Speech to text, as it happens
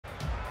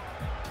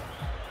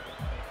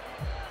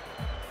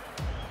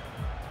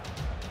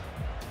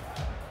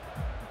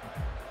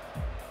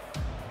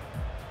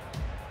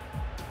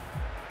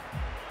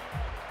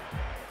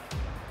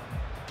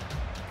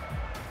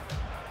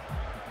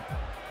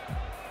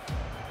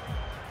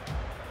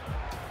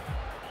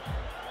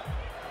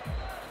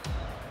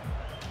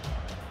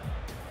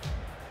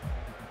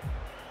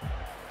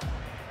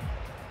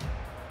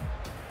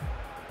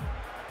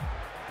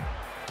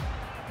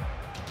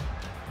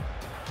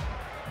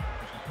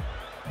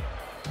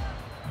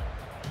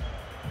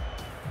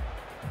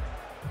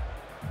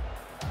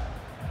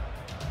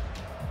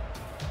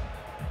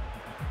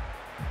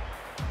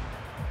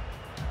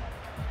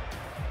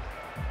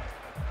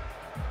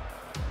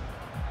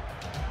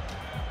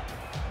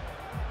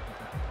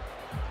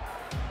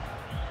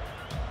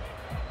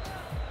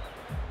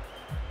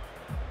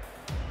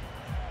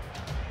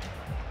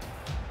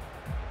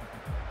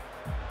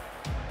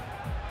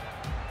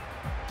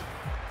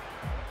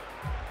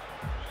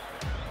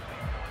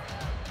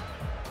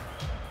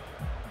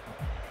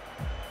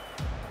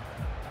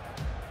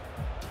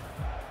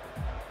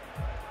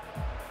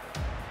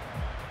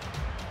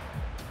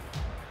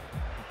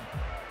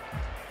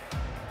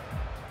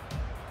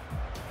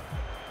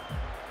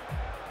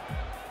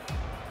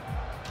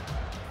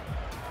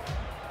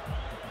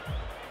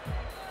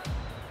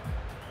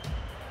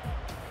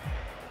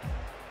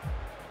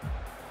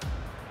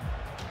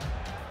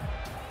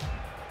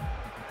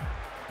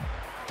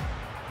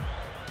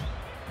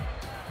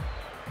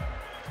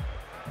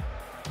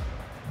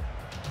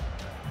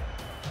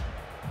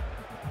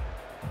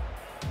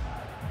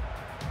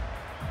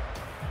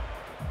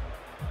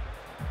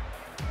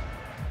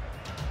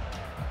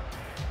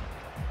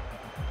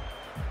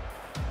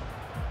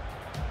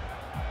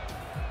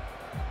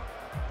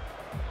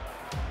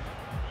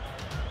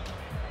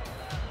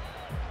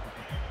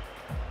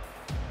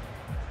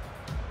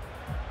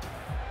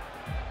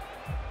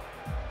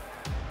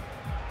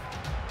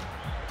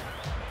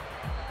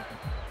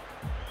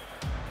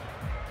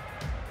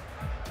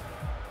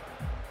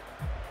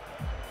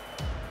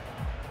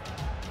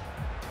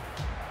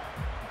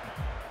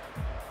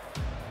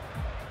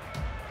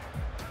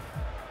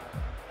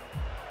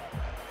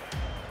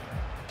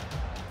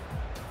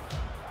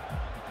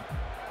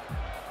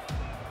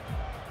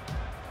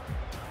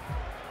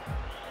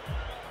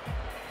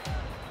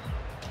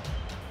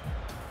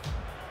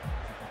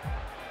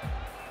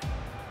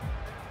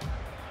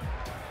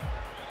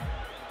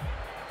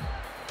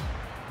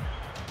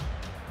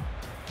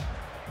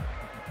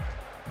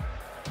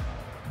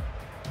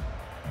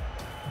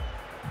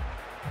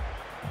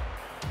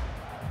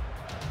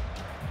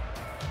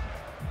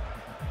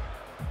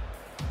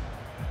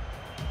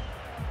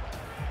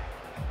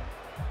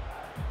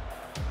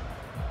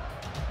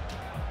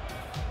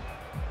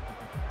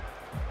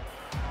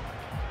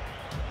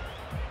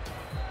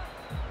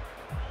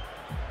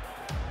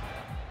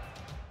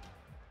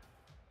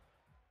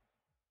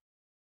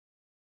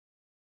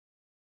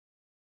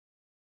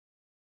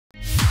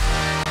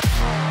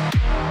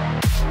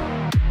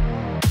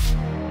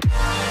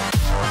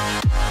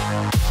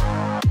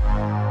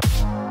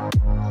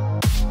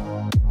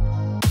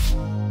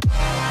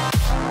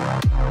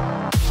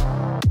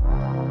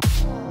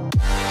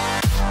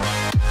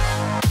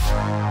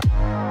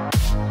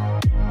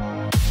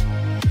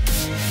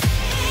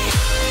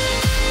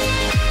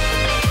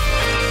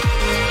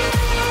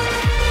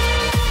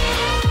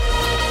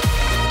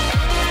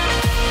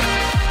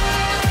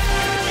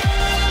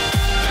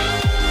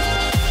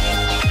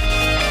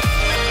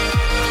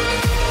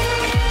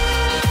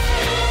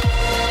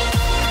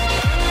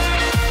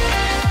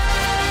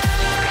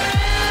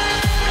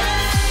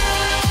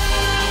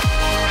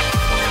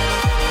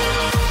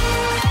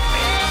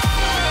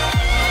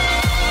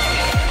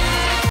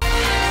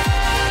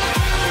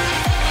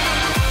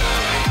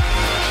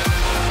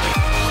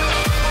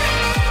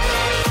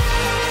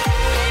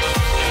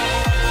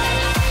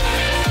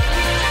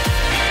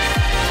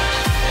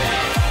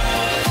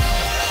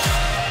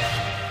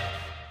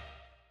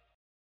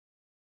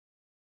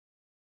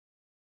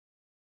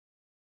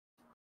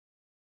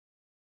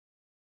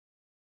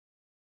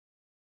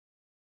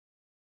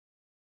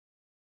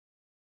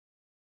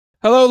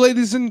Hello,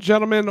 ladies and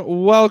gentlemen.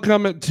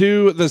 Welcome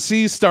to the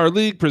C-Star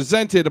League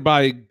presented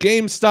by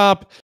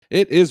GameStop.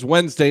 It is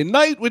Wednesday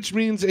night, which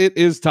means it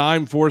is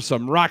time for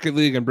some Rocket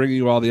League and bringing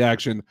you all the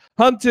action.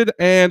 Hunted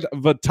and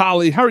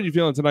Vitali, how are you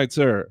feeling tonight,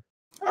 sir?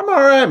 I'm all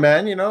right,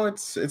 man.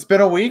 It's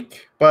been a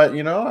week, but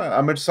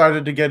I'm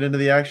excited to get into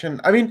the action.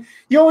 I mean,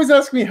 you always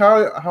ask me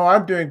how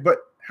I'm doing, but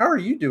how are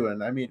you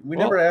doing? I mean, we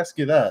never ask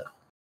you that.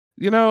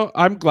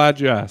 I'm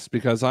glad you asked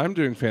because I'm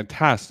doing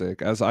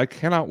fantastic as I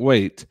cannot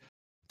wait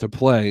to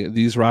play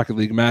these Rocket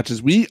League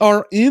matches. We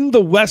are in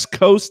the West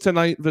Coast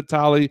tonight,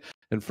 Vitali.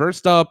 And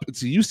first up,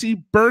 it's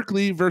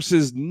UCBerkeley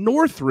versus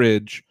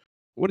Northridge.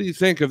 What do you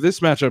think of this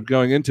matchup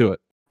going into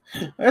it?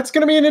 It's going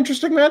to be an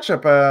interesting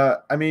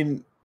matchup. I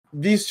mean,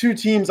 these two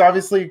teams,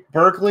 obviously,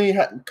 Berkeley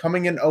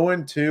coming in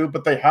 0-2,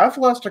 but they have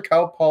lost to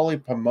Cal Poly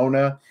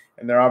Pomona,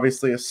 and they're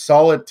obviously a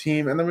solid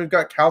team. And then we've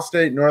got Cal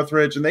State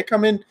Northridge, and they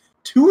come in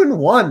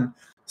 2-1.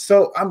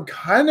 So I'm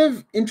kind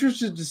of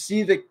interested to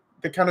see the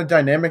kind of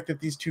dynamic that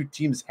these two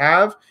teams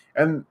have.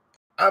 And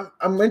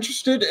I'm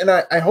interested, and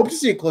I hope to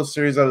see a close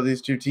series out of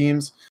these two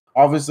teams.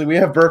 Obviously, we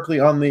have Berkeley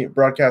on the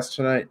broadcast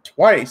tonight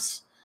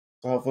twice,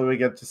 so hopefully we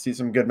get to see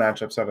some good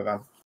matchups out of them.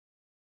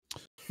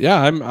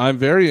 Yeah, I'm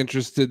very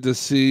interested to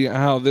see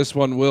how this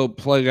one will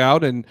play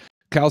out. And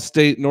Cal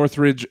State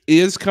Northridge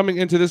is coming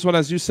into this one,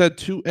 as you said,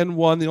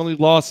 2-1. The only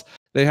loss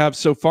they have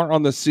so far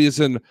on the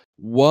season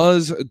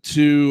was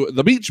to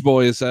the Beach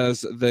Boys,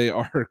 as they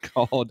are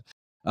called,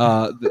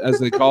 as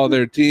they call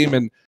their team.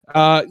 And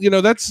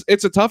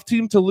it's a tough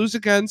team to lose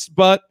against,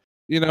 but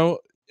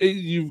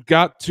you've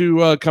got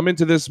to come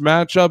into this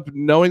matchup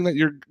knowing that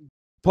you're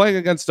playing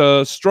against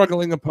a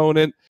struggling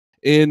opponent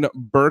in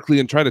Berkeley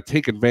and try to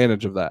take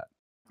advantage of that.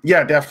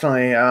 Yeah,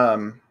 definitely.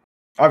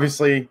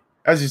 Obviously,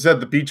 as you said,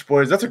 the Beach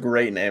Boys, that's a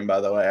great name,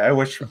 by the way. I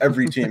wish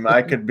every team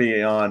I could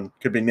be on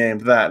could be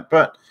named that.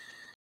 But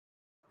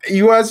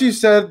as you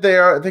said,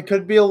 they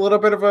could be a little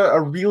bit of a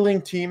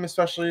reeling team,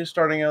 especially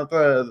starting out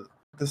the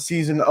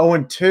season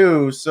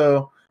 0-2.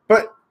 So,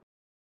 but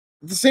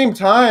at the same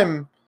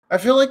time, I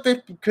feel like they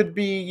could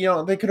be,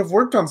 they could have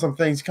worked on some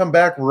things, come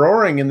back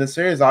roaring in this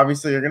series.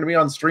 Obviously, they're going to be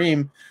on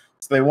stream,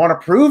 so they want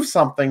to prove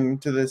something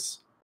to this,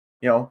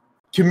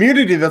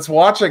 community that's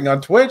watching on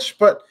Twitch.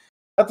 But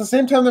at the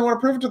same time, they want to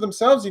prove it to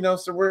themselves,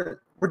 So we're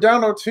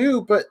down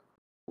 0-2, but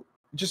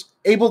just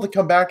able to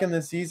come back in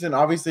this season.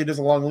 Obviously, it is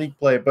a long league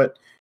play, but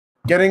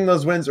getting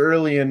those wins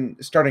early and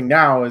starting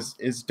now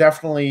is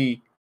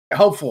definitely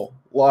helpful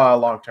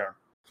long term.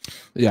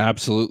 Yeah,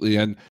 absolutely.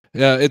 And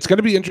it's going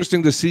to be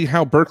interesting to see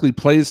how Berkeley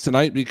plays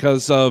tonight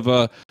because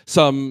of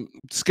some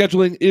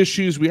scheduling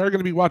issues. We are going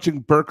to be watching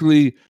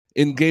Berkeley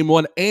in game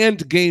 1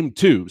 and game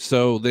 2.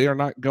 So they are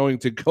not going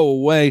to go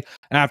away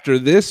after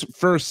this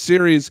first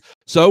series.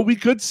 So we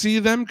could see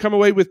them come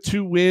away with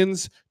 2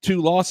 wins,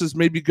 2 losses,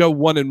 maybe go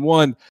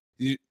 1-1.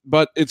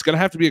 But it's going to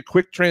have to be a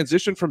quick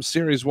transition from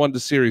series 1 to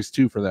series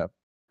 2 for them.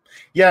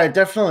 Yeah, it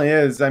definitely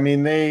is. I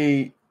mean,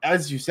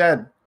 as you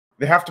said,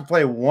 they have to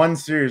play one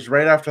series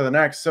right after the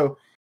next. So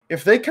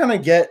if they kind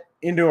of get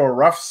into a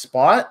rough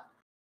spot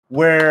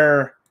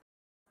where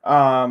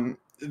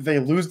they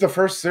lose the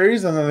first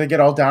series and then they get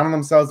all down on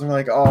themselves and they're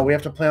like, oh, we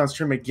have to play on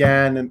stream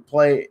again and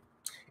play,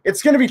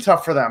 it's going to be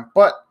tough for them.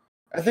 But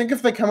I think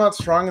if they come out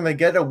strong and they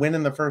get a win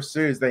in the first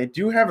series, they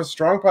do have a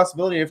strong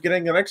possibility of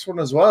getting the next one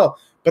as well.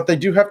 But they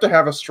do have to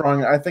have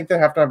I think they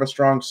have to have a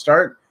strong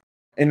start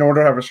in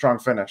order to have a strong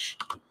finish.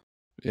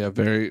 Yeah,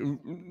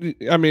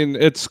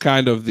 it's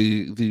kind of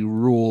the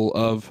rule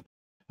of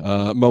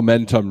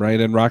momentum, right?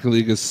 And Rocket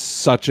League is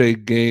such a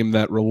game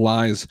that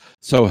relies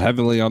so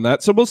heavily on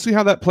that. So we'll see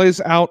how that plays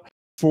out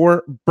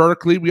for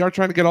Berkeley. We are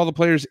trying to get all the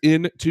players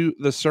into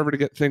the server to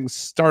get things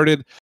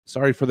started.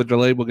 Sorry for the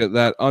delay. We'll get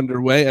that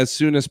underway as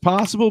soon as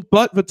possible.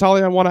 But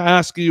Vitali, I want to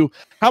ask you,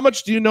 how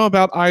much do you know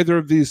about either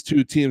of these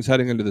two teams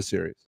heading into the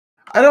series?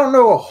 I don't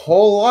know a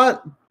whole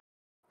lot,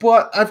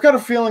 but I've got a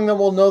feeling that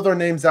we'll know their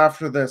names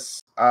after this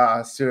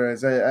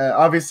series.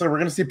 Obviously, we're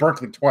going to see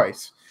Berkeley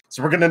twice,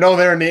 so we're going to know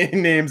their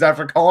names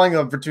after calling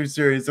them for 2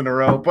 series in a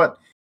row. But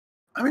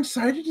I'm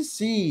excited to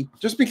see,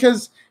 just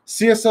because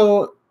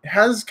CSU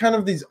has kind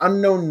of these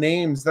unknown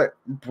names that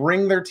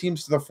bring their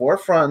teams to the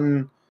forefront,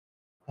 and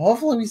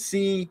hopefully we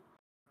see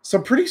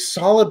some pretty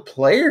solid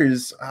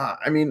players.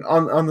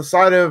 On the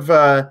side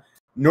of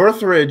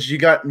Northridge, you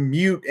got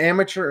Mute,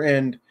 Amateur,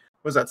 and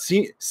was that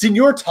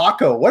Senor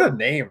Taco? What a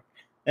name.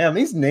 Man,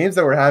 these names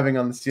that we're having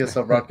on the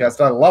CSL broadcast,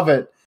 I love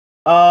it.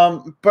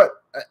 But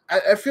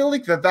I feel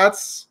like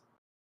those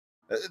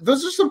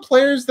are some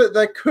players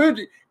that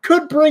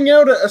could bring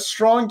out a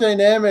strong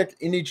dynamic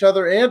in each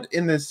other and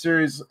in this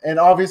series. And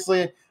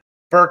obviously,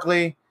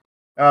 Berkeley,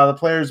 the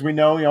players we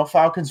know,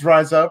 Falcons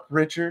Rise Up,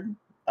 Richard,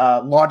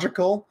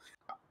 Logical.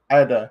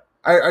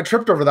 I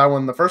tripped over that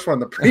one, the first one,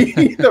 the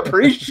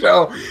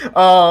pre-show.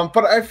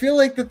 But I feel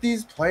like that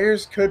these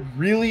players could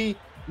really,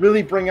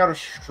 really bring out a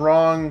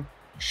strong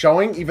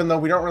showing, even though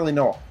we don't really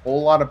know a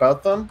whole lot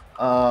about them.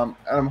 And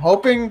I'm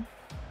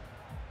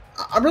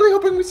really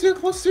hoping we see a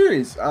close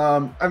series.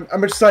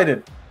 I'm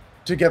excited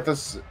to get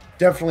this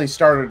definitely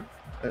started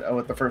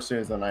with the first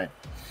series of the night.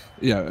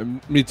 Yeah,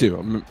 me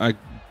too. I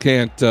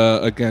can't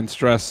again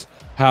stress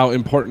how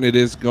important it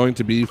is going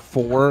to be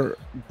for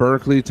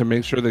Berkeley to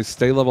make sure they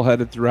stay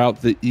level-headed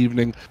throughout the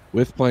evening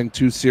with playing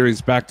 2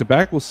 series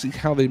back-to-back. We'll see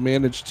how they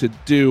manage to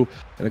do.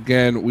 And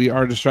again, we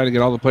are just trying to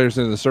get all the players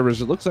into the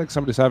servers. It looks like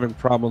somebody's having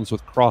problems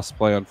with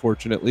crossplay,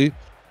 unfortunately.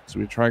 So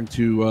we're trying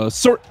to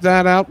sort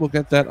that out. We'll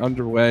get that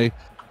underway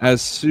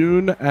as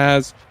soon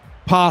as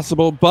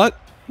possible. But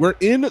we're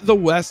in the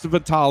West of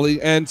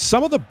Italy, and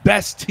some of the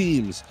best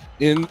teams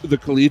in the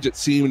collegiate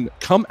scene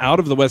come out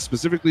of the West,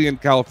 specifically in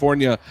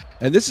California.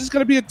 And this is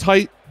going to be a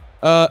tight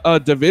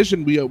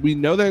division. We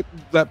know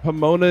that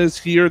Pomona is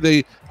here.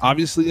 They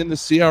obviously in the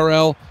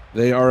CRL,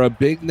 they are a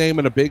big name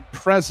and a big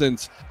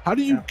presence. How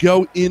do you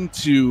go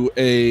into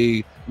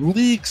a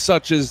league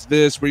such as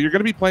this, where you're going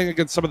to be playing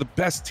against some of the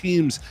best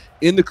teams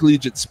in the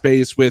collegiate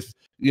space with,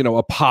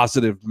 a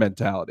positive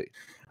mentality?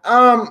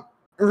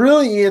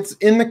 Really, it's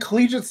in the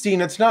collegiate scene.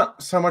 It's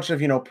not so much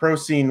of, pro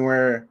scene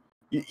where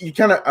you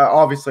kind of,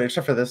 obviously,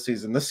 except for this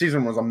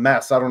season was a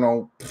mess. I don't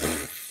know.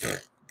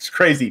 It's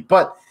crazy.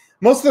 But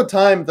most of the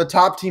time, the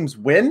top teams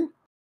win.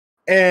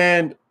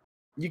 And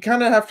you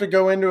kind of have to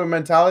go into a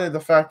mentality of the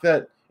fact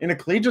that in a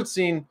collegiate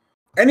scene,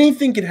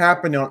 anything can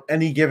happen on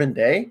any given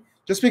day.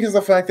 Just because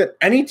of the fact that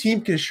any team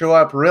can show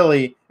up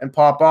really and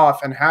pop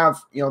off and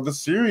have, the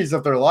series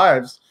of their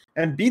lives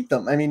and beat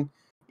them. I mean,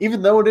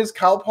 even though it is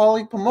Cal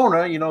Poly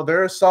Pomona,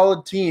 they're a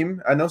solid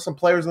team. I know some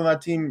players on that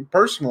team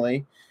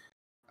personally.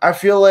 I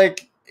feel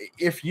like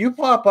if you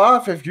pop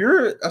off, if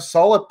you're a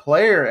solid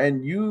player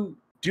and you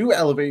do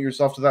elevate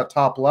yourself to that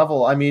top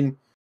level, I mean,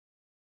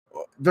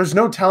 there's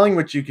no telling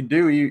what you can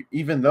do,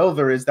 even though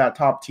there is that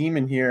top team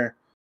in here.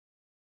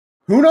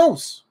 Who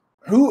knows?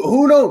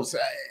 Who knows?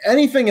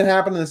 Anything can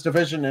happen in this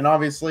division, and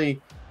obviously,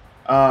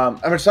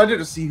 I'm excited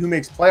to see who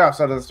makes playoffs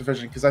out of this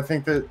division, because I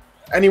think that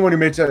anyone who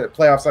makes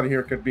playoffs out of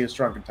here could be a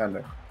strong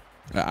contender.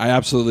 I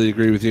absolutely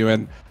agree with you,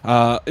 and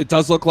it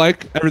does look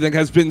like everything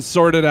has been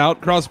sorted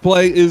out.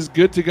 Crossplay is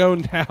good to go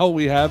now.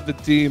 We have the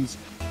teams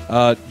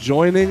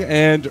joining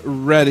and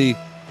ready.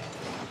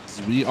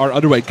 We are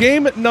underway.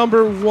 Game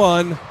number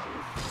 1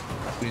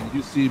 between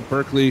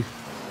UCBerkeley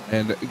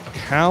and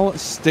Cal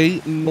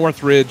State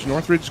Northridge.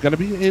 Northridge is going to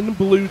be in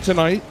blue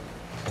tonight.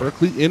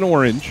 Berkeley in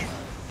orange.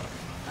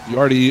 You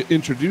already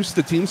introduced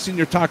the team: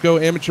 Senior Taco,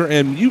 Amateur,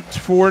 and Mute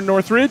for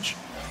Northridge.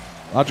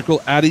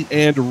 Logical, Addy,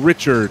 and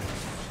Richard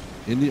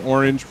in the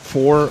orange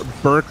for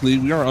Berkeley.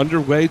 We are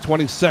underway,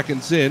 20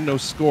 seconds in. No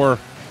score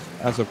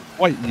as of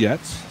quite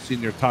yet.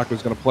 Senior Taco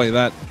is going to play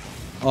that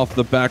off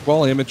the back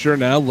wall. Amateur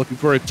now looking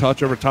for a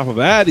touch over top of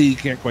Addy.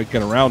 Can't quite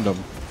get around him.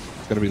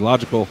 It's going to be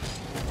Logical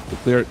to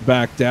clear it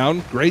back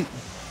down. Great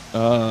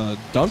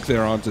dunk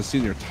there onto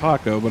Senior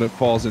Taco, but it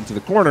falls into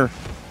the corner.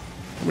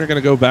 And we're going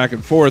to go back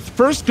and forth.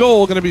 First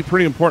goal going to be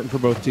pretty important for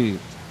both teams.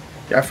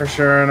 Yeah, for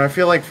sure. And I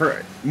feel like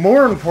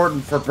more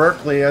important for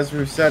Berkeley, as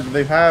we've said,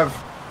 they have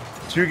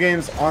 2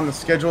 games on the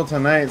schedule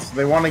tonight, so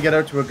they want to get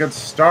out to a good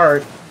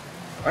start.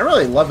 I'm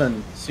really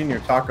loving Senior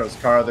Taco's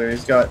car there.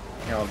 He's got,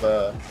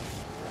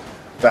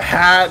 the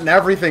hat and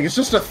everything. It's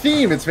just a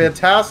theme. It's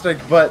fantastic.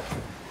 But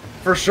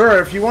for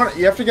sure, you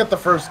have to get the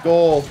first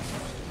goal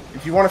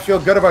if you want to feel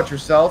good about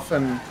yourself.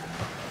 And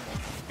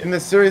in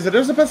this series, it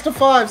is a best of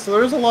 5, so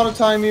there is a lot of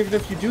time. Even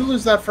if you do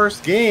lose that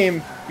first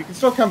game, you can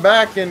still come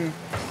back and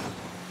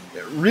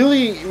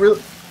really,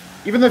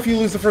 even if you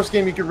lose the first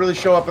game, you could really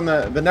show up in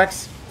the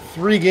next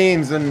 3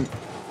 games. And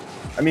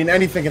I mean,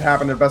 anything can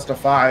happen in a best of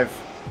 5.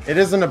 It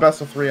isn't a best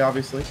of 3,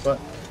 obviously, but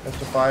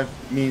best of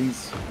 5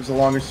 means there's a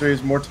longer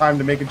series, more time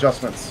to make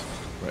adjustments.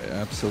 Right,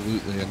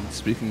 absolutely. And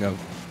speaking of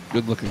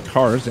good-looking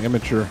cars,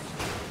 Amateur,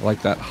 I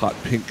like that hot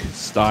pink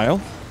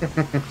style.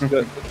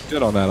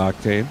 Good on that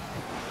Octane.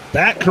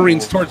 That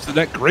careens towards the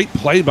net. Great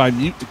play by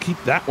Mute to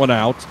keep that one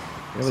out.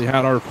 Really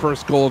had our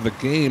first goal of the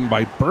game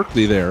by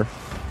Berkeley there.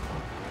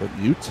 But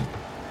Mute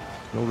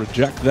will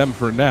reject them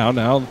for now.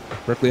 Now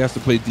Berkeley has to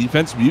play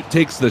defense. Mute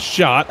takes the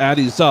shot.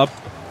 Addy's up.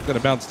 Going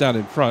to bounce down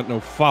in front. No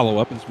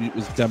follow-up as Mute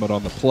was demoed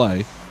on the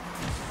play.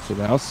 So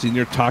now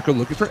Senior Taco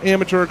looking for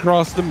Amateur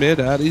across the mid.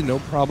 Addy, no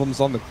problems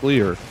on the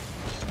clear.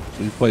 So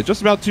we've played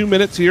just about 2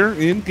 minutes here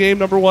in game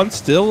number 1.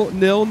 Still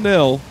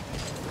 0-0.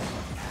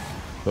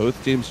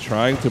 Both teams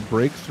trying to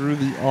break through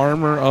the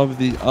armor of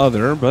the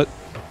other, but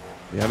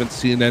we haven't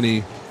seen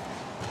any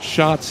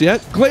shots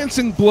yet.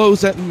 Glancing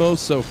blows at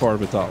most so far,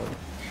 Vitaly.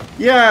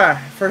 Yeah,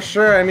 for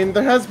sure. I mean,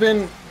 there has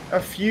been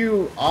a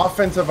few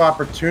offensive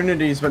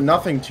opportunities, but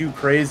nothing too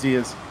crazy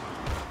as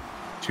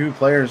 2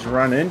 players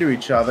run into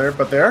each other,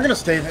 but they are going to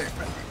stay there.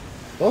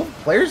 Both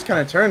players kind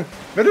of turn.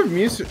 A bit of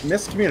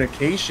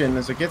miscommunication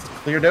as it gets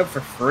cleared out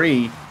for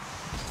free.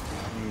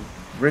 And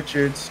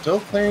Richard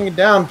still clearing it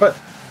down, but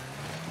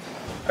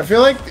I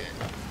feel like,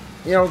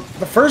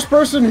 the first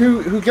person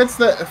who gets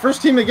the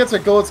first team that gets a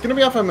goal, it's going to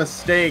be off a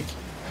mistake.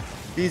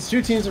 These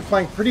 2 teams are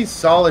playing pretty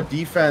solid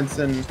defense,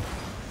 and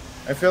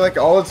I feel like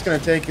all it's going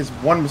to take is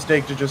one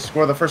mistake to just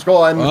score the first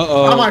goal. And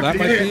that might be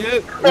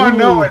it. Oh,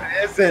 no, it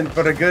isn't,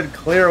 but a good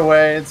clear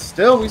away. It's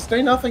still, we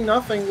stay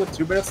 0-0 with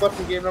 2 minutes left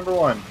in game number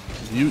 1.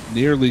 Mute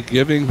nearly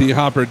giving the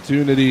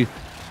opportunity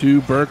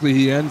to Berkeley.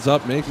 He ends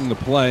up making the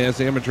play as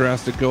Amateur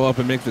has to go up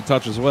and make the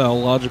touch as well.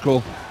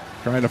 Logical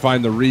trying to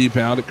find the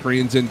rebound. It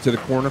careens into the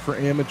corner for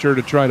Amateur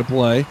to try to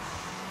play.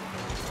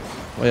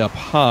 Way up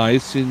high.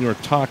 Senior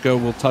Taco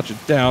will touch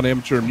it down.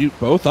 Amateur and Mute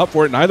both up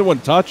for it. Neither one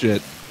touch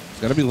it. It's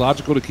going to be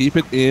Logical to keep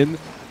it in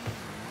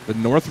the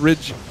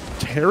Northridge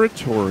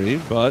territory,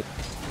 but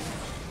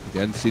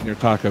again, Senior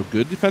Taco,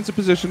 good defensive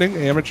positioning.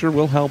 Amateur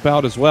will help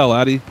out as well.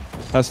 Addy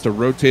has to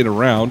rotate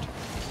around.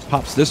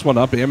 Pops this one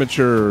up.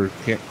 Amateur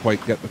can't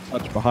quite get the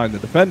touch behind the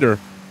defender.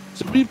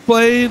 So we've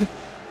played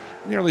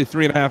nearly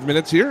 3.5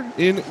 minutes here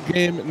in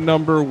game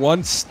number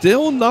 1.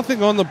 Still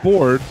nothing on the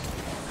board.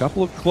 A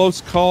couple of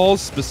close calls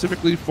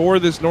specifically for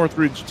this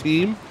Northridge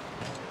team.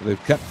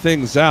 They've kept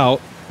things out.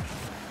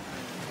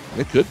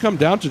 It could come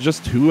down to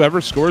just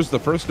whoever scores the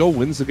first goal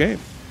wins the game.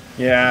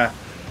 Yeah.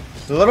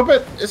 A little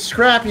bit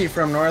scrappy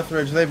from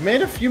Northridge. They've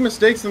made a few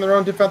mistakes in their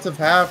own defensive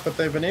half, but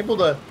they've been able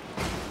to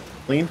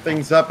clean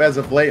things up as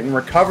of late and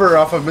recover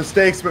off of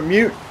mistakes. But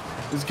Mute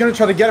is going to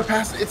try to get it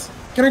past. It's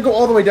going to go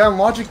all the way down.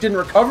 Logic didn't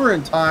recover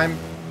in time.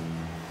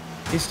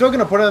 He's still going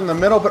to put it in the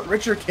middle, but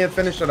Richard can't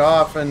finish it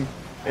off, and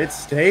it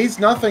stays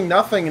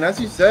 0-0. And as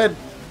you said,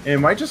 it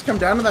might just come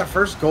down to that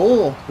first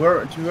goal,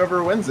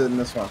 whoever wins it in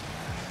this one.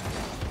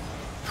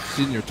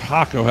 Senior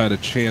Taco had a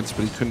chance,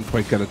 but he couldn't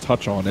quite get a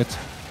touch on it.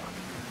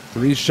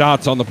 3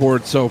 shots on the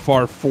board so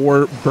far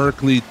for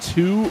Berkeley,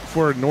 2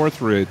 for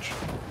Northridge.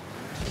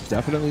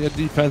 Definitely a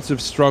defensive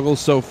struggle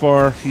so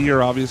far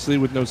here, obviously,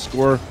 with no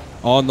score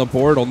on the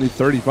board. Only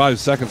 35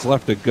 seconds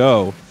left to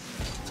go.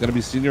 It's going to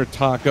be Senior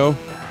Taco.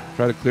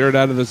 Try to clear it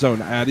out of the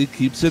zone. Addy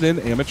keeps it in.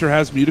 Amateur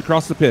has Mute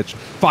across the pitch.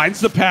 Finds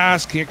the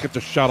pass. Can't get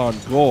the shot on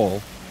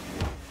goal.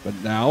 But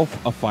now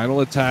a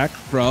final attack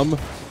from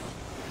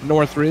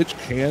Northridge.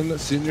 Can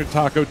Senior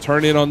Taco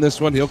turn in on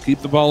this one? He'll keep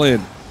the ball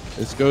in.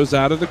 This goes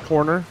out of the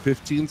corner.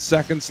 15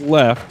 seconds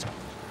left.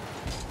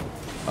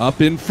 Up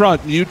in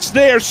front. Mute's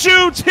there.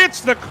 Shoots.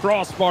 Hits the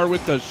crossbar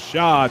with the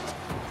shot.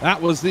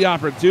 That was the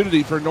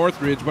opportunity for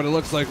Northridge, but it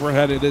looks like we're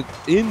headed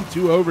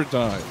into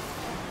overtime.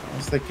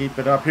 As they keep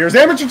it up. Here's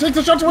Amateur, takes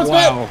a shot towards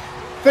net.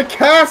 The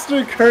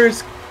caster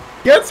curse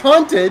gets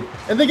hunted,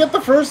 and they get the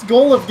first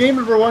goal of game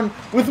number 1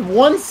 with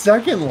 1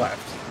 second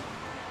left.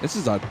 This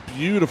is a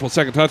beautiful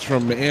second touch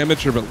from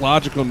Amateur, but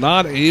Logical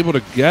not able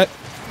to get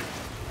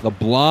the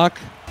block.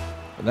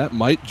 And that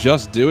might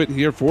just do it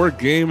here for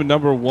game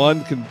number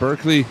 1. Can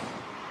Berkeley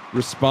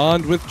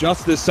respond with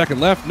just this second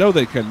left? No,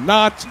 they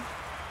cannot.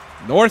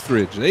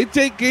 Northridge, they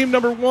take game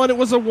number 1. It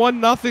was a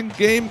 1-0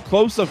 game,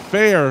 close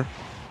affair.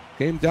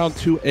 Came down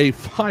to a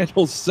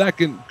final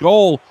second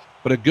goal,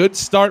 but a good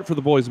start for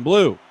the boys in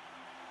blue.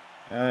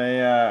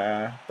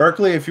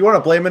 Berkeley, if you want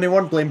to blame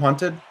anyone, blame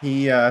Hunted.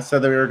 He said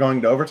that we were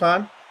going to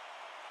overtime.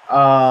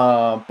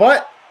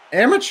 But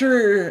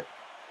Amateur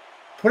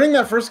putting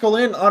that first goal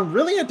in on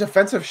really a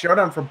defensive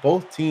showdown for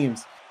both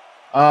teams.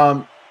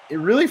 It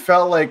really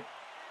felt like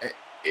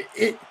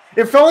it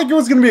felt like it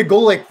was going to be a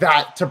goal like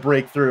that to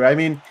break through. I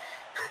mean,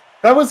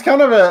 that was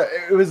kind of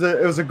it was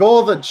a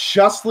goal that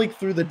just leaked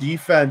through the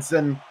defense.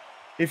 And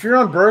if you're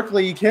on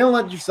Berkeley, you can't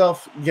let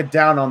yourself get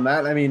down on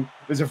that. I mean,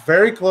 it was a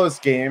very close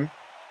game,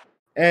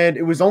 and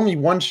it was only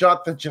one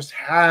shot that just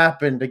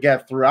happened to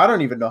get through. I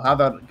don't even know how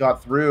that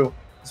got through.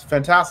 It's a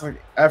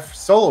fantastic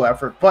solo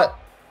effort. But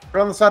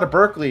on the side of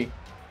Berkeley,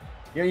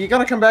 you got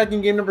to come back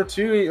in game number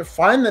 2,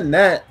 find the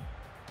net.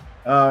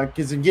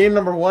 Because in game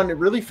number 1, it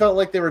really felt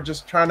like they were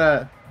just trying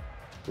to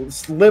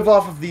live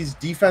off of these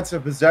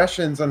defensive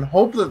possessions and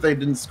hope that they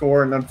didn't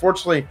score. And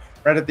unfortunately,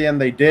 right at the end,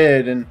 they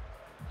did. And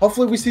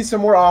hopefully we see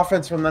some more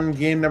offense from them in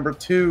game number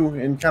 2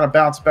 and kind of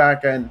bounce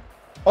back. And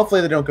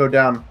hopefully they don't go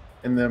down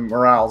in the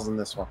morales in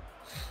this one.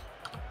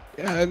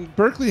 Yeah, and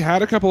Berkeley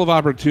had a couple of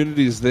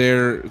opportunities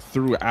there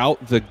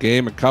throughout the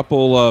game, a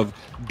couple of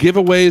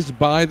giveaways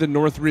by the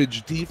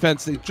Northridge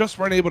defense. They just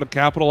weren't able to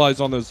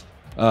capitalize on those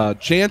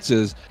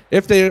chances.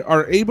 If they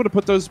are able to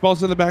put those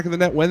balls in the back of the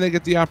net when they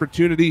get the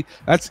opportunity,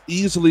 that's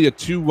easily a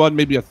 2-1,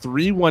 maybe a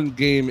 3-1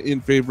 game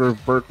in favor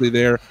of Berkeley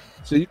there.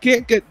 So you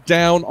can't get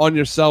down on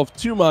yourself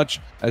too much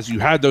as you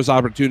had those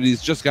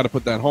opportunities. Just got to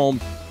put that home.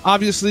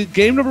 Obviously,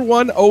 game number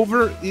 1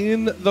 over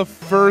in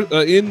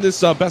the in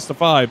this best of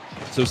 5.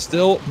 So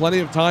still plenty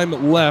of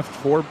time left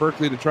for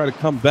Berkeley to try to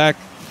come back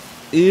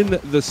in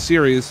the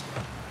series.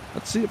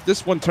 Let's see if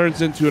this one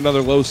turns into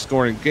another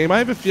low-scoring game. I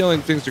have a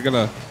feeling things are going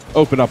to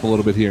open up a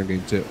little bit here in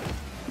game 2.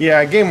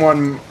 Yeah, game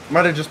 1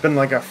 might have just been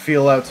like a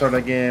feel-out sort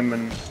of game,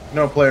 and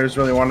no players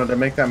really wanted to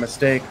make that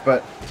mistake,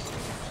 but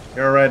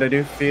you're right, I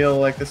do feel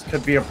like this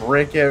could be a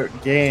breakout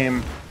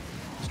game.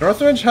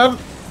 Northridge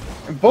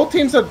both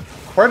teams had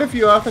quite a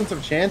few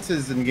offensive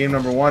chances in game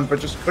number 1, but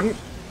just couldn't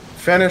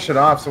finish it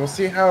off. So we'll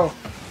see how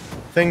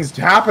things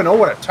happen. Oh,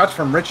 what a touch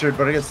from Richard,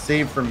 but it gets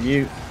saved from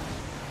Mute.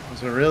 It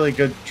was a really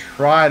good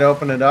try to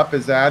open it up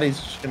as Addy's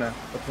just going to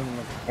put them in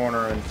the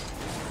corner. And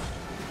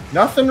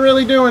nothing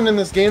really doing in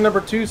this game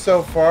number 2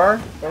 so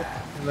far.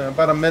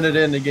 About a minute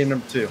into game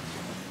number 2.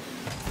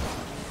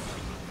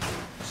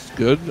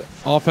 Good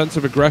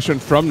offensive aggression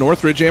from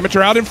Northridge.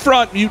 Amateur out in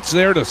front. Mute's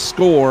there to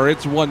score.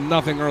 It's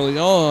 1-0 early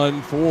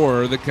on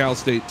for the Cal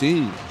State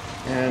team.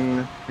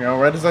 And, you know,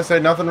 right as I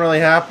said, nothing really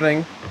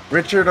happening.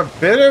 Richard, a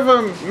bit of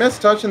a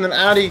mistouch, and then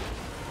Addy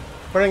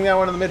putting that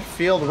one in the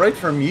midfield right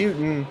for Mute.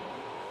 And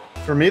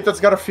for Mute,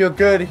 that's got to feel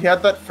good. He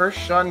had that first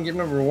shot in game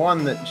number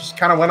 1 that just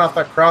kind of went off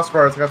that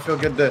crossbar. It's got to feel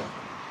good to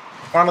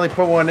finally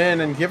put one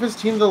in and give his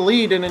team the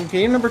lead. And in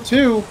game number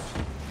 2,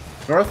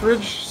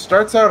 Northridge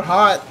starts out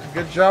hot.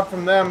 Good job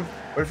from them.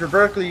 But if you're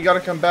Berkeley, you got to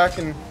come back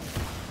and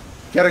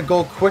get a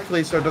goal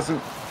quickly so it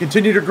doesn't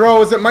continue to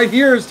grow as it might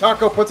here as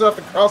Taco puts it off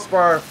the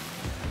crossbar.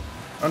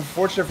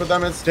 Unfortunate for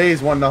them, it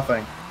stays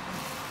 1-0.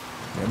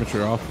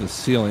 Amateur off the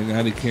ceiling.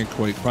 Addy can't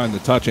quite find the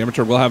touch.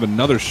 Amateur will have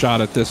another shot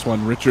at this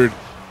one. Richard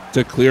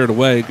to clear it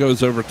away.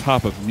 Goes over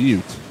top of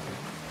Mute.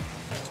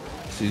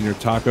 Senior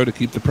Taco to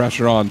keep the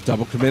pressure on.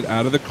 Double commit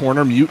out of the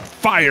corner. Mute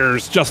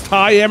fires just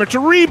high. Amateur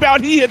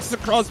rebound. He hits the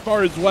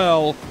crossbar as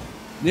well.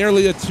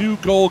 Nearly a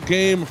 2-goal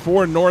game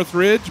for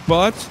Northridge,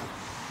 but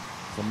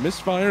some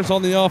misfires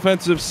on the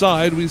offensive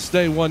side. We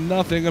stay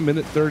 1-0, a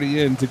minute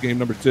 30 into game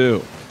number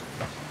 2.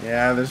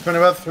 Yeah, there's been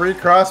about 3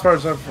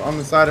 crossbars on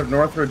the side of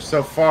Northridge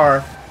so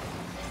far.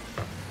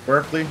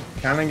 Berkeley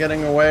kind of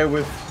getting away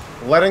with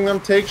letting them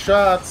take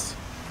shots.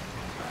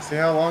 See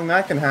how long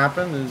that can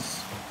happen.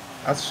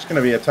 That's just going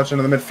to be a touch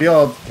into the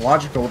midfield.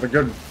 Logical with a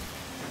good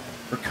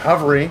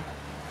recovery.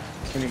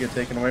 It's going to get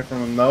taken away from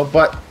them, though.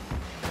 But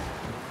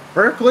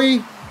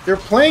Berkeley, they're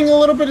playing a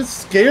little bit of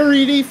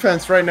scary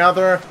defense right now.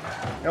 They're,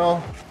 you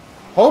know,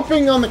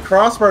 hoping on the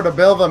crossbar to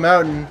bail them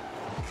out. And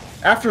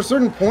after a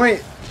certain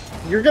point,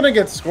 you're going to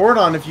get scored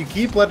on if you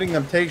keep letting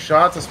them take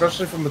shots,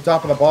 especially from the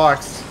top of the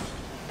box.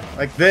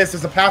 Like this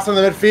is a pass in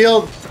the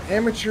midfield.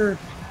 Amateur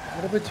a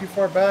little bit too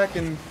far back,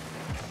 and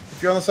if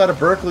you're on the side of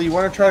Berkeley, you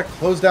want to try to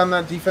close down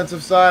that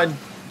defensive side.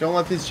 Don't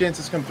let these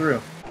chances come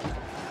through.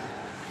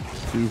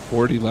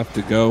 2:40 left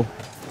to go.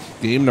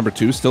 Game number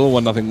 2, still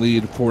a 1-0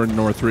 lead for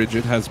Northridge.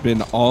 It has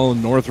been all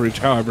Northridge,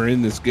 however,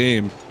 in this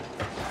game.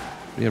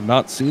 We have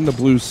not seen the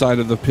blue side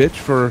of the pitch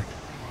for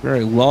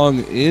very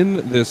long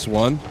in this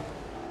one.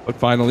 But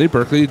finally,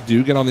 Berkeley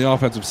do get on the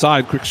offensive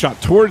side. Quick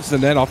shot towards the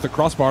net off the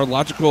crossbar.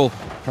 Logical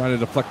trying to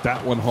deflect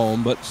that one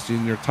home, but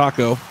Senior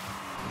Taco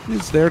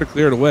is there to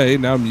clear it away.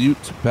 Now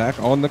Mute back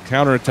on the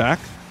counterattack.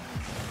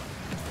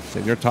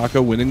 Senior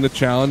Taco winning the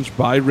challenge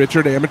by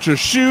Richard. Amateur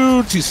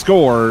shoots. He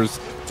scores.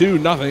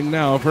 2-0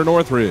 now for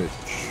Northridge.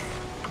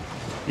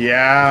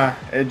 Yeah,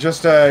 it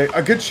just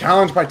a good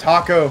challenge by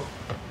Taco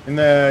in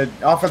the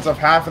offensive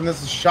half, and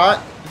this is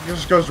shot. It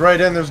just goes right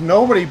in. There's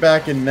nobody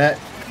back in net.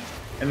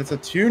 And it's a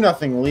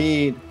 2-0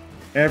 lead.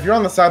 And if you're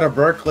on the side of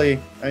Berkeley,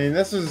 I mean,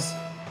 this is,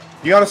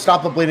 you got to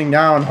stop the bleeding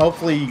now, and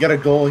hopefully you get a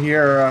goal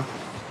here.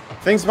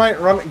 Things might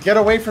get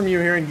away from you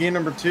here in game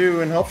number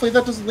 2, and hopefully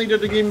that doesn't lead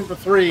into game number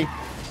 3.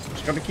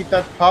 Just got to keep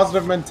that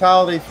positive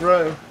mentality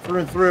through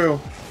and through.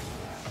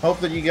 Hope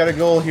that you get a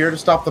goal here to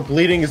stop the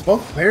bleeding, as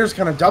both players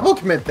kind of double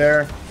commit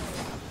there.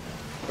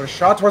 But a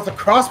shot towards the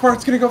crossbar.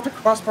 It's going to go off the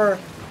crossbar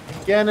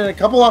again, and a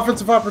couple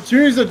offensive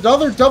opportunities.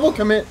 Another double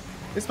commit.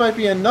 This might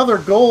be another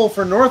goal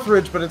for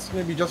Northridge, but it's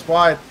going to be just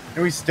wide,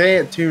 and we stay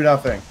at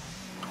 2-0.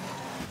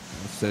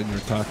 Senior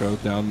Taco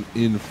down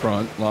in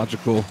front.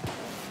 Logical.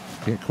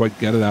 Can't quite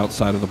get it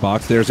outside of the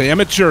box. There's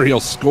Amateur.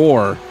 He'll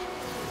score.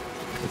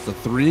 It's a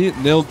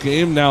 3-0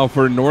 game now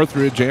for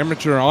Northridge.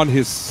 Amateur on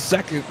his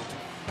second.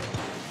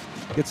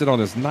 Gets it on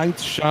his 9th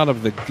shot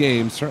of the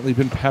game. Certainly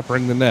been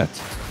peppering the net.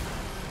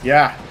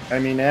 Yeah, I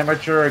mean,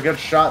 Amateur, a good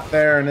shot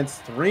there, and it's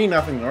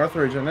 3-0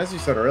 Northridge. And as you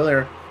said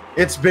earlier,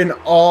 it's been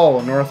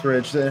all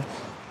Northridge. I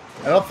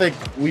don't think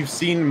we've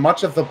seen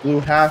much of the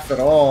blue half at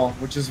all,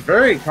 which is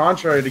very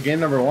contrary to game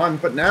number 1.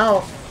 But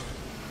now,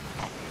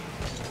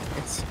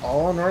 it's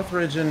all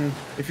Northridge. And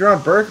if you're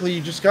on Berkeley,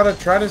 you just got to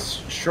try to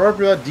shore up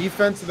that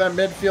defense of that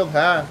midfield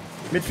half.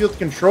 Midfield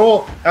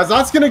control, as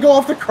that's going to go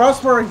off the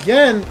crossbar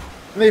again.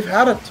 And they've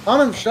had a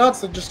ton of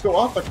shots that just go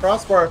off the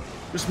crossbar.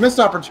 Just missed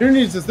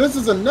opportunities, as this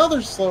is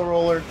another slow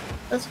roller.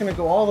 That's going to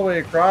go all the way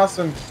across.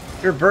 And if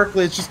you're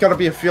Berkeley, it's just got to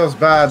be a feels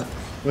bad.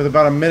 With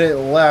about a minute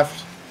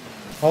left,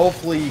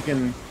 hopefully you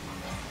can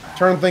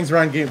turn things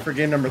around for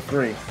game number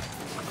 3.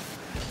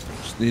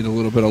 Just need a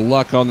little bit of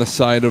luck on the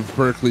side of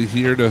Berkeley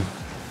here to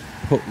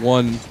put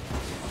one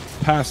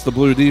past the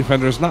blue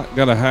defender. It's not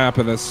going to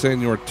happen as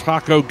Senior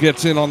Taco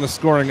gets in on the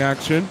scoring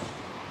action.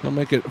 He'll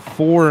make it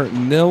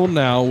 4-0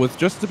 now with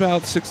just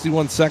about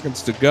 61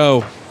 seconds to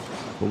go.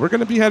 But we're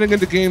going to be heading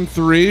into game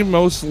 3,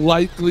 most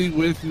likely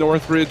with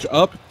Northridge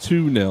up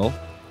 2-0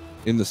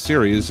 in the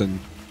series, and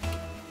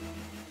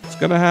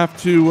gonna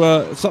have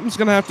to something's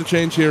gonna have to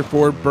change here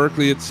for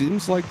Berkeley. It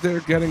seems like they're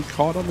getting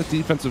caught on the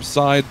defensive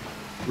side,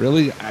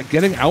 really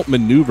getting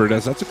outmaneuvered,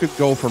 as that's a good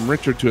goal from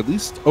Richard to at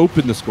least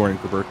open the scoring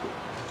for Berkeley.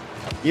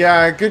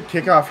 Yeah, good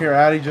kickoff here.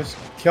 Addy just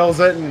kills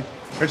it, and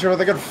Richard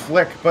with a good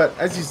flick. But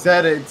as you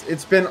said,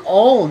 it's been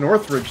all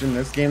Northridge in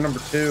this game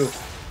number 2.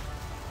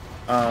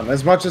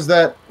 As much as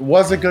that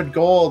was a good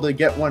goal to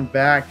get one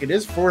back, it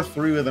is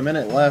 4-3 with a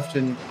minute left,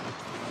 and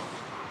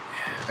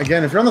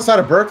again, if you're on the side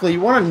of Berkeley,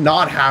 you want to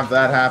not have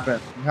that happen.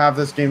 Have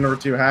this game number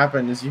 2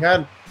 happen. Is you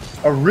had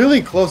a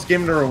really close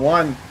game number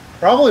 1,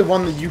 probably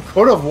one that you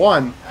could have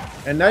won,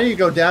 and now you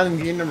go down in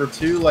game number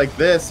 2 like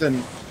this,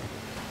 and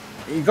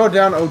you go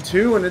down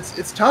 0-2, and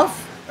it's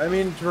tough. I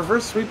mean, to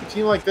reverse sweep a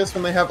team like this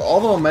when they have all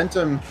the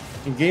momentum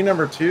in game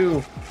number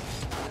 2,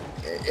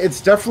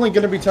 it's definitely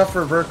going to be tough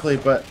for Berkeley,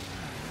 but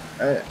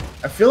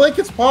I feel like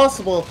it's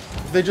possible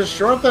if they just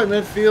shore up that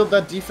midfield,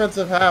 that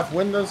defensive half,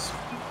 win those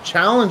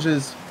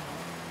challenges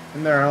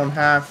in their own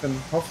half, and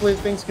hopefully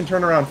things can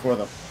turn around for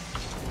them.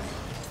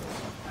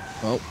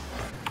 Well,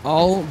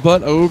 all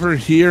but over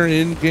here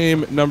in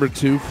game number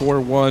 2,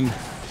 4-1,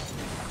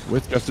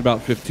 with just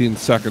about 15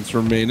 seconds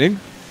remaining.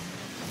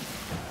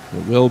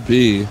 It will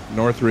be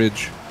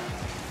Northridge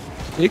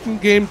taking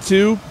game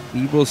 2.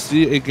 We will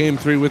see a game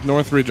 3 with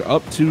Northridge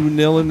up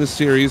 2-0 in the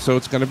series, so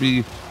it's going to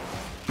be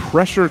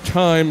pressure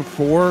time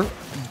for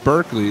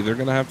Berkeley. They're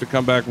going to have to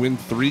come back, win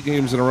 3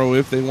 games in a row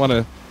if they want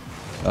to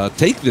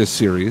take this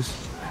series.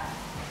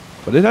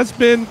 But it has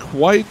been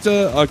quite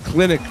a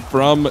clinic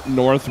from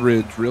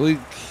Northridge, really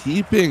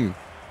keeping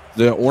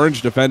the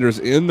Orange defenders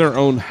in their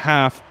own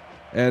half,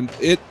 and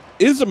it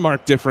is a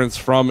marked difference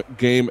from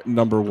game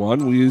number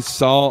 1. We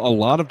saw a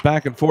lot of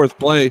back and forth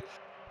play,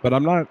 but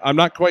I'm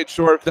not quite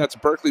sure if that's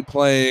Berkeley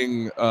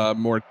playing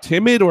more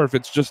timid or if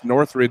it's just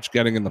Northridge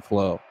getting in the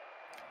flow.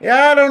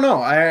 Yeah, I don't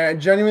know.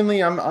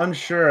 I'm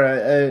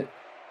unsure.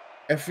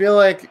 I feel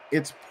like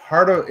it's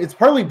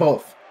partly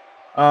both.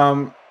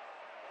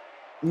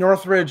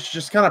 Northridge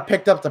just kind of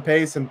picked up the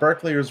pace, and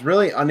Berkeley was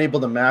really unable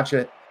to match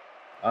it.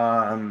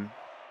 I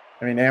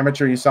mean,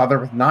 Amateur, you saw there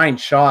with 9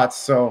 shots,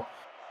 so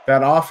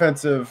that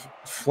offensive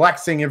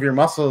flexing of your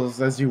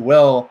muscles as you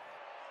will.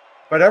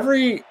 But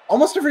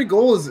almost every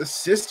goal is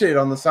assisted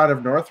on the side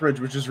of Northridge,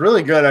 which is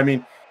really good. I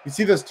mean, you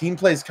see those team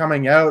plays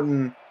coming out,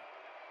 and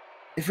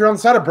if you're on the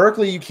side of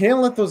Berkeley, you can't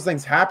let those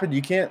things happen.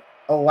 You can't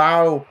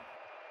allow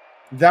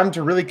them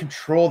to really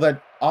control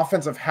that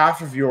offensive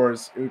half of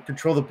yours,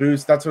 control the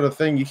boost, that sort of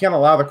thing. You can't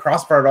allow the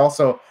crossbar to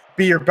also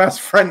be your best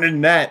friend in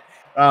net.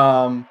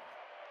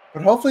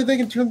 But hopefully they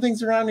can turn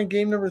things around in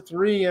game number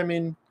 3. I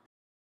mean,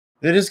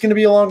 it is going to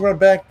be a long road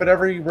back, but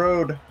every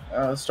road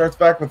starts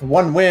back with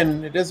 1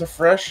 win. It is a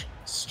fresh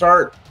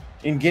start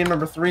in game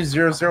number 3,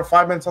 0-0,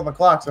 5 minutes on the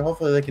clock, so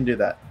hopefully they can do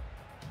that.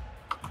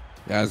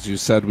 As you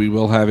said, we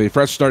will have a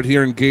fresh start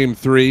here in game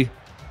 3.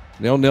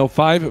 0-0,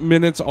 5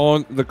 minutes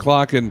on the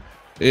clock, and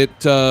it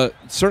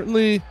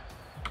certainly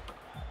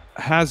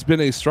has been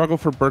a struggle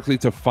for Berkeley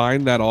to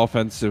find that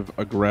offensive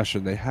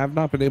aggression. They have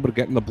not been able to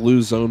get in the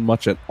blue zone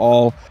much at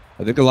all.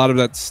 I think a lot of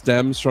that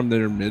stems from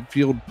their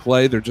midfield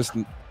play. They're just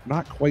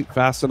not quite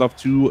fast enough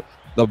to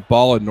the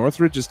ball, and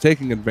Northridge is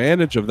taking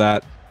advantage of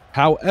that.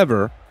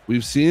 However,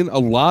 we've seen a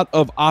lot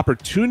of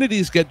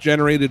opportunities get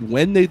generated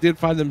when they did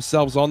find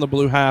themselves on the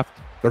blue half.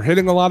 They're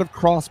hitting a lot of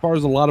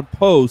crossbars, a lot of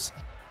posts.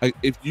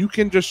 If you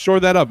can just shore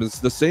that up, it's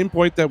the same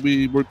point that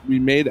we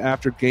made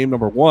after game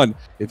number 1.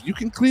 If you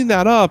can clean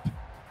that up,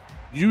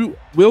 you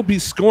will be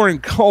scoring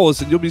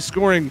goals, and you'll be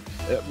scoring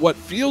what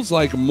feels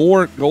like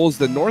more goals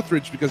than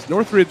Northridge, because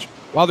Northridge,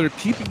 while they're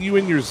keeping you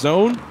in your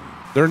zone,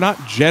 they're not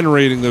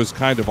generating those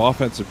kind of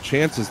offensive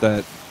chances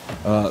that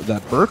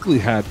Berkeley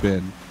had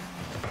been.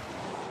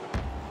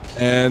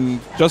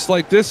 And just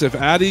like this, if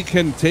Addy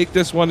can take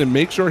this one and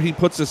make sure he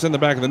puts this in the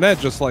back of the net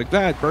just like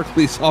that,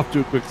 Berkeley's off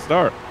to a quick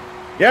start.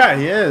 Yeah,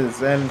 he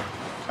is. And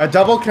a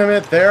double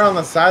commit there on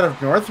the side of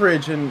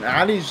Northridge, and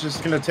Addy's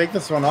just going to take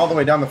this one all the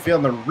way down the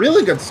field. And a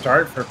really good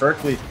start for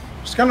Berkeley,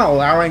 just kind of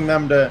allowing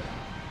them to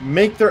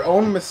make their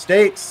own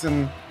mistakes.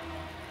 And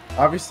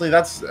obviously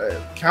that's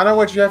kind of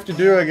what you have to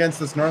do against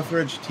this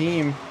Northridge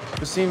team.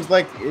 It seems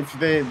like if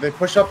they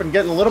push up and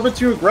get a little bit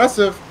too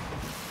aggressive,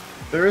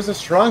 there is a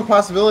strong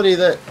possibility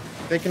that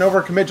they can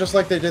overcommit just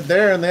like they did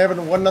there, and they have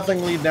a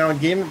 1-0 lead now in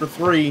game number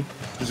 3.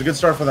 It's a good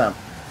start for them.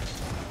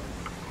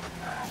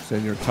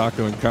 Senor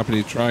Taco and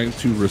company trying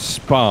to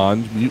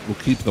respond. Mute will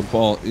keep the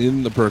ball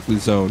in the Berkeley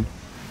zone.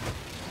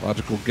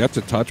 Logical gets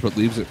a touch, but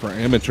leaves it for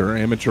Amateur.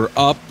 Amateur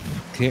up,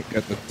 can't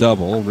get the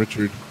double.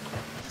 Richard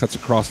cuts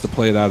across to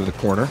play it out of the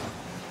corner.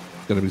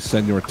 It's going to be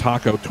Senor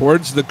Taco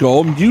towards the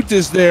goal. Mute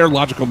is there.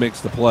 Logical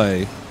makes the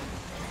play.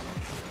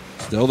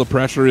 Still the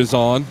pressure is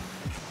on.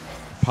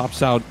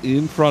 Pops out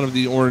in front of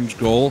the orange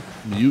goal.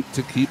 Mute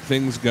to keep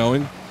things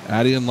going.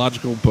 Addy and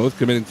Logical both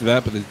committing to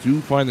that, but they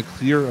do find the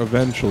clear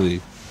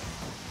eventually.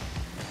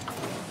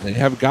 They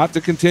have got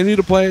to continue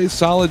to play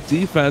solid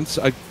defense.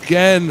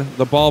 Again,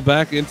 the ball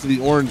back into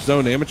the orange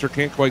zone. Amateur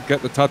can't quite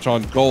get the touch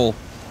on goal.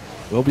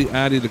 Will be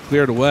Addy to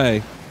clear it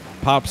away.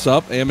 Pops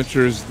up.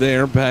 Amateur's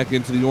there. Back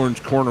into the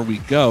orange corner we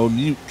go.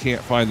 Mute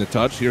can't find the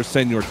touch. Here's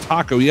Senor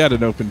Taco. He had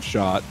an open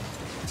shot.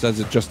 Sends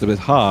it just a bit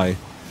high.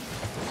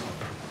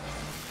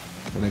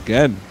 And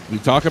again, we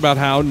talk about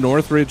how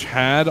Northridge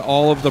had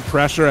all of the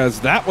pressure. As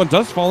that one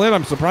does fall in,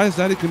 I'm surprised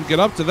Addy couldn't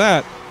get up to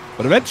that.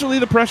 But eventually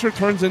the pressure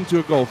turns into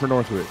a goal for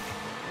Northridge.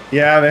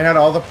 Yeah, they had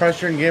all the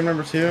pressure in game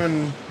number 2,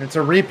 and it's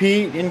a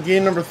repeat in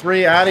game number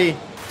 3. Addy,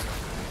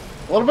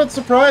 a little bit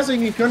surprising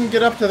he couldn't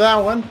get up to that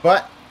one,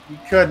 but He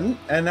couldn't,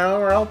 and now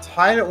we're all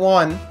tied at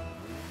 1.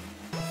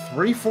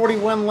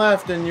 3:41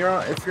 left, and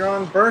if you're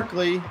on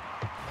Berkeley, you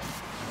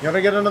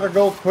gotta get another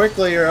goal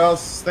quickly, or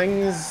else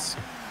things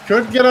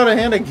could get out of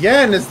hand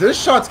again. As this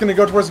shot's gonna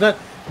go towards net.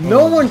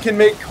 No one can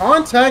make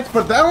contact,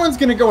 but that one's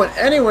gonna go in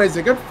anyways.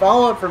 A good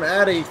follow-up from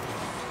Addy.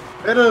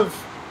 Bit of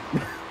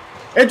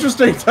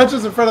interesting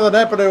touches in front of the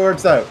net, but it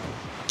works out.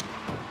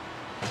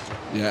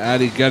 Yeah,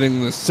 Addy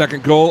getting the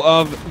second goal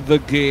of the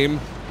game.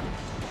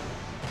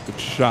 Good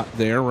shot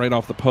there, right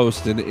off the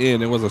post and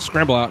in. It was a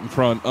scramble out in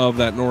front of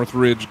that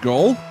Northridge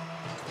goal.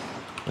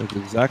 That's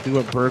exactly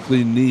what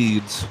Berkeley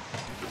needs.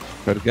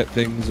 Try to get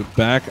things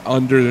back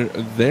under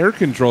their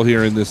control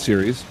here in this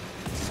series.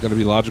 It's going to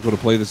be logical to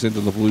play this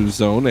into the blue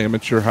zone.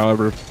 Amateur,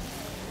 however,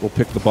 will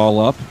pick the ball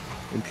up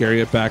and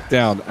carry it back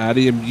down.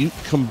 Addy and Mute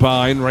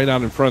combine right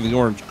out in front of the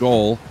orange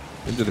goal.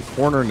 Into the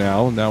corner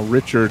now. Now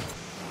Richard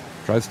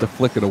tries to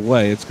flick it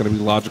away. It's going to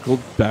be logical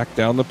back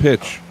down the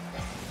pitch.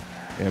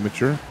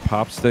 Amateur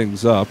pops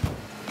things up.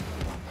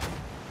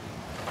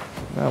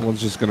 That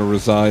one's just going to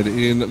reside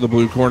in the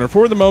blue corner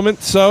for the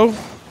moment. So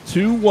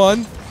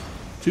 2-1.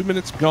 2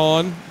 minutes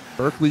gone.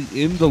 Berkeley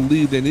in the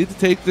lead. They need to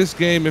take this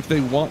game if they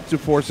want to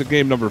force a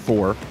game number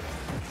 4.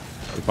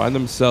 They find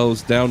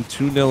themselves down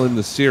 2-0 in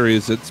the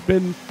series. It's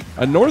been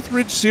a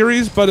Northridge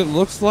series, but it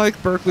looks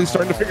like Berkeley's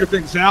starting to figure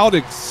things out,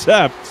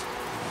 except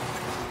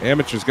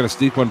Amateur's going to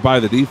sneak one by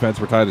the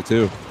defense. We're tied at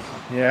 2.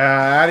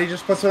 Yeah, Addy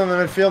just puts it in the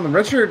midfield, and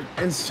Richard,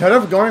 instead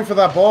of going for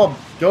that ball,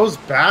 goes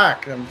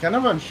back. I'm kind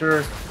of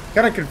unsure.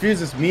 Kind of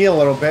confuses me a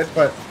little bit,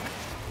 but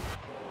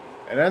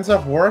it ends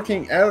up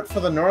working out for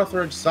the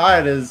Northridge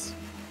side as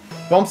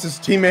bumps his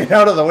teammate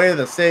out of the way of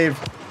the save.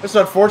 Just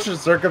unfortunate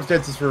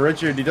circumstances for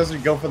Richard. He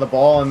doesn't go for the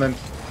ball, and then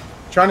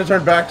trying to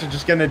turn back to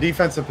just get in a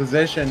defensive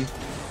position.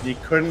 He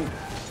couldn't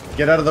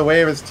get out of the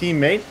way of his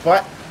teammate,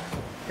 but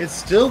it's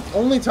still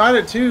only tied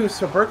at 2,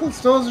 so Berkeley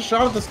still has a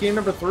shot at this game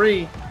number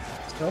 3.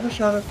 Still have a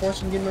shot at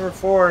forcing game number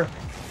 4.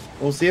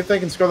 We'll see if they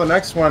can score the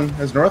next one,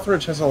 as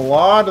Northridge has a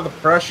lot of the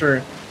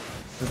pressure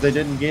as they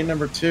did in game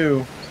number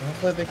 2. So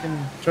hopefully they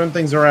can turn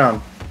things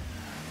around.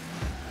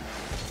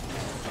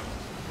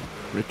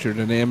 Richard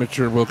and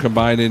Amateur will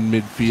combine in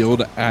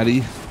midfield.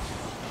 Addy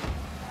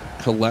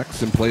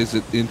collects and plays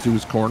it into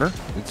his corner.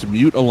 It's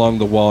Mute along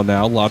the wall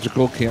now.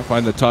 Logical can't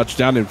find the touch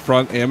down in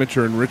front.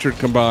 Amateur and Richard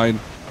combine.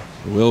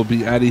 It will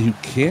be Addy who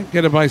can't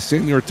get it by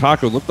Senior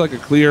Taco. Looked like a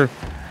clear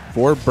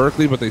for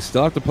Berkeley, but they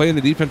still have to play in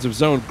the defensive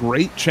zone.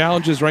 Great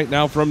challenges right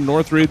now from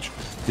Northridge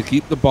to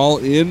keep the ball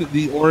in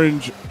the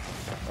orange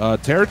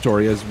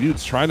territory as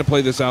Mute's trying to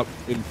play this out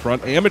in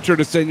front. Amateur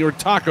to Senior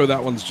Taco.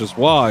 That one's just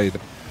wide.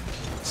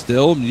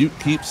 Still, Mute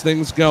keeps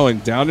things going.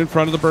 Down in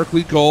front of the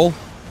Berkeley goal.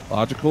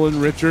 Logical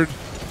and Richard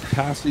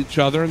pass each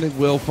other, and they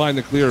will find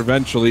the clear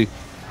eventually.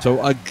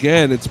 So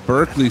again, it's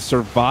Berkeley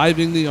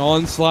surviving the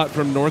onslaught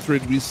from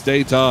Northridge. We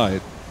stay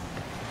tied.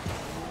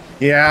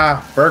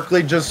 Yeah,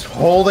 Berkeley just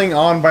holding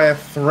on by a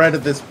thread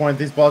at this point.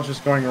 These balls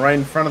just going right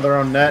in front of their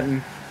own net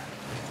and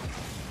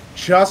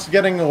just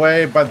getting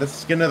away by the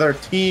skin of their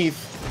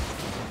teeth.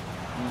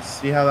 Let's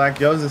see how that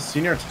goes. The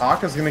Senior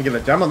Taco's going to get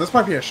a demo. This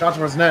might be a shot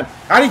towards net.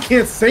 Addy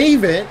can't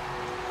save it.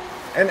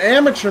 And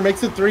Amateur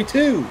makes it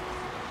 3-2.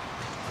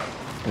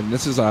 And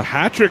this is a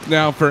hat trick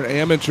now for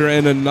Amateur,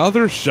 and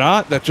another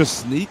shot that just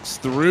sneaks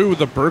through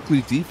the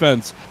Berkeley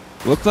defense.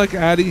 Looked like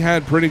Addy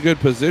had pretty good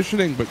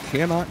positioning, but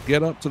cannot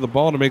get up to the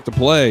ball to make the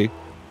play.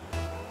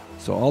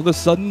 So all of a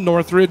sudden,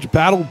 Northridge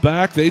battle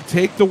back. They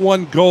take the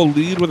 1-goal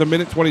lead with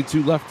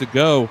 1:22 left to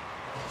go.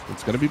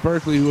 It's going to be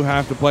Berkeley who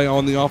have to play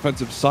on the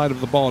offensive side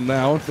of the ball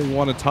now if they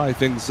want to tie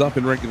things up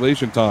in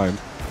regulation time.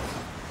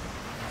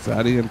 It's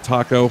Addy and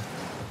Taco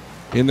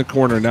in the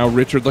corner. Now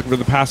Richard looking for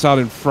the pass out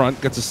in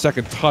front. Gets a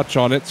second touch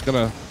on it. It's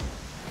going to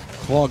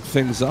clog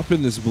things up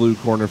in this blue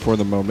corner for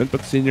the moment,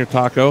 but Senior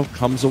Taco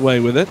comes away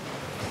with it.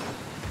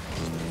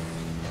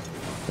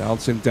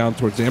 Bouncing down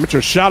towards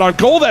Amateur. Shot on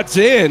goal. That's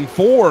in.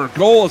 4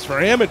 goals for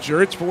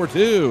Amateur. It's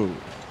 4-2.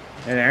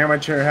 And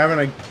Amateur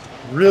having a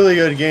really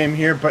good game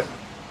here, but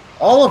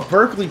all of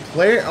Berkeley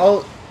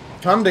all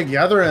come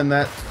together in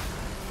that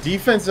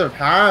defensive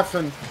half,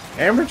 and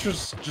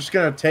Amateur's just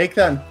going to take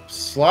that and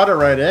slot it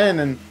right in.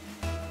 And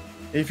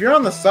if you're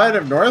on the side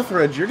of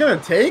Northridge, you're going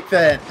to take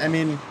that. I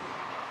mean,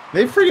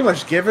 they've pretty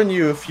much given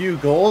you a few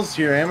goals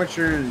here.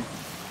 Amateur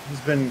has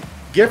been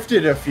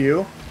gifted a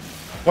few.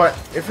 But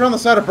if you're on the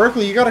side of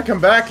Berkeley, you got to come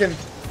back and,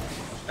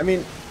 I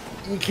mean,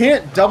 you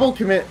can't double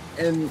commit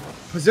and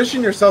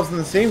position yourselves in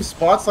the same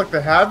spots like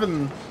they have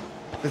in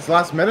this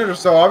last minute or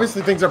so.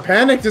 Obviously, things are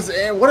panicked.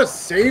 What a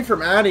save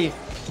from Addy.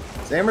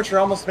 This Amateur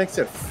almost makes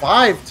it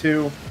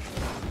 5-2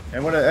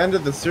 and would have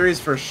ended the series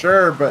for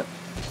sure. But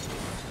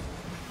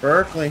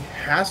Berkeley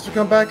has to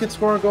come back and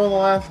score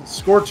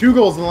 2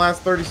 goals in the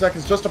last 30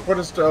 seconds just to put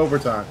us to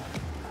overtime.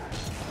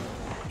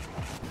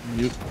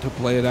 Mute to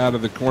play it out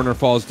of the corner,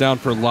 falls down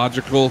for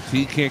Logical.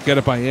 He can't get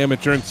it by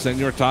Amateur, and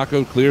Senior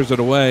Taco clears it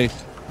away.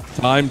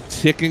 Time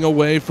ticking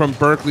away from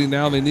Berkeley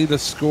now. They need a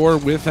score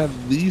with at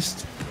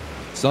least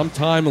some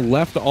time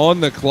left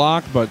on the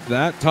clock, but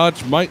that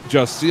touch might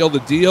just seal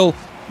the deal.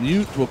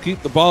 Mute will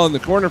keep the ball in the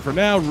corner for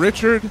now.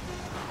 Richard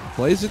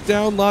plays it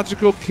down.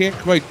 Logical can't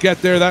quite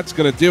get there. That's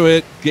going to do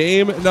it.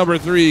 Game number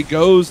 3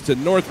 goes to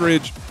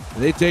Northridge.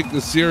 They take the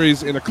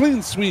series in a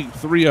clean sweep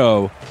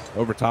 3-0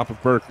 over top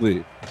of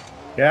Berkeley.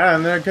 Yeah,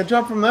 and good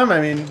job from them. I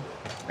mean,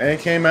 they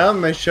came out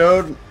and they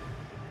showed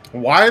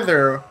why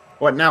they're,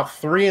 now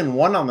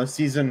 3-1 on the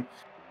season.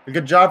 A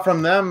good job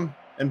from them.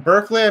 And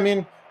Berkeley, I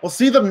mean, we'll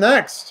see them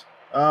next.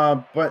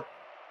 But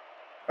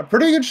a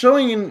pretty good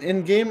showing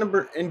in game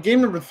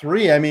number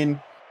 3. I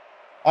mean,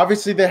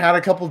 obviously they had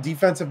a couple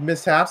defensive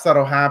mishaps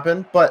that'll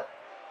happen, but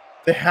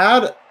they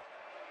had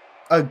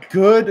a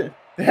good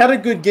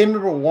game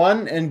number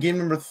 1 and game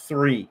number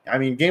 3. I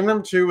mean, game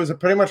number 2 was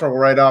pretty much a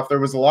write-off.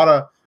 There's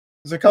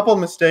a couple of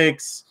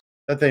mistakes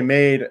that they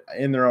made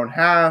in their own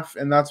half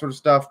and that sort of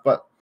stuff,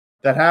 but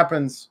that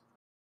happens.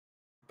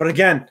 But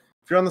again,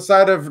 if you're on the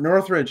side of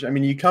Northridge, I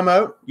mean, you come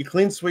out, you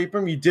clean sweep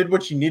them, you did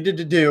what you needed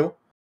to do,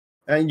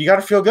 and you got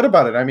to feel good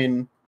about it. I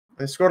mean,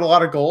 they scored a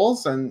lot of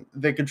goals and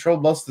they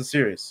controlled most of the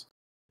series.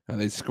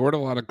 And they scored a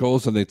lot of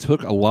goals and they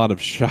took a lot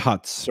of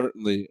shots,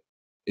 certainly,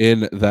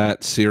 in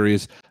that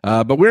series.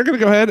 But we're going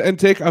to go ahead and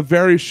take a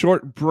very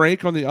short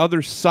break. On the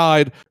other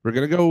side, we're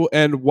going to go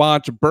and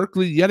watch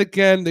Berkeley yet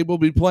again. They will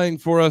be playing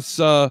for us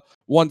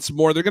once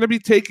more. They're going to be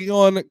taking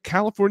on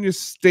California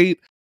State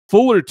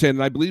Fullerton.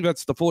 I believe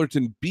that's the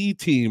Fullerton B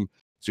team.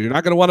 So you're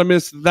not going to want to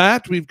miss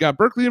that. We've got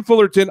Berkeley and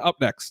Fullerton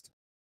up next.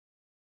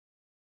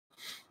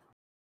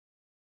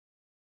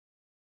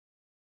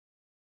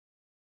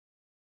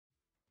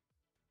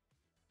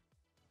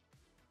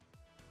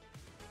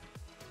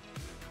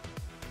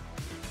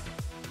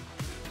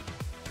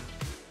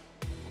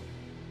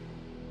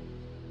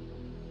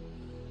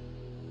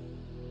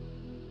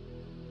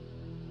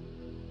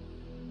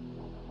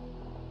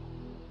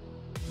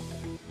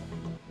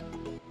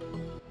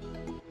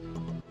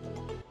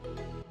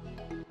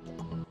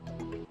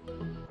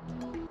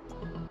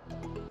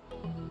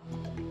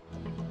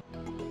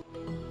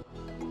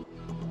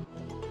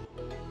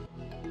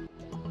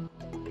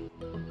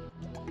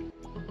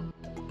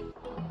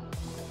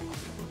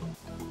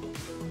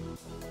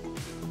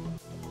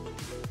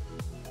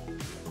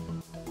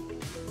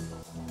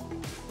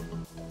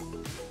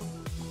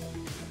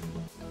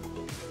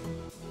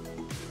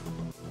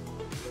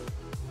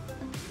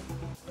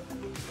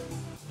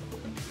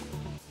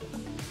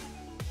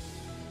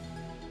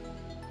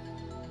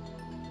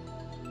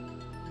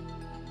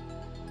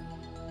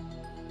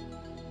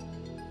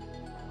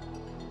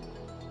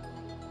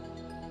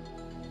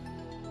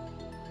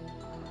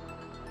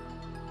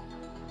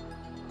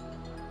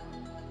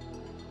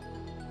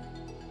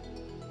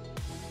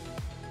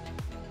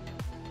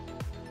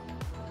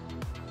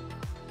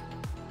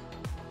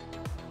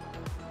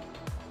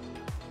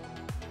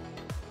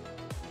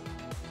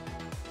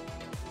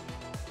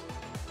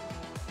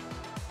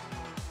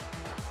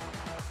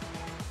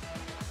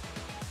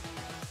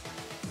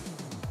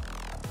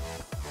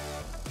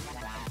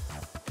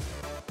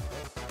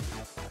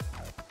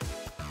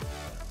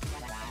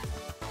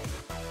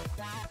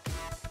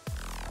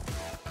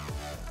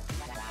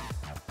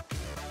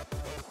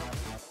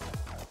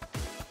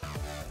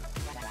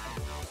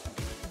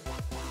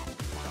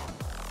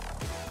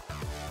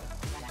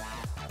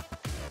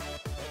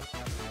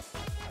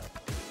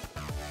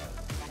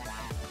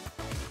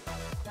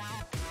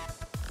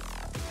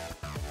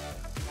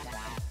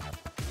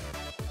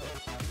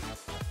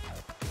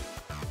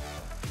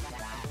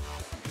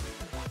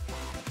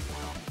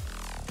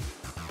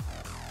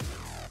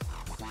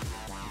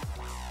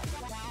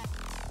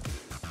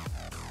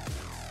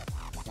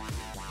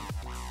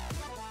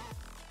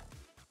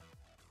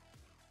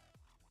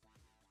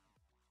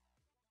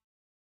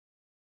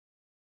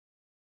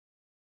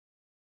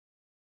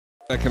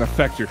 That can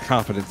affect your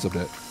confidence a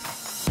bit.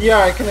 Yeah,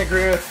 I can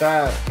agree with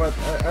that. But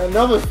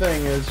another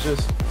thing is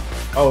just,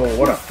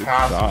 what a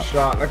pass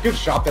shot. A good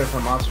shot there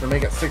from us to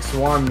make it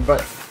 6-1.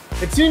 But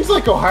it seems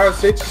like Ohio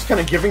State's just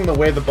kind of giving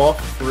away the ball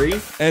for free.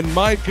 And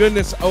my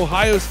goodness,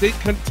 Ohio State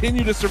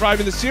continue to survive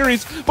in the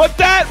series. But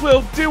that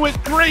will do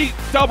it. Great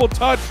double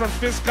touch from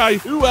Fiskey.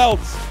 Who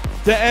else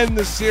to end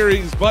the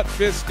series but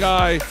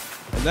Fiskey?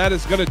 And that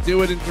is going to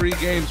do it in 3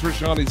 games for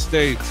Shawnee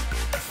State.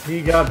 He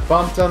got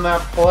bumped on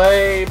that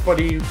play, but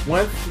he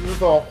went through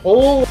the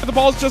hole. The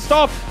ball's just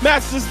off.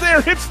 Mass is there,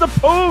 hits the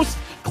post.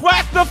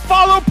 Quack the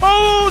follow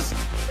post.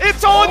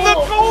 It's on the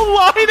goal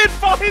line. It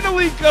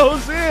finally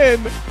goes in.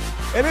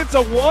 And it's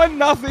a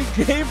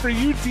 1-0 game for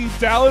UT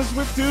Dallas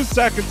with 2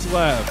 seconds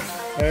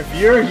left. If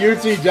you're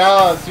UT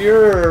Dallas,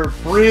 you're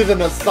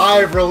breathing a sigh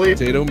of relief.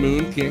 Tato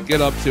Moon can't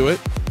get up to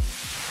it.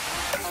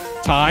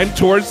 Time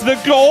towards the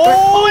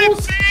goal.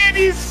 It's in.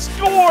 He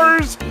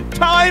scores.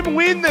 Time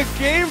win the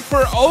game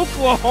for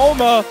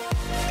Oklahoma.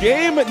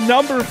 Game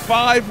number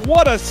 5.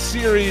 What a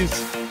series.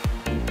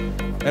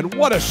 And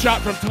what a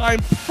shot from Time.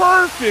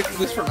 Perfect.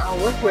 This from Al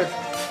Liquid.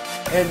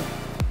 And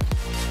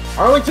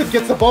Arlington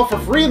gets the ball for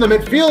free in the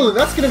midfield, and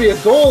that's going to be a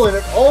goal, and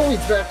it all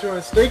leads back to a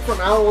mistake from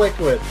Al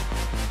Liquid.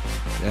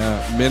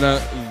 Yeah,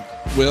 Minna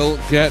will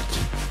get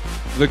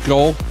the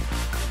goal.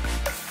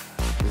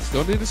 This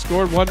Still need to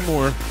score one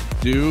more.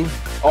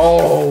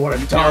 Oh, what a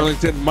dunk.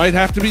 Darlington might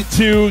have to be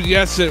 2.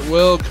 Yes, it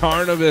will.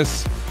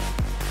 Carnivus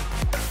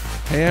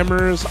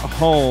hammers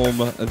home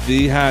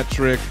the hat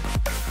trick.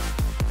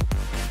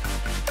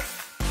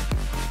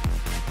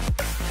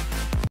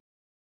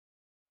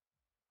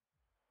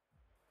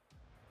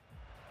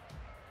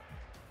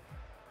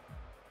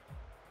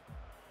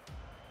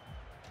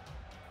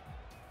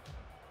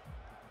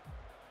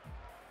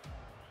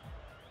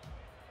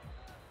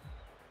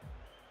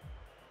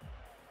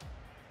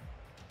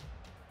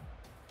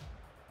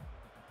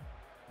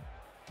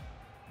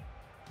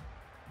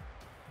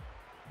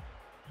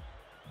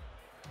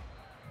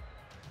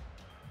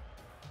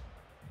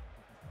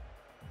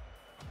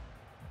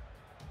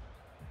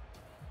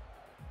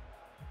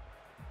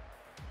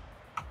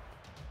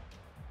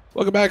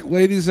 Welcome back,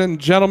 ladies and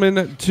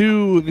gentlemen,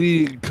 to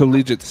the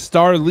Collegiate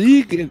Star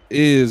League. It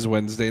is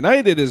Wednesday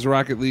night. It is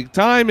Rocket League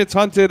time. It's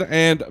Hunted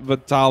and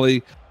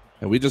Vitali.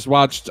 And we just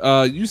watched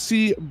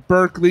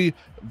UCBerkeley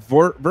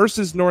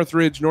versus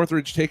Northridge.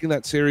 Northridge taking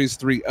that series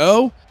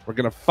 3-0. We're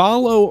going to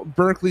follow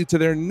Berkeley to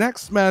their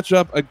next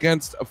matchup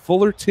against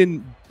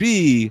Fullerton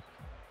B.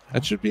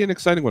 That should be an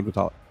exciting one,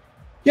 Vitali.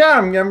 Yeah,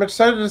 I'm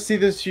excited to see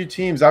these two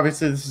teams.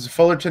 Obviously, this is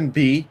Fullerton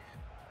B.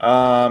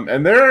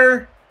 And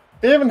they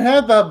haven't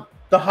had the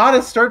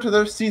hottest start to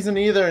their season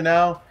either.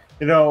 Now,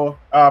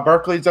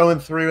 Berkeley's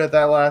 0-3 at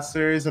that last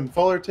series, and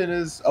Fullerton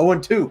is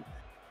 0-2.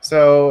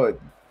 So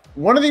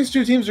one of these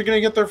two teams are going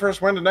to get their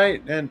first win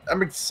tonight, and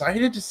I'm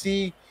excited to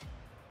see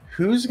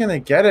who's going to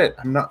get it.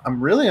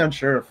 I'm really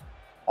unsure of,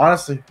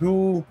 honestly,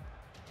 who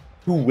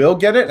will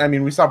get it. I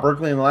mean, we saw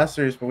Berkeley in the last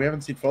series, but we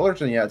haven't seen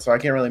Fullerton yet, so I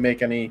can't really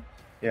make any,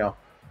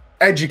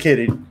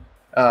 educated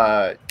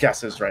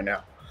guesses right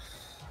now.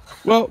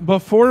 Well,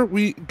 before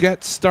we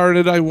get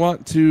started, I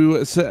want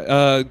to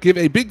give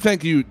a big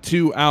thank you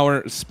to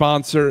our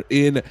sponsor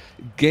in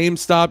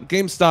GameStop.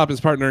 GameStop is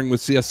partnering with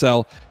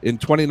CSL in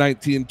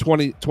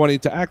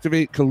 2019-2020 to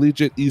activate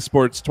collegiate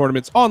esports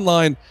tournaments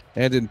online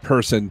and in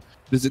person.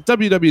 Visit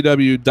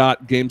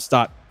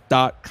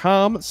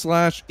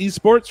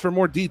www.gamestop.com/esports for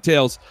more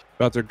details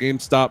about their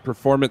GameStop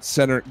Performance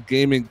Center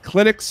gaming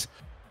clinics.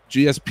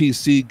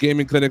 GSPC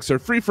gaming clinics are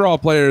free for all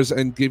players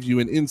and give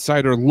you an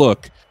insider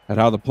look at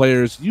how the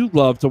players you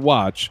love to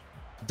watch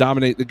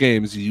dominate the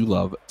games you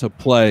love to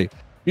play.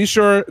 Be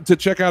sure to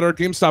check out our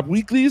GameStop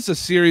Weeklies, a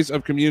series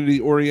of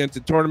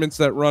community-oriented tournaments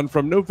that run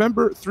from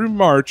November through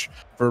March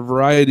for a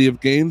variety of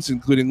games,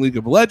 including League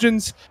of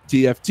Legends,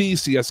 TFT,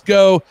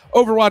 CSGO,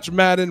 Overwatch,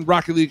 Madden,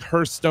 Rocket League,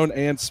 Hearthstone,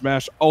 and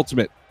Smash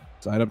Ultimate.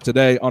 Sign up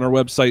today on our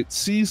website,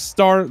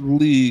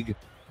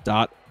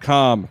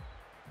 cstarleague.com.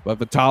 But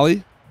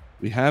Vitali,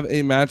 we have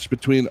a match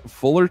between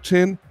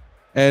Fullerton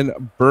and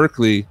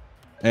Berkeley.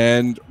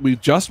 And we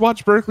just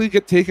watched Berkeley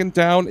get taken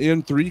down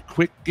in 3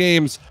 quick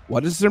games.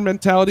 What is their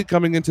mentality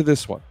coming into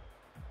this one?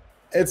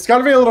 It's got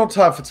to be a little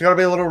tough. It's got to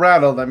be a little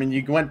rattled. I mean,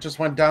 you just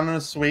went down in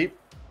a sweep.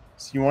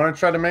 So you want to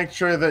try to make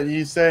sure that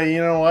you say, you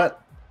know what?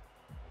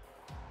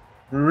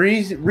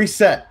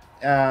 Reset.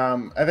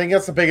 I think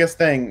that's the biggest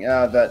thing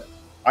that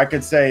I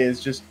could say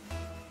is just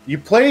you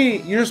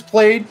just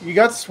played. You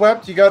got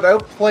swept. You got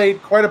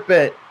outplayed quite a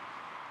bit.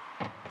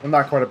 Well,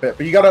 not quite a bit,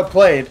 but you got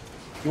outplayed.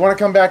 You want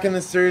to come back in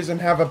this series and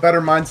have a better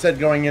mindset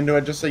going into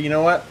it. Just say, you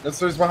know what? This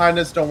series behind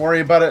us. Don't worry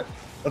about it.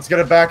 Let's get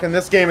it back in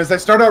this game as they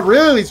start out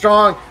really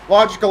strong.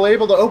 Logical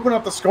able to open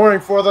up the scoring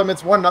for them.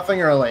 It's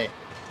 1-0 early.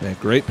 Yeah,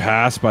 great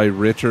pass by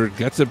Richard.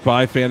 Gets it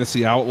by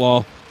Fantasy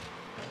Outlaw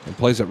and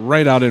plays it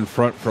right out in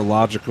front for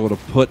Logical to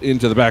put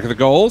into the back of the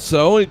goal.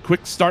 So a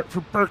quick start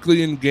for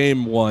Berkeley in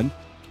game 1.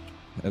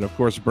 And of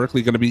course,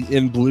 Berkeley going to be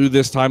in blue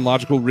this time.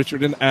 Logical,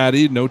 Richard, and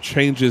Addy. No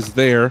changes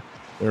there.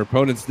 Their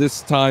opponents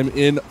this time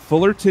in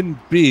Fullerton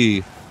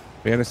B.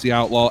 Fantasy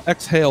Outlaw,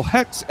 Exhale,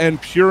 Hex,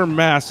 and Pure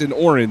Mass in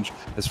orange,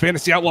 as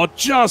Fantasy Outlaw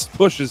just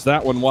pushes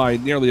that one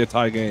wide, nearly a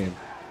tie game.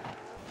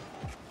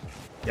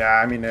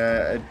 Yeah, I mean,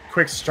 a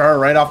quick start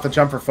right off the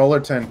jump for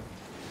Fullerton.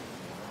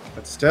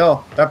 But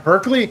still, that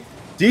Berkeley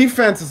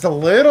defense is a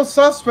little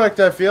suspect,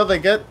 I feel. They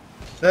get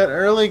that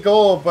early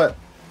goal, but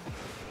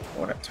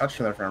what a touch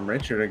there from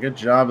Richard. A good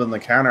job in the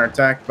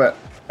counterattack, but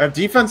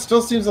defense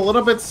still seems a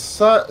little bit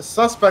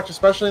suspect,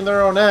 especially in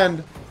their own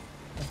end.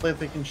 Hopefully, if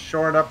they can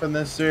shore it up in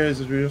this series,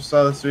 as we just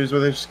saw the series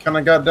where they just kind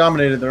of got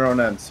dominated their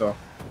own end. So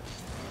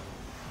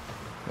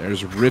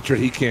there's Richard.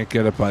 He can't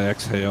get it by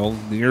Exhale.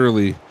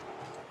 Nearly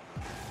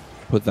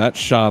put that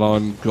shot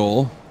on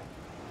goal.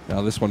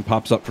 Now this one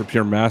pops up for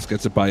Pure Mass.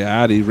 Gets it by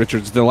Addy.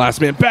 Richard's the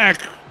last man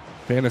back.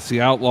 Fantasy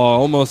Outlaw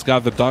almost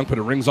got the dunk, but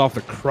it rings off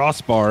the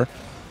crossbar.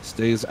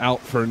 Stays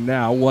out for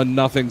now.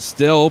 1-0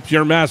 still.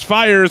 Pure Mass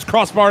fires.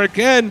 Crossbar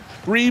again.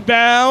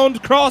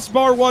 Rebound.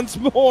 Crossbar once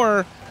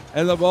more.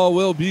 And the ball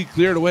will be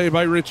cleared away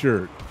by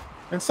Richard.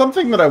 And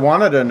something that I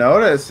wanted to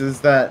notice is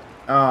that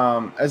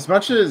as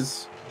much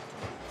as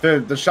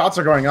the shots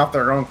are going off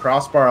their own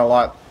crossbar a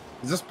lot,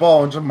 this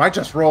ball might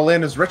just roll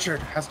in as Richard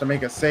has to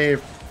make a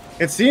save.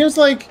 It seems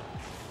like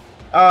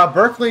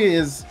Berkeley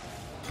is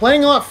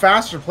playing a lot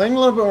faster, playing a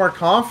little bit more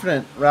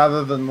confident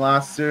rather than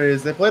last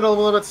series. They played a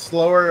little bit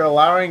slower,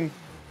 allowing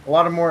a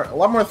lot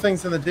more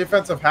things in the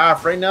defensive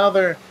half. Right now,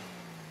 they're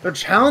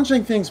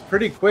challenging things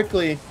pretty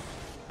quickly.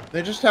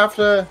 They just have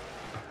to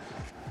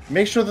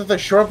make sure that they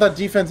shore up that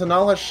defense and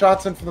not let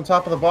shots in from the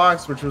top of the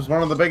box, which was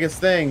one of the biggest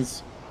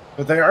things.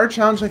 But they are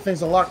challenging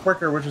things a lot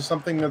quicker, which is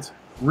something that's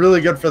really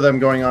good for them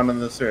going on in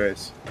this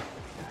series.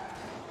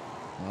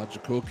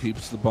 Logical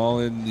keeps the ball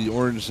in the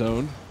orange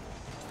zone.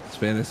 It's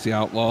Fantasy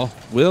Outlaw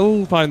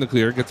will find the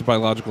clear. Gets it by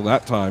Logical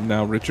that time.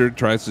 Now Richard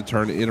tries to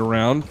turn it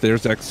around.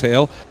 There's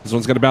Exhale. This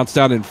one's going to bounce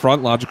down in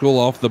front. Logical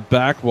off the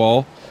back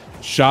wall.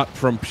 Shot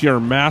from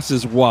Pure Mass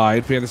is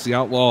wide. Fantasy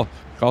Outlaw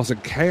causing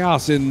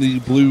chaos in the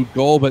blue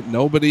goal, but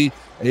nobody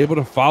able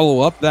to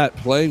follow up that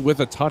play with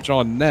a touch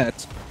on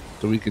net.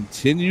 So we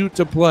continue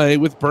to play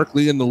with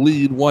Berkeley in the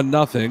lead,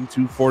 1-0,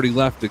 2:40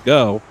 left to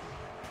go.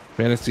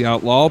 Fantasy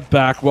Outlaw,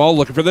 back wall,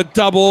 looking for the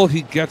double.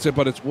 He gets it,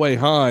 but it's way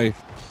high.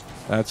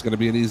 That's going to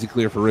be an easy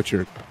clear for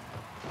Richard.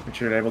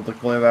 Richard able to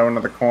clear that one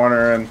to the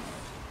corner, and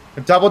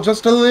the double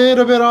just a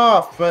little bit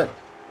off, but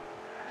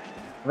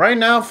right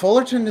now,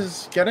 Fullerton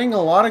is getting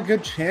a lot of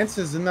good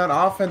chances in that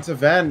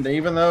offensive end.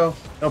 Even though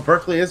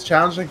Berkeley is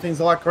challenging things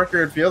a lot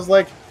quicker, it feels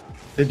like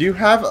they do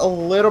have a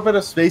little bit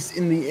of space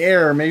in the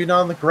air, maybe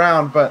not on the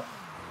ground, but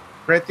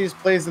create these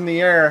plays in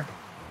the air.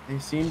 They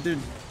seem to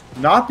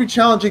not be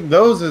challenging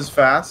those as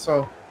fast,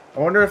 so I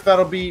wonder if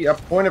that'll be a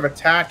point of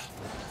attack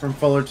from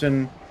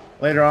Fullerton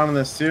later on in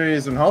this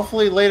series, and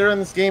hopefully later in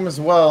this game as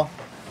well,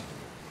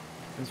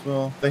 as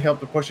well they help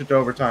to push it to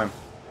overtime.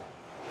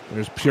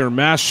 There's Pure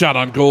Mass shot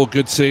on goal.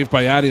 Good save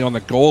by Addy on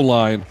the goal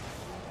line.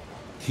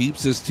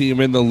 Keeps his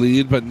team in the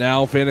lead, but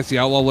now Fantasy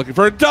Outlaw looking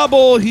for a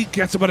double. He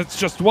gets it, but it's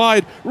just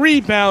wide.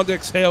 Rebound,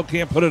 Exhale,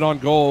 can't put it on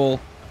goal.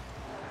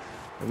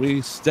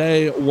 We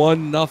stay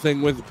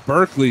 1-0 with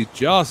Berkeley,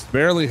 just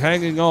barely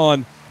hanging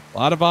on. A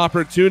lot of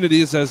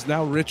opportunities as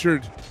now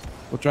Richard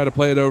will try to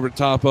play it over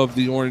top of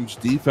the orange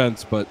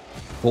defense, but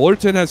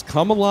Fullerton has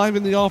come alive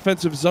in the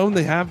offensive zone.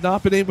 They have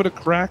not been able to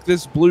crack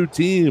this blue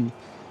team.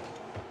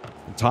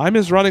 Time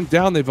is running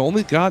down. They've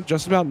only got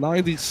just about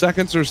 90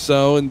 seconds or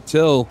so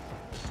until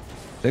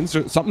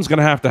something's going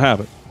to have to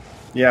happen.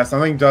 Yeah,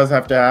 something does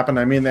have to happen.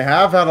 I mean, they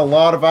have had a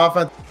lot of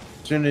offensive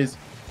opportunities,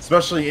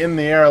 especially in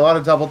the air. A lot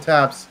of double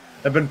taps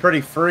have been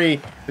pretty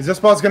free. Is this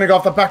ball's going to go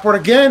off the backboard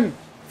again?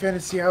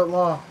 Fantasy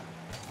Outlaw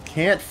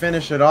can't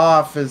finish it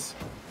off. As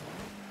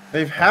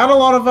they've had a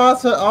lot of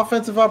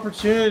offensive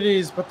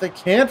opportunities, but they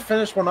can't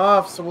finish one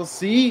off. So we'll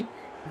see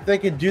if they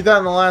can do that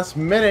in the last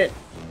minute.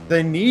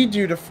 They need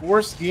you to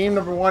force game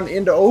number 1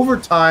 into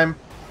overtime.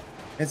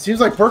 It seems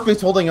like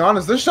Berkeley's holding on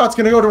as this shot's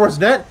going to go towards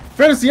net.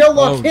 Fantasy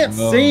Outlaw can't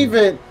save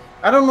it.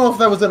 I don't know if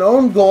that was an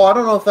own goal. I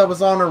don't know if that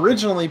was on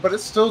originally, but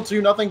it's still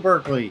 2-0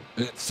 Berkeley.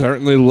 It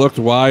certainly looked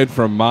wide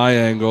from my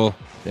angle.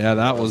 Yeah,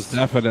 that was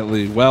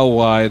definitely well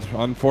wide.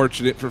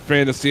 Unfortunate for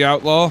Fantasy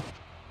Outlaw.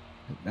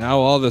 Now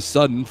all of a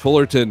sudden,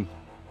 Fullerton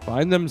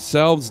find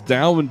themselves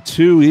down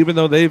 2, even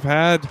though they've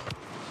had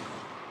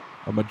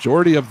a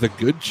majority of the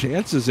good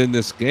chances in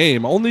this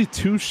game. Only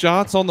 2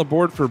 shots on the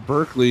board for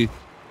Berkeley,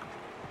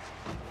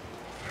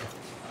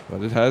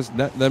 but it has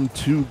net them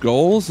 2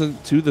 goals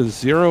and to the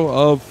 0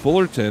 of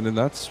Fullerton, and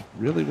that's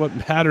really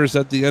what matters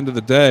at the end of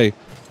the day.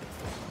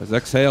 As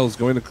Exhale is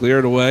going to clear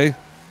it away.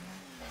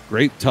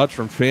 Great touch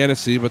from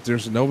Fantasy, but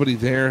there's nobody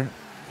there.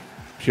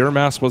 Pure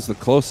Mass was the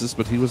closest,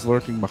 but he was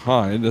lurking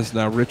behind. As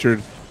now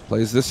Richard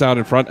plays this out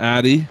in front.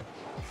 Addy,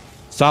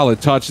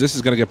 solid touch. This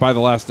is going to get by the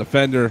last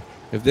defender.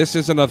 If this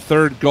isn't a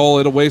 3rd goal,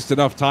 it'll waste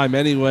enough time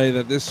anyway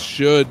that this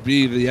should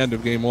be the end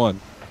of game 1.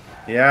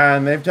 Yeah,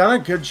 and they've done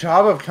a good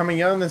job of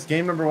coming out in this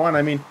game number 1.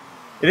 I mean,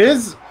 it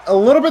is a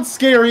little bit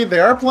scary. They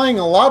are playing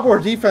a lot more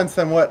defense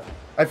than what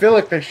I feel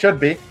like they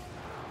should be.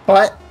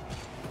 But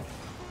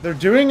they're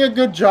doing a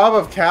good job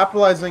of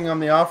capitalizing on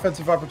the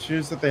offensive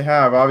opportunities that they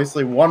have.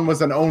 Obviously, one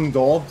was an own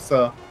goal,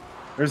 so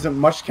there isn't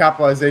much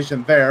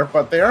capitalization there.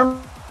 But they are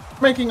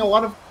making a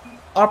lot of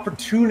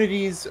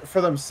opportunities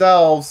for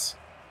themselves.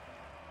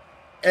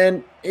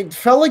 And it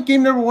felt like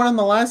game number 1 in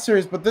the last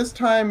series, but this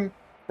time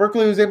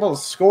Berkeley was able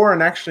to score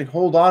and actually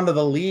hold on to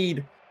the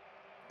lead.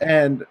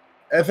 And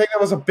I think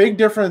that was a big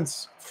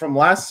difference from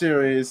last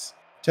series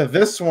to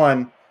this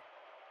one.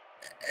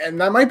 And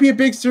that might be a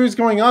big series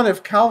going on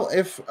if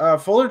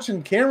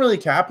Fullerton can't really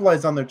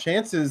capitalize on their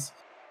chances.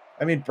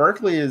 I mean,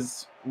 Berkeley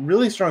is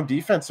really strong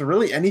defense, so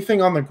really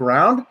anything on the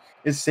ground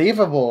is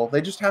savable.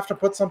 They just have to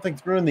put something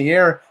through in the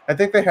air. I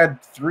think they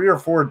had 3 or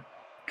 4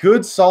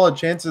 good, solid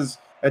chances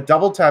at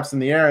double taps in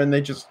the air, and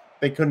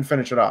they couldn't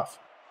finish it off.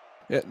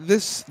 Yeah,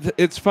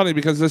 it's funny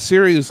because the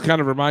series kind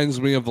of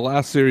reminds me of the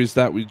last series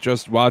that we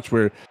just watched,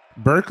 where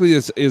Berkeley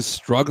is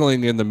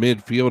struggling in the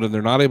midfield and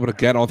they're not able to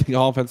get on the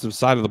offensive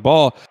side of the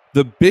ball.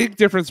 The big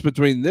difference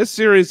between this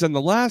series and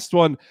the last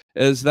one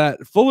is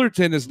that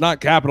Fullerton is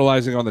not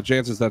capitalizing on the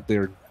chances that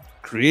they're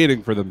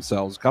creating for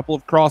themselves. A couple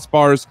of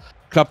crossbars,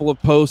 a couple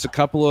of posts, a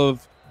couple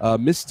of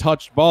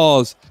mistouched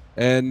balls.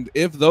 And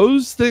if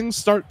those things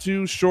start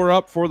to shore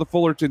up for the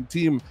Fullerton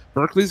team,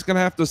 Berkeley's going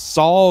to have to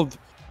solve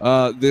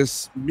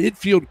this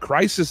midfield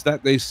crisis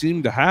that they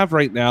seem to have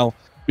right now,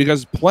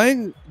 because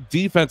playing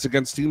defense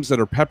against teams that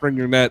are peppering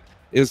your net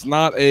is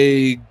not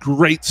a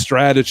great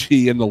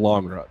strategy in the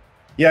long run.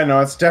 Yeah, no,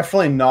 it's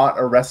definitely not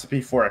a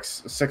recipe for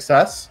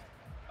success.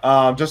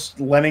 Just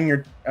letting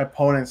your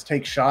opponents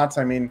take shots.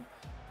 I mean,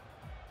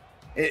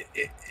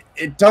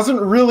 it doesn't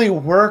really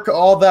work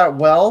all that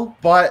well,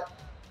 but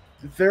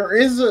there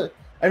is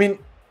I mean,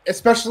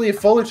 especially if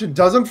Fullerton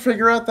doesn't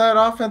figure out that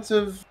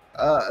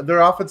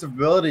their offensive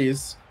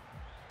abilities,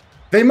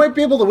 they might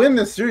be able to win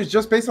this series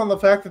just based on the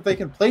fact that they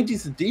can play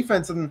decent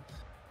defense and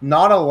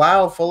not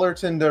allow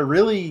Fullerton to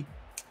really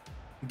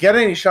get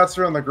any shots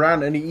through on the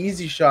ground, any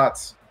easy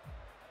shots,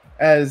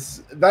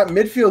 as that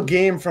midfield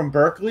game from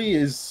Berkeley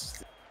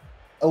is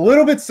a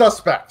little bit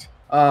suspect.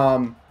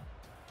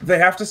 They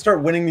have to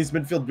start winning these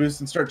midfield boosts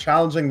and start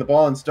challenging the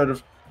ball instead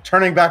of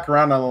turning back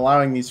around and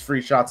allowing these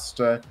free shots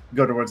to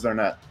go towards their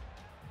net.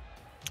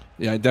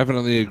 Yeah, I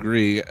definitely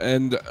agree.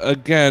 And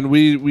again,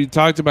 we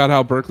talked about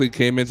how Berkeley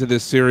came into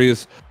this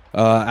series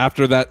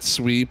after that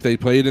sweep. They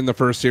played in the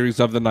first series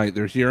of the night.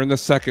 They're here in the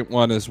second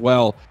one as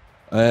well.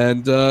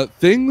 And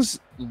things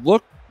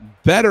look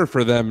better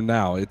for them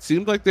now. It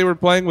seemed like they were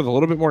playing with a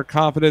little bit more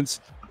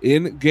confidence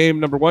in game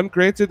number one.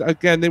 Granted,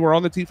 again, they were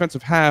on the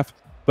defensive half,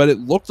 but it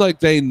looked like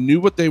they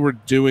knew what they were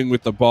doing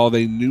with the ball.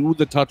 They knew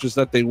the touches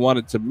that they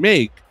wanted to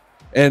make.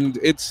 And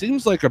it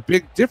seems like a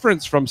big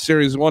difference from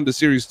Series 1 to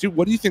Series 2.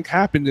 What do you think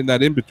happened in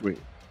that in-between?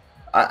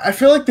 I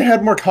feel like they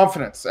had more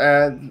confidence.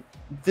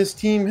 This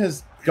team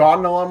has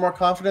gotten a lot more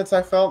confidence,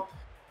 I felt.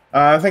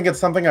 I think it's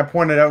something I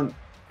pointed out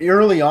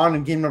early on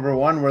in game number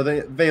one, where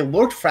they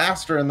looked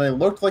faster and they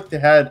looked like they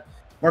had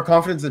more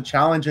confidence in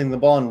challenging the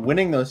ball and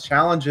winning those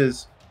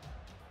challenges.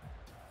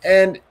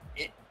 And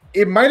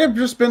it might have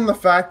just been the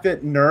fact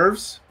that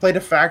nerves played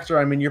a factor.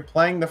 I mean, you're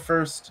playing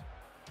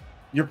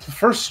your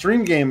first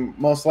stream game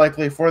most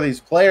likely for these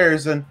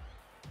players, and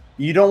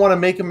you don't want to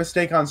make a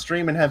mistake on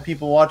stream and have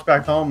people watch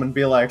back home and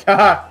be like,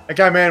 haha, that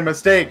guy made a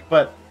mistake.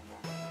 But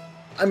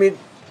I mean,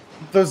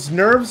 those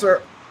nerves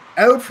are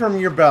out from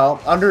your belt,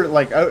 under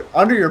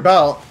your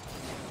belt,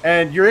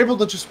 and you're able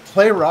to just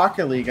play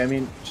Rocket League. I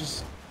mean,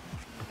 just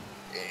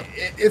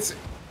it's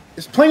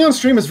playing on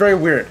stream is very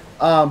weird.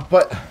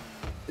 But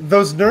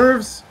those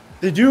nerves,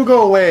 they do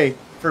go away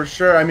for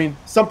sure. I mean,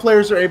 some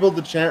players are able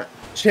to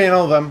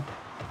channel them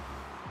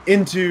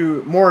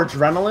into more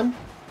adrenaline,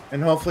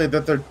 and hopefully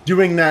that they're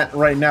doing that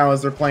right now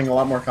as they're playing a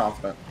lot more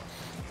confident.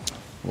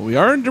 Well, we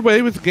are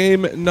underway with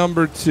game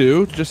number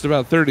 2, just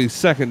about 30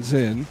 seconds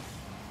in.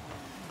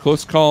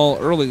 Close call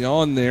early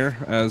on there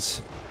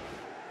as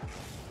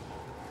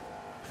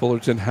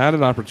Fullerton had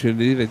an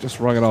opportunity. They just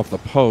rung it off the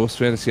post.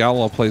 Fantasy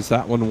Outlaw plays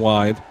that one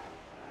wide.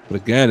 But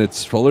again,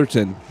 it's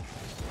Fullerton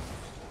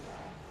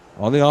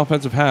on the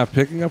offensive half,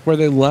 picking up where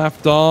they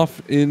left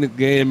off in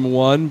game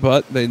 1,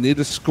 but they need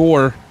to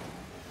score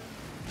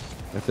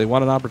if they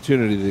want an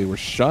opportunity. They were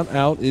shut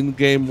out in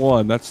game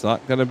 1. That's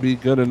not going to be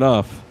good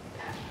enough.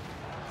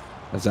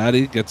 As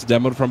Addy gets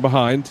demoed from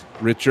behind.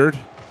 Richard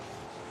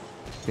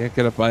can't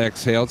get it by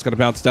Exhale. It's going to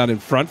bounce down in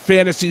front.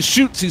 Fantasy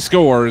shoots. He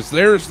scores.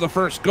 There's the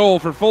first goal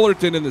for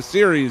Fullerton in the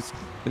series.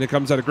 And it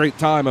comes at a great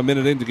time a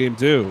minute into game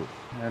 2.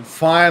 And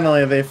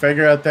finally, they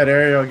figure out that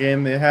aerial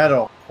game. They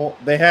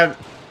had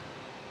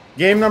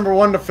game number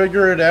 1 to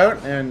figure it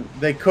out, and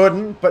they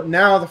couldn't. But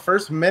now, the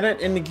first minute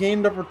into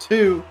game number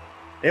 2,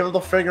 able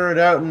to figure it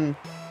out. And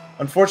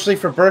unfortunately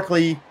for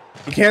Berkeley,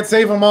 you can't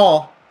save them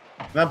all.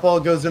 That ball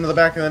goes into the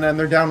back of the net, and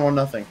they're down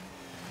 1-0.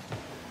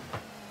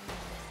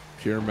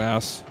 Pure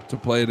mass to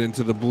play it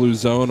into the blue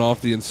zone off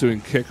the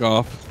ensuing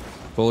kickoff.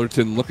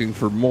 Fullerton looking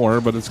for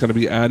more, but it's going to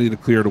be Addy to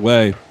clear it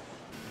away.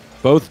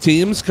 Both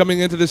teams coming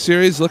into the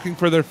series looking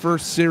for their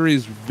first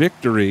series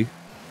victory.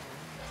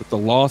 With the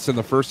loss in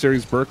the first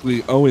series,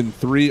 Berkeley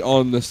 0-3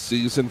 on the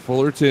season.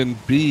 Fullerton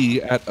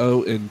B at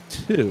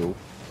 0-2.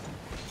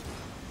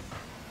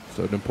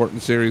 So an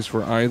important series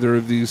for either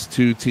of these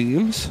two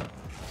teams.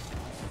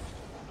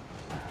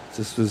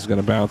 This is going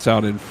to bounce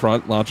out in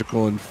front.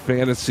 Logical and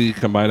Fantasy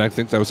combined. I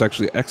think that was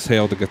actually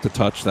Exhale to get the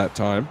touch that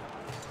time.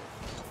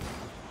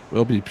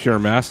 Will be Pure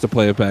Mass to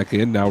play it back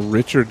in. Now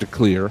Richard to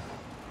clear.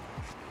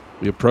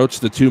 We approach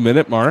the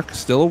 2-minute mark.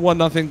 Still a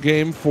 1-0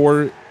 game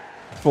for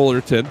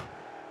Fullerton.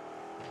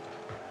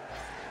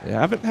 They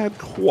haven't had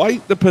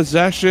quite the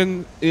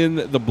possession in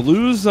the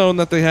blue zone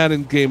that they had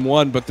in game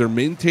 1, but they're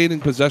maintaining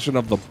possession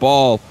of the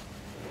ball,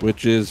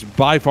 which is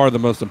by far the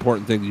most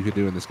important thing you could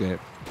do in this game.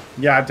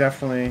 Yeah,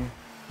 definitely.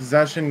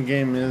 Possession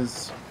game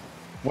is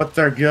what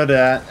they're good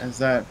at. As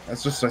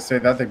just I say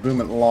that, they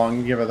boom it long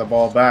and give it the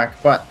ball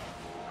back. But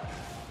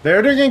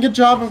they're doing a good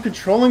job of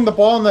controlling the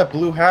ball in that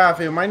blue half.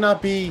 There might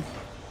not be,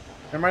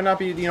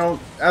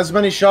 as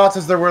many shots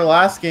as there were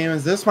last game,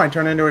 as this might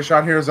turn into a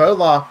shot here as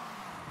Outlaw.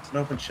 It's an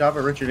open shot,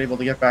 but Richard able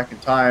to get back in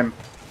time.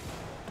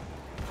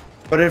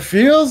 But it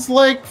feels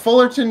like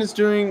Fullerton is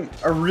doing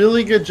a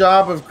really good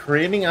job of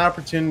creating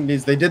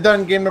opportunities. They did that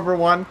in game number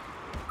 1.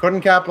 Couldn't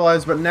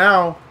capitalize, but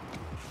now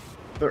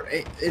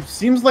it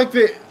seems like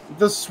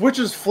the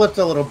switches flipped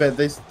a little bit.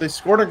 They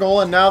scored a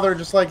goal, and now they're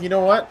just like, you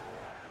know what?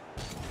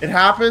 it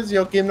happens. You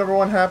know, game number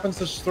 1 happens.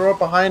 Just throw it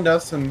behind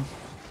us and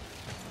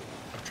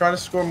try to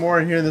score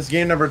more in here in this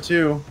game number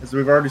 2, as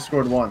we've already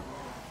scored 1.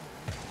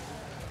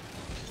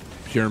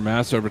 Pure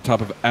mass over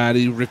top of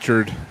Addy.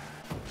 Richard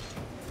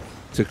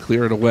to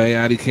clear it away.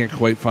 Addy can't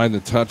quite find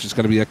the touch. It's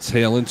going to be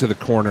exhale into the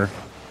corner.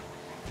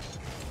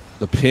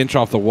 The pinch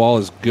off the wall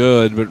is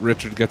good, but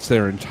Richard gets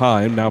there in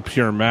time. Now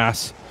Pure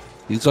mass.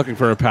 He's looking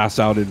for a pass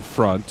out in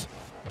front.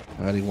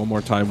 Addy one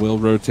more time will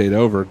rotate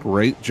over.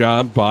 Great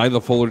job by the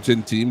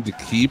Fullerton team to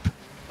keep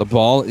the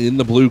ball in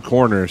the blue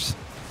corners.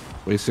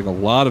 Wasting a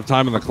lot of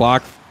time on the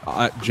clock,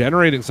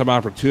 generating some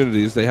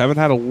opportunities. They haven't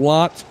had a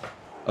lot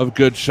of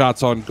good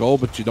shots on goal,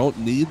 but you don't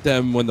need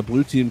them when the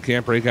blue team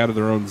can't break out of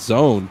their own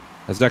zone.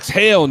 As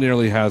Exhale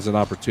nearly has an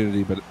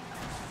opportunity, but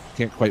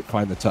can't quite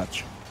find the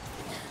touch.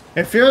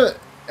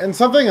 And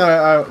something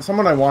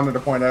someone I wanted to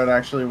point out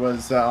actually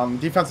was on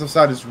the defensive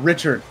side is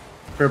Richard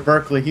for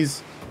Berkeley.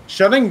 He's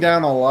shutting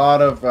down a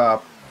lot of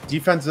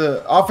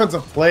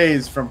offensive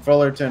plays from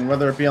Fullerton,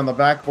 whether it be on the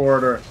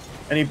backboard or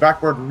any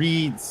backboard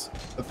reads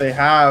that they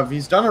have.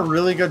 He's done a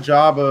really good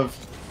job of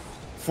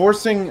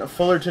forcing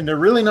Fullerton to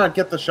really not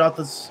get the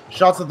shots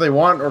that they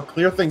want or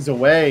clear things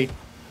away.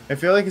 I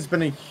feel like it's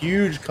been a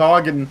huge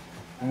cog in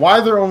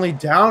why they're only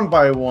down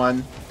by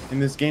 1 in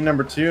this game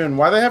number 2, and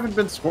why they haven't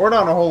been scored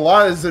on a whole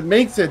lot is it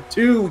makes it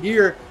 2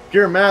 here.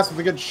 Pure mass with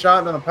a good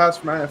shot and a pass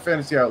from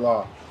Fantasy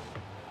Outlaw.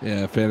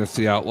 Yeah,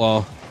 Fantasy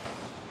Outlaw.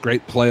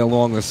 Great play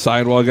along the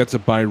sidewall. Gets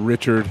it by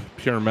Richard.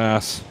 Pure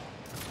mass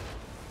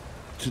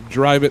to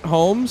drive it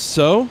home.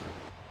 So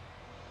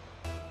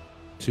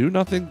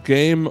 2-0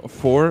 game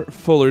for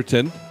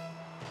Fullerton.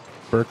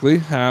 Berkeley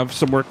have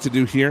some work to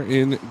do here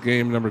in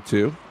game number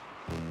 2.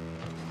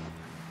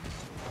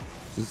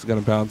 This is going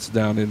to bounce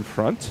down in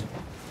front.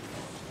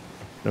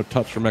 No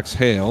touch from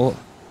Exhale.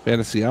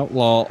 Fantasy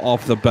Outlaw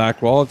off the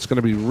back wall. It's going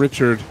to be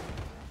Richard.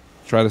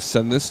 Try to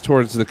send this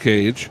towards the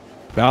cage.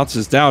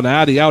 Bounces down.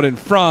 Addy out in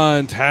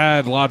front.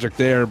 Had logic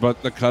there,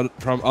 but the cut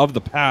of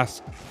the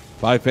pass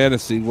by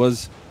Fantasy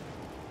was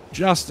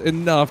just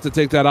enough to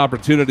take that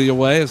opportunity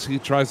away as he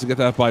tries to get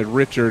that by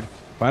Richard.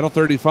 Final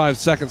 35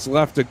 seconds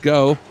left to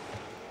go.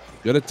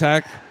 Good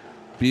attack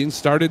being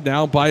started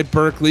now by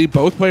Berkeley.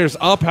 Both players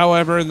up,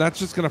 however, and that's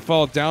just going to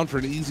fall down for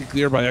an easy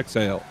clear by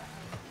Exhale.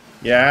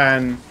 Yeah,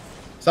 and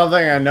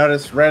something I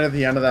noticed right at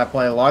the end of that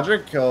play,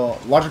 Logical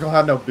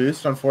had no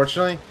boost,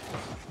 unfortunately.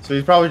 So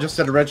he probably just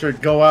said to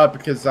Richard, go up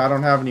because I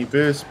don't have any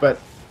boost. But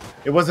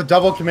it was a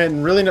double commit,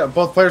 and really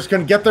both players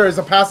couldn't get there as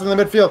a pass in the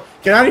midfield.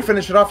 Can Addy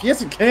finish it off? Yes,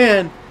 he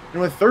can.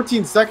 And with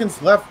 13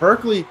 seconds left,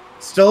 Berkeley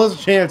still has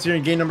a chance here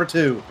in game number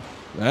 2.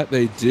 That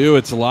they do.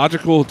 It's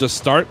Logical to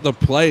start the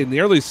play.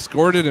 Nearly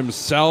scored it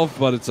himself,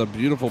 but it's a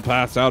beautiful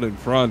pass out in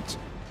front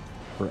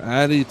for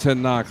Addy to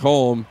knock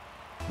home.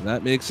 And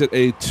that makes it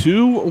a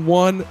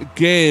 2-1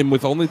 game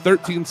with only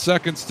 13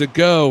 seconds to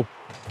go.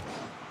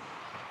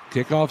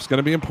 Kickoff's going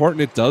to be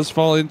important. It does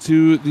fall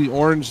into the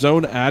orange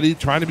zone. Addy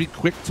trying to be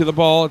quick to the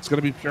ball. It's going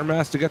to be Pure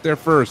mass to get there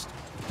first.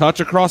 Touch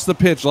across the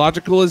pitch.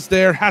 Logical is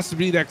there. Has to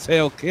beat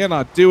Exhale.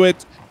 Cannot do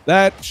it.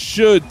 That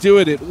should do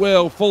it. It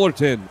will.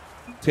 Fullerton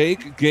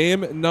take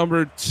game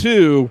number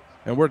 2,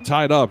 and we're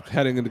tied up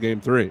heading into game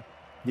 3.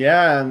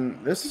 Yeah,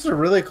 and this is a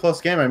really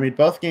close game. I mean,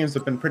 both games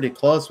have been pretty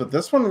close, but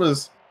this one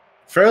was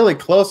fairly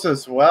close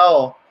as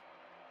well.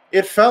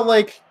 It felt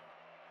like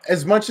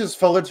as much as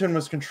Fullerton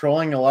was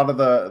controlling a lot of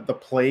the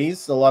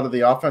plays, a lot of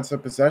the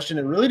offensive possession,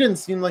 it really didn't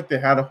seem like they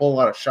had a whole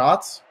lot of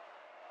shots.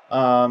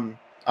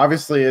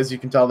 Obviously, as you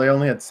can tell, they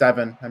only had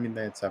 7. I mean,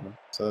 they had 7,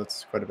 so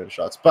that's quite a bit of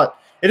shots. But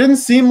it didn't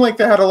seem like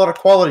they had a lot of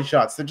quality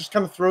shots. They just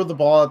kind of threw the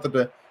ball at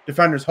the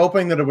defenders,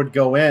 hoping that it would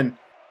go in.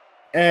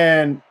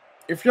 And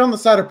if you're on the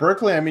side of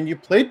Berkeley, I mean, you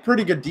played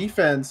pretty good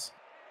defense.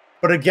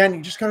 But again,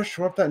 you just got to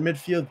shore up that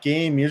midfield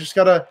game. You just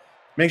got to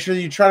make sure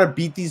that you try to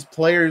beat these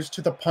players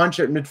to the punch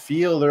at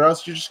midfield, or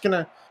else you're just going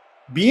to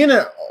be in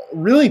a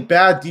really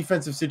bad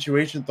defensive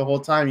situation the whole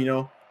time, you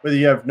know, whether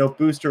you have no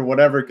boost or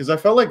whatever. Because I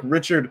felt like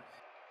Richard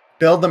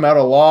bailed them out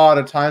a lot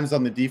of times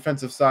on the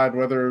defensive side,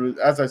 whether it was,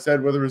 as I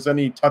said, whether it was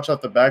any touch off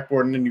the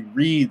backboard and any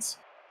reads.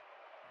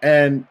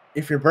 And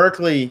if you're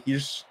Berkeley, you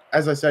just,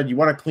 as I said, you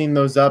want to clean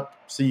those up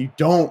so you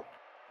don't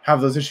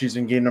have those issues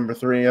in game number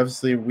 3.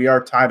 Obviously, we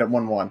are tied at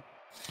 1-1.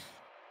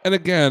 And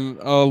again,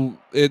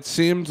 it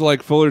seemed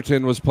like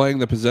Fullerton was playing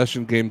the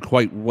possession game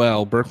quite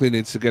well. Berkeley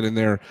needs to get in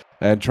there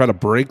and try to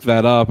break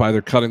that up,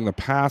 either cutting the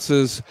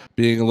passes,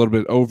 being a little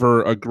bit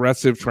over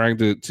aggressive, trying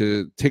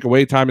to take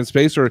away time and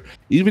space, or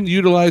even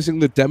utilizing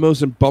the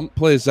demos and bump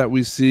plays that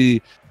we see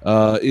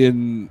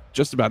in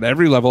just about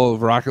every level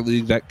of Rocket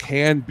League that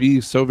can be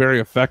so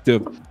very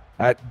effective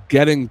at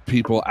getting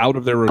people out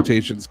of their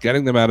rotations,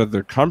 getting them out of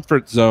their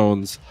comfort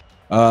zones.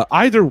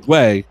 Either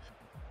way,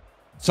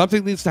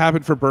 something needs to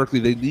happen for Berkeley.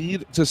 They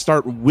need to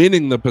start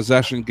winning the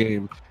possession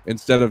game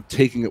instead of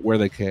taking it where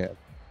they can.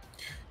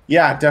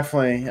 Yeah,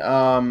 definitely.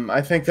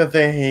 I think that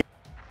they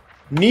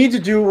need to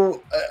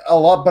do a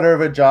lot better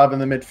of a job in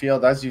the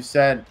midfield, as you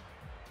said,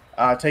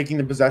 taking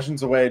the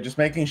possessions away, just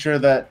making sure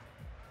that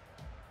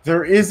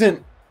there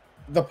isn't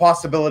the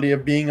possibility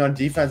of being on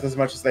defense as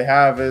much as they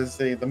have. Is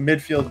the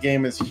midfield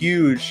game is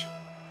huge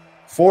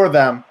for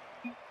them.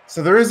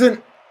 So there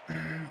isn't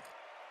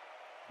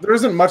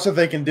much that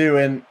they can do,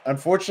 and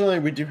unfortunately,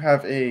 we do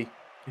have a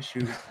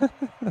issue.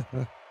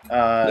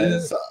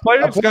 Players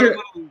got a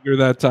little eager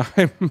that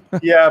time.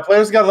 Yeah,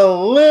 players got a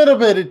little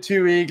bit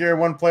too eager.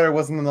 One player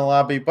wasn't in the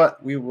lobby,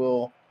 but we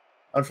will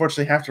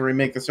unfortunately have to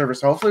remake the server.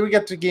 So hopefully we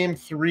get to game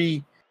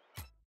 3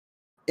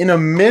 in a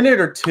minute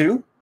or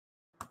two.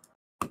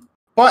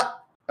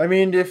 But I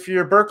mean, if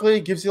you're Berkeley,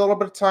 it gives you a little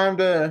bit of time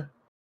to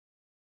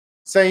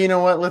say, you know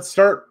what, let's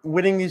start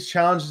winning these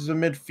challenges in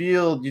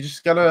midfield. You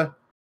just gotta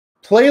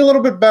play a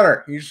little bit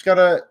better. You just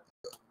gotta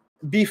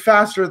be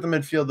faster at the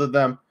midfield than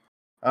them.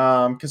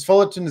 Because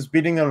Fullerton is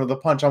beating them with a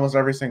punch almost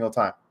every single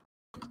time.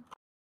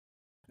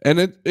 And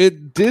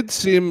it did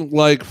seem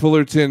like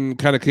Fullerton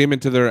kind of came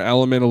into their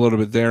element a little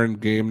bit there in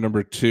game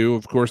number 2.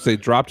 Of course, they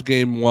dropped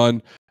game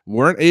 1,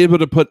 weren't able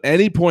to put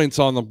any points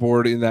on the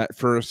board in that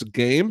first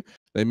game.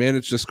 They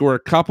managed to score a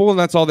couple, and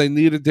that's all they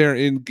needed there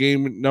in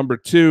game number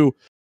 2.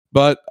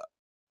 But,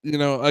 you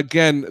know,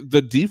 again,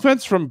 the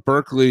defense from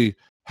Berkeley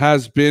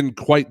has been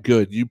quite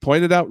good. You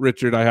pointed out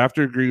Richard. I have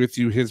to agree with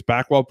you. His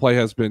backwall play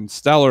has been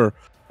stellar.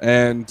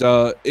 And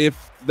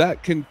if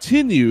that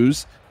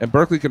continues and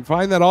Berkeley can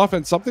find that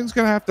offense, something's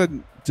going to have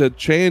to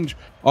change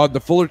on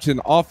the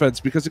Fullerton offense,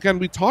 because, again,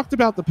 we talked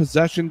about the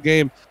possession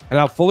game and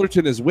how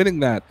Fullerton is winning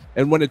that.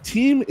 And when a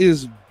team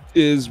is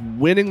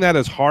winning that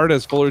as hard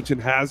as Fullerton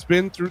has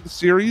been through the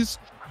series,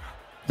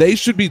 they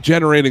should be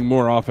generating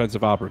more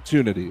offensive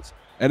opportunities.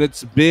 And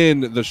it's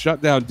been the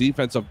shutdown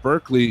defense of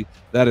Berkeley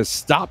that has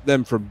stopped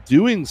them from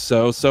doing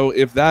so. So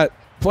if that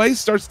play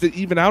starts to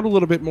even out a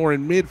little bit more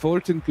in mid,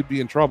 Fullerton could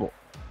be in trouble.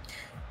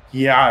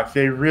 Yeah,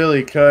 they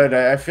really could.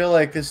 I feel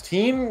like this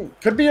team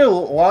could be a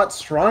lot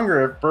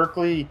stronger if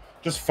Berkeley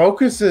just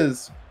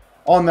focuses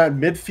on that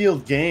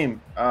midfield game.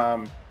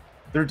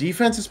 Their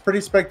defense is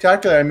pretty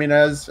spectacular. I mean,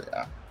 as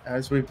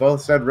we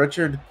both said,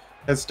 Richard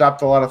has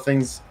stopped a lot of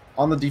things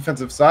on the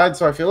defensive side.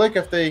 So I feel like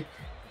if they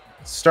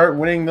start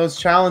winning those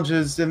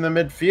challenges in the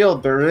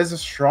midfield, there is a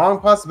strong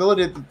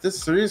possibility that this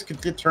series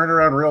could get turned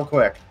around real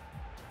quick.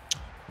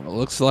 Well,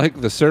 looks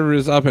like the server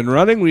is up and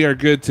running. We are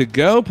good to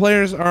go.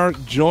 Players are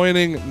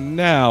joining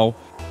now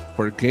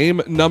for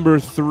game number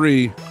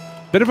 3.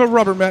 Bit of a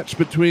rubber match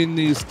between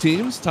these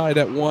teams, tied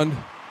at 1.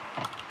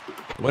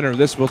 The winner of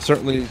this will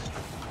certainly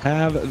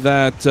have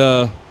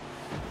that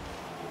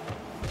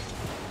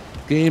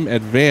game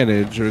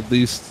advantage, or at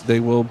least they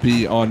will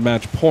be on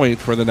match point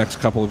for the next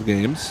couple of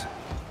games.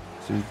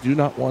 So you do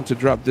not want to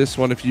drop this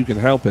one if you can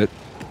help it.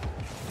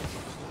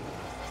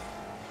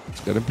 It's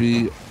going to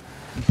be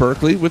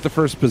Berkeley with the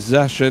first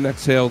possession.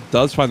 Exhale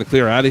does find the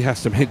clear. Addy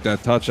has to make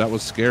that touch. That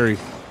was scary.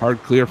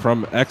 Hard clear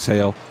from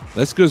Exhale.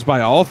 This goes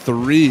by all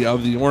 3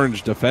 of the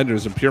orange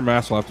defenders, and Pure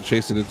Mass will have to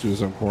chase it into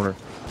his own corner.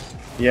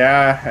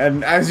 Yeah,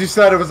 and as you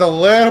said, it was a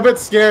little bit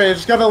scary. I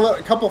just got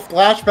a couple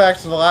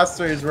flashbacks to the last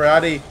series where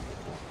Addy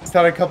just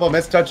had a couple of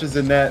missed touches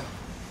in net.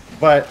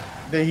 But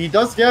he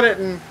does get it,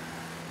 and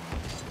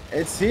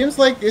it seems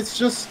like it's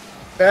just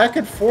back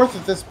and forth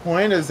at this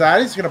point, as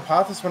Addy's going to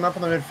pop this one up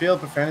in the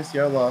midfield, but Fantasy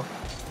Outlaw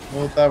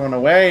will let that one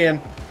away.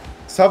 And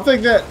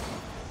something that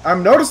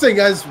I'm noticing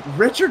as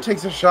Richard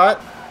takes a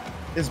shot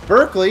is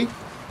Berkeley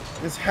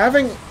is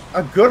having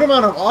a good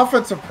amount of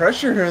offensive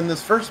pressure here in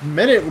this first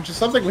minute, which is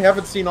something we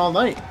haven't seen all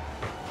night.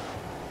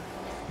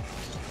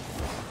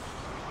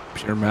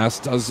 Pure Mass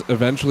does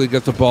eventually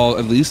get the ball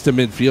at least to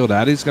midfield.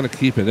 Addy's going to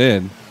keep it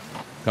in.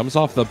 Comes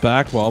off the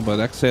back wall, but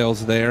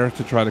Exhale's there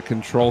to try to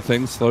control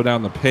things, slow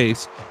down the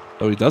pace.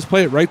 Though he does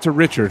play it right to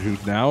Richard, who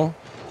now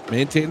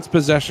maintains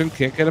possession,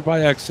 can't get it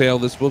by Exhale.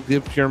 This will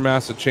give Pure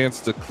Mass a chance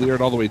to clear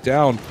it all the way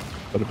down.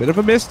 But a bit of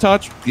a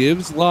mistouch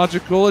gives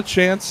Logical a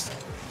chance.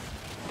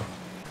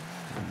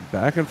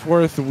 Back and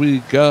forth we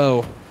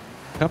go.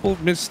 A couple of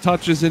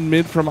mistouches in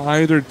mid from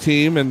either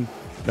team, and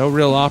no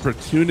real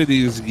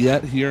opportunities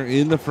yet here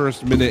in the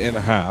first minute and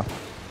a half.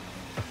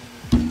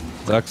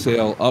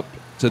 Exhale up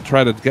to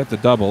try to get the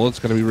double. It's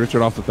going to be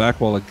Richard off the back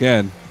wall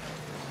again.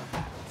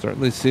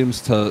 Certainly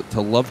seems to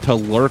love to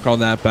lurk on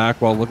that back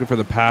wall, looking for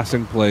the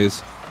passing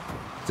plays.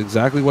 It's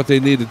exactly what they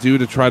need to do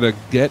to try to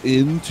get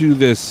into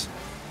this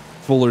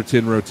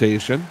Fullerton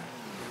rotation.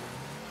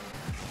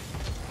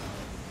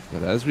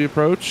 But as we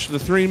approach the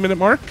 3-minute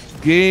mark,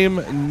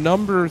 game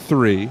number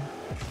 3.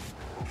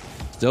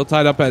 Still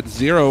tied up at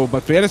 0,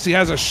 but Fantasy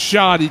has a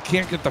shot. He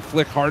can't get the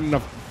flick hard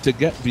enough to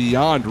get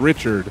beyond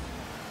Richard.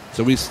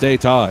 So we stay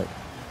tied.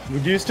 We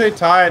do stay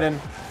tied, and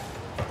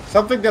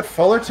something that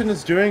Fullerton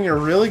is doing a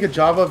really good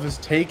job of is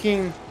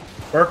taking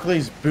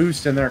Berkeley's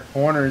boost in their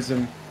corners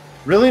and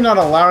really not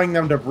allowing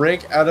them to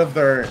break out of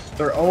their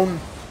own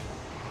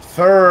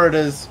third,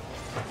 as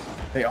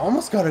they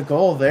almost got a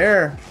goal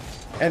there.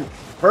 And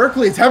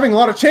Berkeley's having a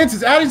lot of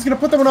chances. Addy's going to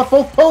put that one off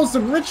both posts,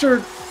 and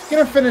Richard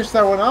going to finish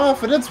that one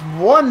off, and it's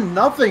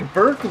 1-0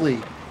 Berkeley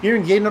here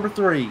in game number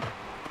 3.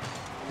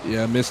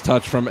 Yeah,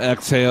 mistouch from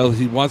Exhale.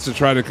 He wants to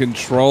try to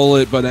control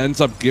it, but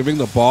ends up giving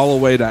the ball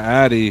away to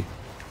Addy.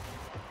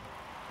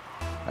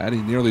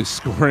 Addy nearly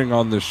scoring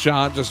on the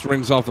shot, just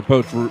rings off the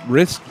post.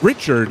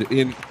 Richard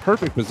in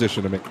perfect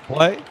position to make the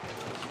play.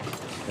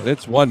 And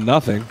it's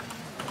 1-0.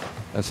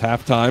 That's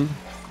halftime.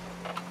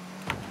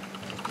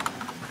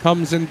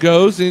 Comes and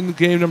goes in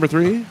game number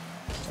 3.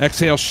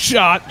 Exhale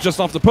shot just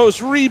off the post.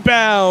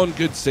 Rebound.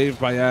 Good save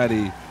by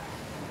Addy.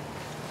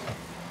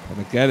 And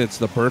again, it's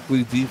the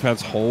Berkeley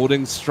defense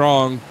holding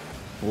strong.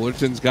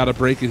 Fullerton's got to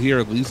break it here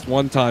at least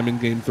one time in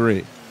game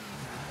 3.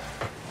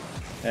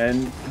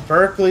 And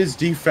Berkeley's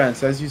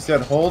defense, as you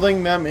said,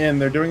 holding them in.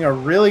 They're doing a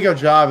really good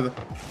job.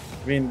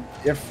 I mean,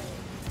 if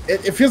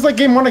it feels like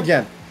game 1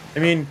 again. I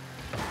mean,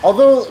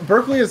 although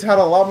Berkeley has had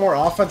a lot more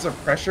offensive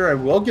pressure, I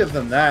will give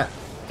them that.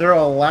 They're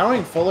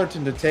allowing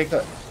Fullerton to take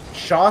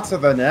shots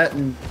of the net,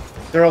 and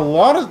there are a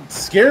lot of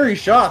scary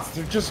shots.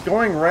 They're just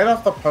going right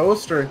off the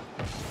post or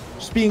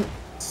just being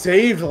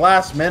saved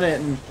last minute.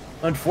 And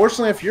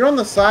unfortunately, if you're on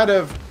the side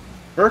of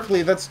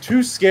Berkeley, that's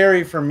too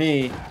scary for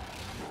me.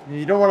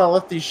 You don't want to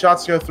let these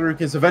shots go through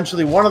because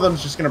eventually one of them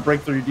is just going to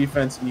break through your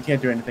defense and you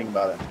can't do anything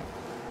about it.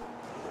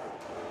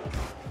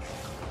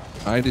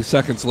 90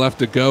 seconds left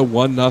to go.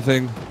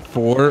 1-0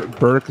 for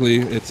Berkeley.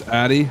 It's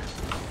Addy.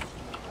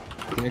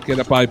 Can't get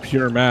it by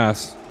pure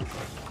mass.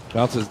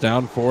 Bounces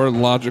down for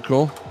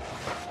Logical.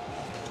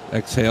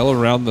 Exhale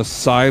around the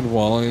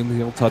sidewall, and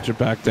he'll touch it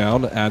back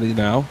down. Addy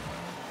now.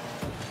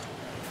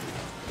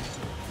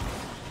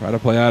 Try to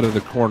play out of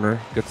the corner.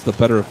 Gets the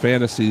better of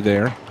Fantasy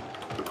there.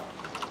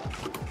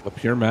 But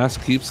pure mass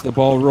keeps the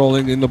ball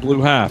rolling in the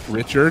blue half.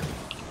 Richard.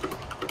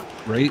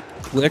 Great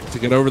click to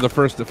get over the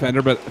first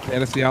defender, but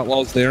Fantasy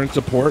Outlaws there in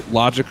support.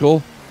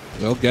 Logical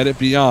will get it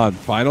beyond.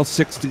 Final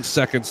 60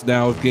 seconds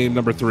now of game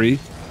number 3.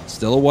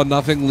 Still a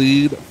 1-0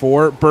 lead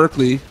for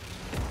Berkeley.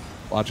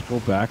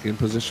 Logical back in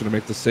position to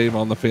make the save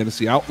on the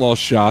Fantasy Outlaws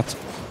shot.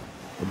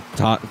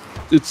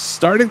 It's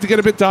starting to get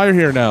a bit dire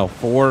here now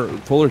for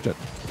Fullerton.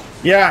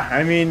 Yeah,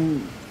 I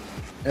mean,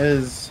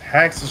 as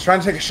Hex is trying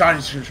to take a shot,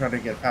 he's going to try to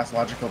get past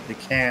Logical, but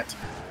he can't.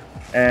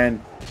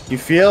 And you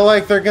feel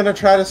like they're going to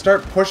try to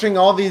start pushing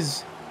all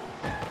these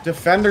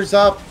defenders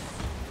up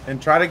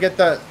and try to get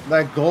that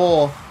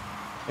goal.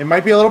 It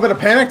might be a little bit of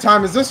panic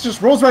time as this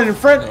just rolls right in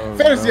front. Oh,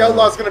 Fantasy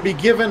Outlaw is going to be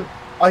given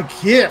a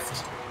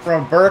gift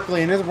from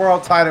Berkeley, and we're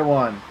all tied at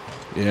 1.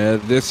 Yeah,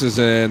 this is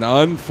an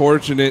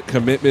unfortunate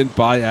commitment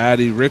by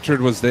Addy.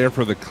 Richard was there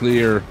for the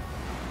clear.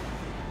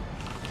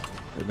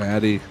 And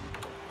Addy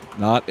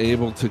not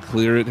able to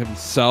clear it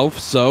himself,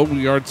 so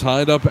we are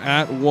tied up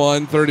at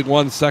 1.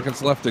 31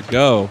 seconds left to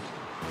go.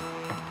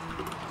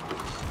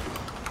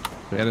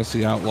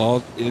 Fantasy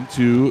Outlaw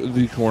into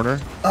the corner.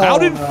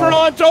 Out in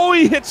front. Oh,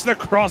 he hits the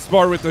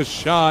crossbar with the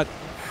shot.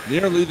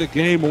 Nearly the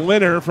game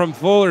winner from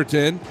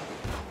Fullerton.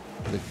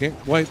 They can't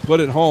quite put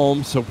it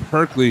home, so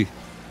Berkeley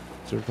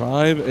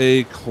survive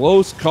a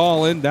close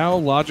call in. Now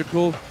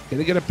Logical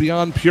gonna get it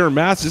beyond pure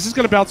mass. This is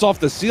gonna bounce off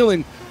the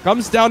ceiling.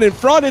 Comes down in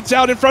front. It's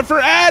out in front for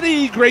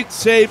Addy. Great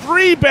save.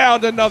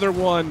 Rebound, another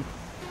one.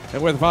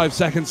 And with 5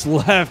 seconds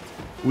left,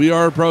 we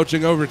are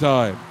approaching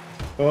overtime.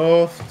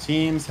 Both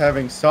teams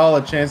having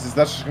solid chances.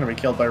 That's just going to be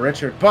killed by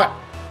Richard. But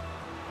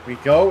we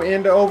go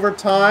into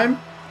overtime,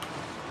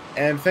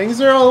 and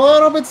things are a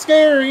little bit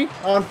scary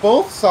on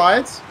both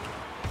sides.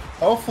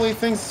 Hopefully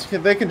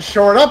they can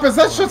shore it up, as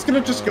that's just going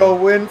to just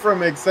go in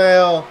from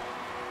Exhale.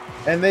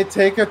 And they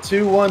take a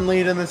 2-1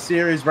 lead in the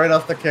series right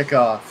off the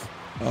kickoff.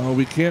 Oh,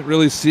 we can't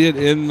really see it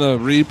in the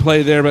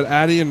replay there, but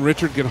Addy and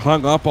Richard get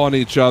hung up on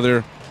each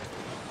other.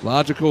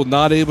 Logical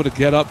not able to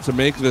get up to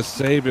make the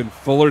save, and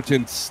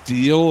Fullerton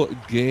steal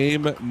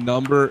game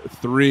number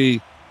 3.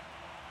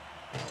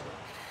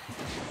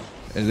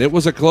 And it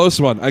was a close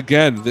one.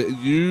 Again,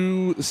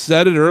 you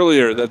said it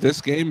earlier that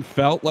this game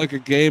felt like a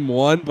game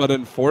 1, but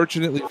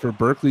unfortunately for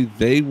Berkeley,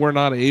 they were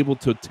not able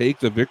to take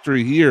the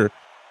victory here.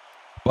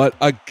 But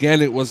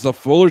again, it was the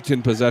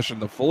Fullerton possession,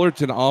 the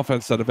Fullerton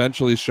offense that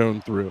eventually shone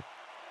through.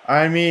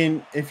 I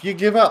mean, if you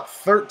give up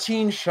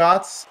 13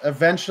 shots,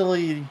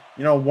 eventually,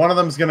 one of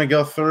them is going to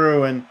go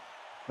through. And in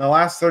the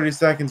last 30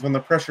 seconds, when the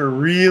pressure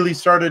really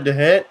started to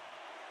hit,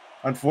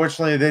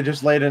 unfortunately, they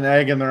just laid an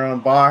egg in their own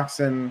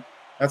box. And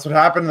that's what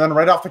happened. And then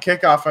right off the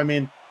kickoff, I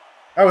mean,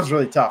 that was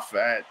really tough.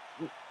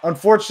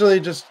 Unfortunately,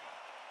 it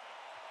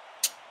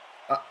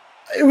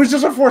was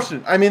just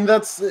unfortunate. I mean,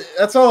 that's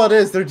all it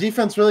is. Their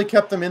defense really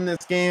kept them in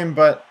this game.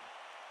 But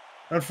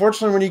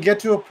unfortunately, when you get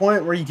to a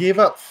point where you gave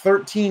up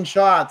 13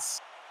 shots,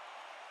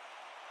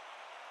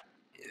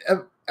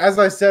 as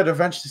I said,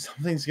 eventually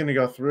something's going to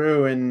go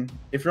through. And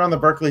if you're on the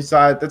Berkeley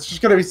side, that's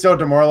just going to be so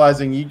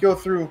demoralizing. You go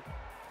through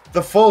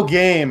the full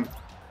game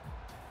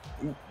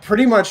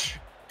pretty much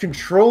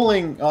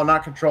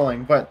not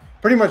controlling, but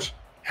pretty much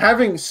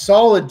having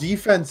solid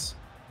defense,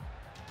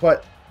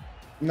 but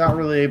not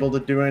really able to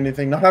do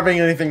anything, not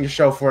having anything to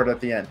show for it at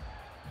the end.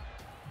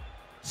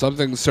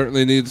 Something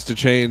certainly needs to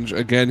change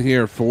again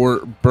here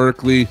for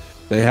Berkeley.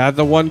 They had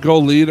the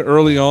 1-goal lead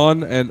early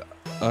on, and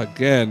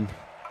again,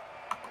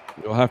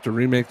 you'll have to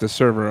remake the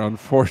server,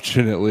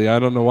 unfortunately. I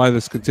don't know why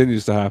this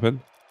continues to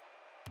happen.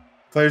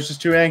 Players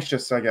just too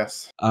anxious, I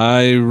guess.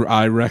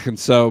 I reckon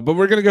so. But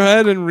we're gonna go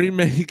ahead and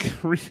remake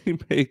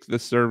the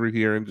server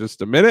here in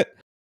just a minute.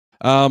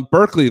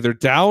 Berkeley, they're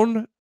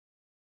down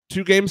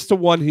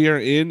 2-1 here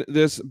in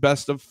this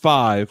best of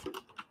 5.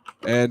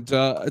 And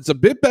it's a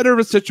bit better of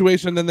a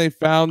situation than they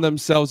found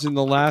themselves in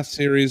the last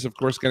series, of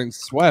course, getting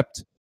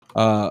swept.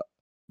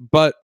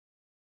 But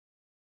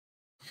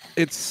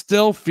it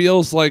still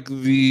feels like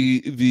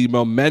the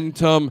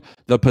momentum,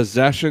 the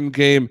possession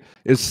game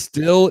is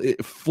still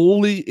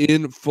fully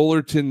in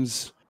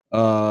Fullerton's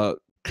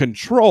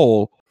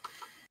control.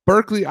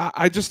 Berkeley,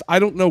 I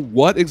don't know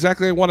what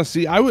exactly I want to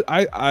see.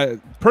 I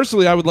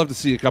personally would love to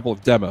see a couple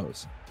of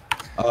demos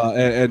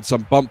and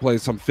some bump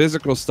plays, some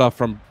physical stuff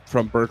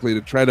from Berkeley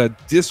to try to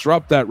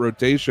disrupt that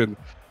rotation.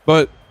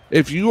 But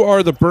if you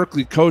are the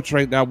Berkeley coach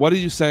right now, what are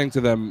you saying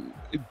to them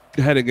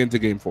heading into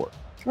Game 4?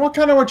 Well,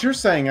 kind of what you're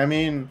saying. I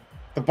mean,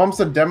 the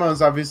bumps and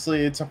demos,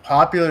 obviously, it's a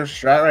popular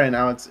strat right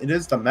now. It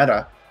is the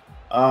meta.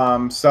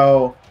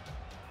 So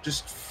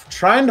just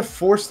trying to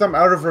force them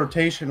out of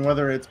rotation,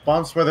 whether it's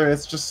bumps, whether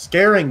it's just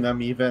scaring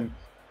them even,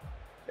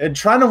 and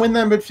trying to win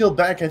that midfield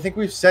back. I think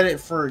we've said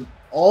it for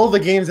all the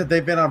games that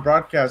they've been on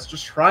broadcast,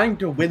 just trying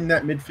to win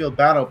that midfield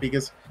battle,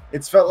 because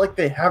it's felt like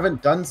they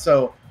haven't done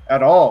so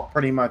at all,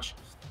 pretty much.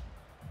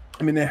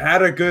 I mean, they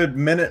had a good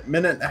minute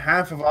and a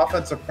half of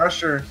offensive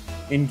pressure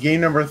in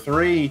game number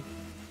 3.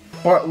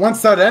 But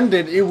once that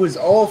ended, it was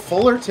all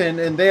Fullerton,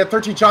 and they had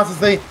 13 shots as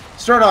they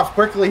start off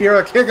quickly here.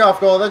 A kickoff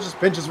goal that just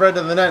pinches right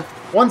to the net.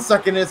 1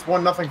 second, it's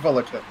 1-0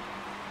 Fullerton.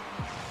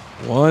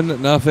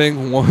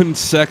 1-0, 1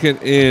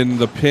 second in,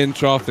 the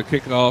pinch off the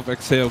kickoff.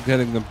 Exhale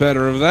getting the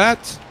better of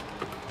that.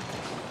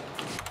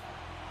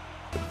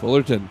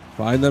 Fullerton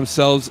find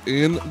themselves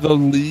in the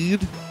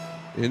lead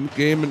in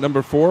game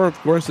number 4. Of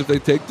course, if they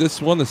take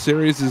this one, the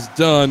series is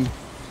done.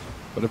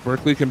 But if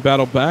Berkeley can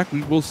battle back,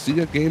 we will see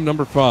a game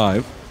number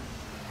 5.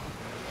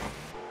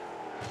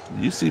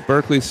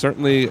 UCBerkeley,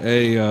 certainly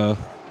a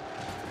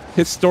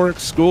historic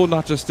school,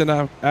 not just in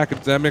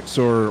academics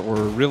or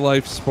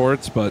real-life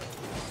sports, but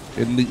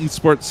in the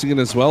esports scene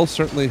as well.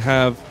 Certainly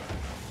have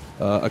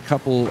a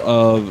couple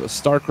of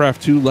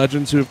StarCraft 2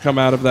 legends who have come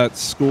out of that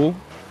school.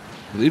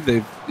 I believe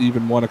they've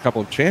even won a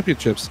couple of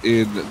championships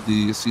in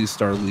the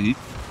C-Star League,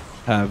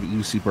 have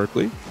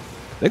UCBerkeley.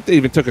 I think they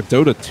even took a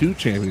Dota 2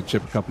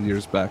 championship a couple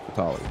years back with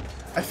Holly.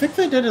 I think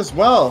they did as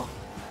well,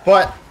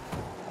 but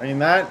I mean,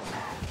 that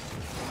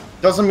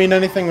doesn't mean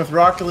anything with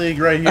Rocket League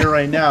right here,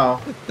 right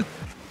now.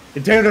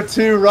 Dota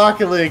 2,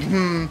 Rocket League,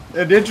 an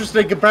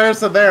interesting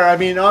comparison there. I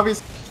mean,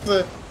 obviously, it's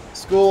a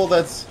school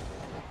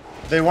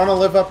they want to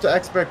live up to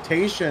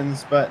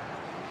expectations, but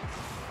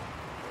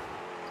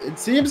it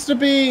seems to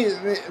be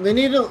they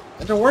need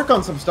to work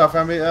on some stuff.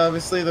 I mean,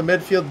 obviously, the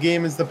midfield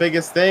game is the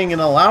biggest thing,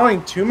 and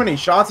allowing too many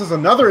shots is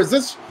another.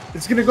 It's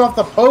going to go off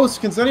the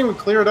post. Can anyone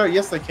clear it out?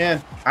 Yes, they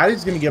can.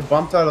 Addy's going to get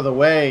bumped out of the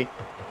way.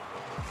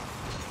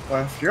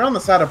 But if you're on the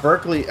side of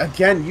Berkeley,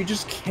 again, you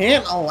just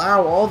can't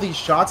allow all these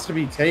shots to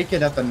be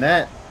taken at the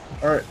net.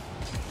 Or,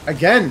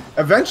 again,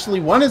 eventually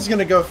one is going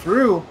to go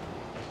through.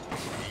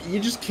 You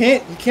just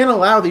can't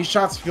allow these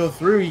shots to go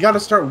through. You got to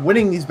start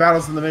winning these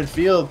battles in the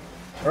midfield,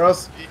 or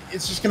else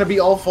it's just going to be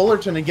all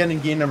Fullerton again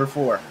in game number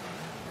 4.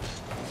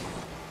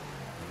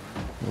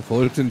 Well,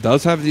 Fullerton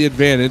does have the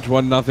advantage,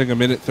 1-0, a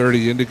minute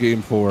 30 into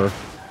game 4.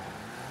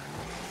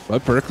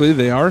 But Berkeley,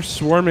 they are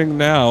swarming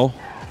now.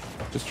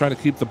 Just trying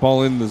to keep the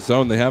ball in the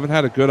zone. They haven't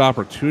had a good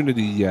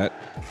opportunity yet.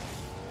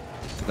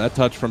 That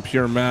touch from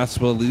Pure Mass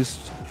will at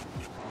least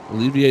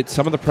alleviate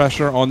some of the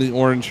pressure on the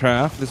orange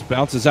half. This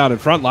bounces out in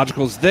front.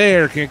 Logical's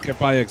there. Can't get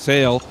by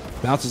Exhale.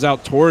 Bounces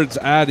out towards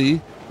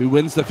Addy, who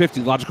wins the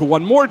 50. Logical,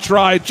 one more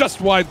try. Just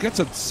wide. Gets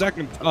a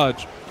second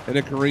touch. And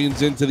it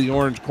careens into the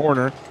orange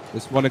corner.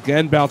 This one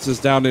again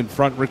bounces down in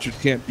front. Richard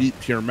can't beat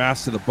Pure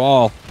Mass to the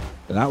ball.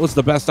 And that was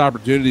the best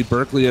opportunity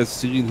Berkeley has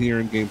seen here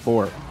in game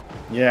 4.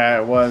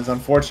 Yeah, it was.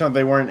 Unfortunate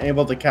they weren't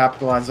able to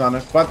capitalize on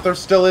it. But there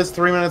still is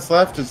 3 minutes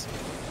left. Is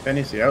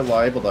Benny's the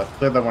Outlaw able to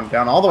clear that one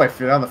down all the way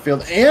down the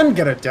field and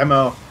get a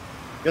demo.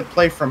 Good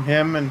play from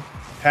him, and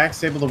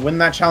Pack's able to win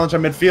that challenge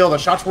on midfield. A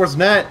shot towards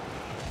net.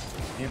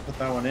 Can't put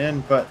that one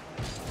in, but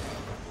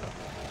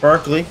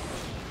Berkeley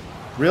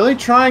really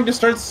trying to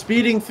start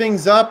speeding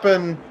things up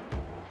and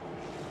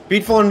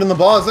beat Fullerton in the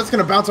ball. As that's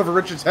going to bounce over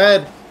Richard's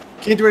head.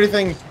 Can't do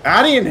anything.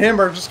 Addy and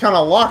him are just kind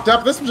of locked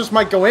up. This one just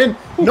might go in.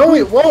 No,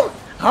 it won't.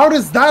 How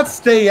does that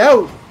stay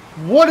out?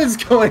 What is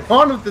going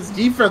on with this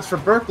defense for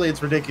Berkeley?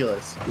 It's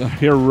ridiculous. A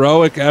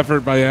heroic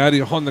effort by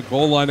Addy on the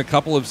goal line. A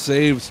couple of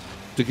saves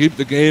to keep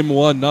the game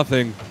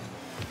 1-0.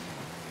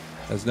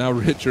 As now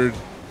Richard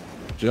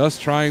just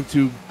trying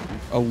to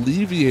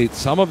alleviate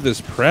some of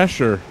this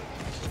pressure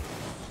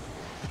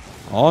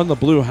on the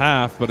blue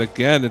half. But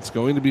again, it's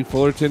going to be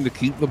Fullerton to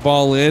keep the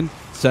ball in.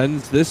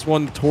 Sends this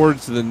one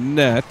towards the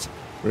net.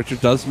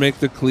 Richard does make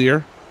the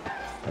clear.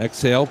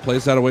 Exhale,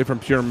 plays that away from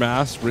Pure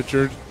Mass.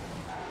 Richard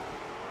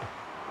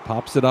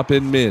pops it up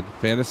in mid.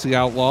 Fantasy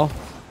Outlaw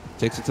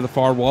takes it to the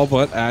far wall,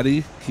 but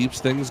Addy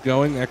keeps things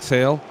going.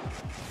 Exhale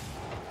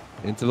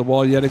into the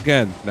wall yet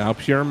again. Now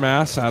Pure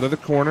Mass out of the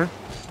corner.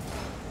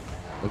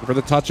 Looking for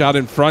the touch out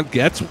in front.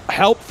 Gets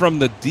help from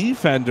the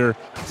defender.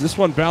 This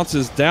one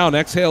bounces down.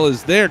 Exhale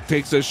is there.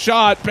 Takes a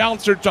shot.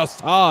 Bouncer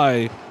just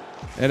high.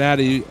 And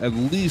Addy at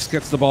least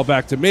gets the ball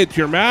back to mid.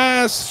 Pure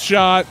Mass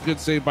shot. Good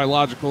save by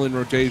Logical in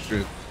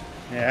rotation.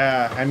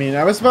 Yeah, I mean,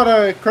 I was about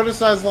to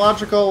criticize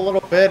Logical a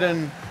little bit,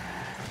 and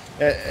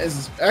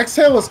as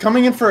Exhale was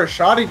coming in for a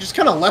shot, he just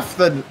kind of left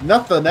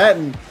the net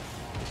and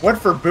went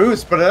for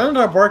boost, but it ended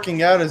up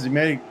working out as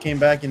he came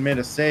back and made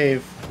a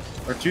save,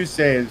 or 2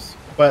 saves.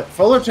 But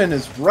Fullerton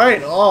is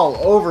right all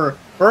over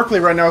Berkeley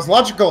right now. It's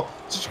Logical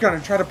just going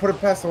to try to put it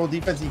past the whole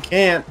defense. He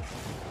can't.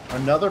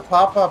 Another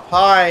pop-up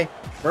high.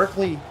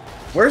 Berkeley,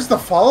 where's the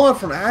follow-up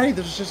from Addy?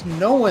 There's just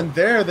no one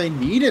there. They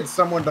needed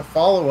someone to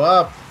follow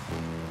up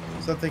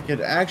so that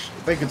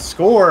they could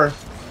score.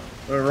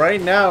 But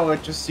right now,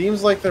 it just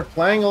seems like they're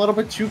playing a little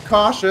bit too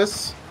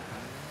cautious.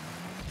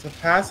 It's a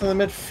pass in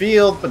the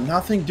midfield, but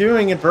nothing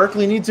doing. And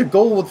Berkeley needs a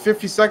goal with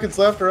 50 seconds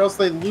left, or else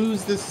they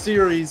lose this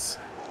series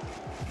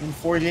in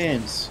 4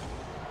 games.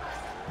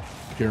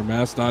 Pure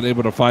Mass not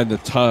able to find the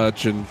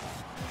touch, and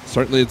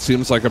certainly it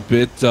seems like a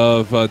bit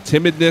of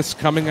timidness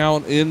coming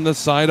out in the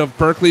side of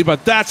Berkeley,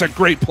 but that's a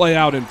great play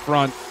out in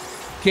front.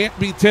 Can't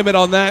be timid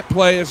on that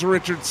play as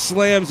Richard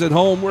slams it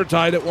home. We're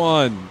tied at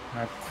 1.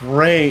 A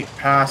great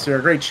pass here,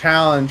 a great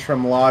challenge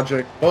from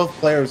Logic. Both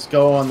players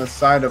go on the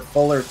side of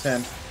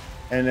Fullerton,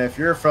 and if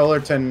you're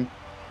Fullerton,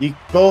 you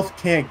both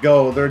can't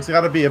go. There's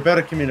got to be a bit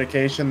of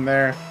communication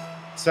there,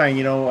 saying,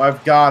 you know,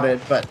 I've got it,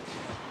 but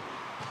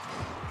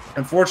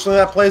unfortunately,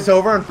 that play's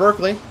over, and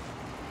Berkeley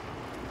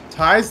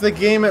ties the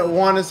game at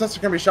 1. It's just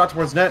going to be a shot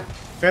towards net.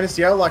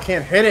 Fantasy Outlaw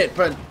can't hit it,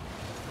 but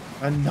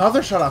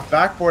another shot off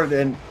backboard,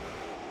 and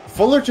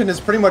Fullerton has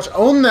pretty much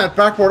owned that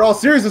backboard all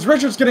series as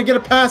Richard's going to get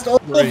it past all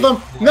of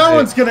them. No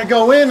one's going to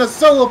go in. A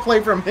solo play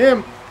from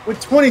him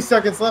with 20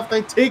 seconds left.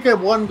 They take a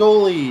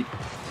 1-goal lead.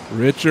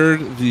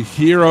 Richard, the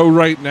hero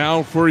right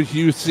now for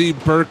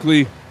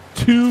UCBerkeley.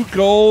 2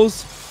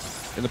 goals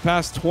in the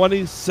past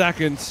 20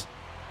 seconds.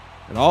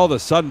 And all of a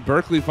sudden,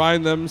 Berkeley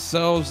find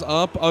themselves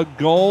up a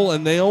goal,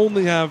 and they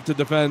only have to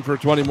defend for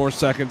 20 more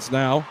seconds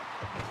now.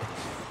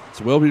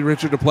 So will be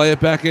Richard to play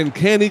it back in.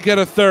 Can he get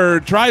a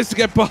third? Tries to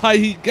get by.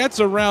 He gets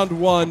around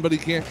 1, but he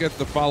can't get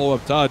the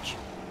follow-up touch.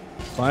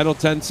 Final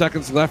 10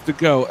 seconds left to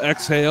go.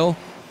 Exhale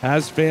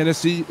has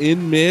Fantasy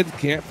in mid.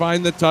 Can't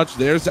find the touch.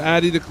 There's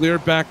Addy to clear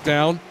it back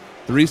down.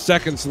 3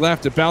 seconds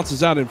left. It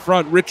bounces out in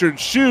front. Richard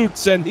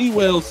shoots, and he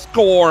will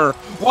score.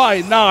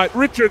 Why not?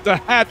 Richard the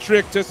hat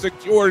trick to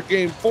secure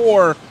Game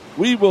 4.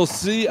 We will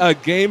see a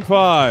Game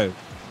 5.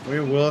 We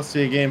will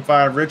see a Game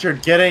 5.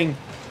 Richard getting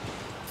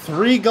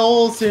 3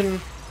 goals in,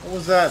 what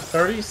was that,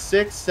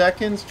 36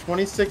 seconds,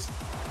 26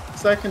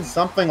 seconds,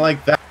 something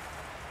like that.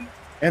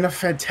 And a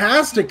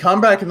fantastic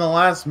comeback in the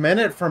last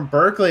minute from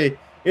Berkeley.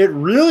 It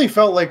really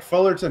felt like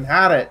Fullerton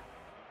had it,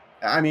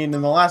 I mean,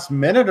 in the last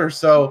minute or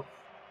so.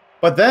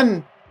 But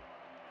then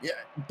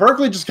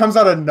Berkeley just comes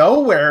out of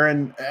nowhere,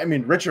 and I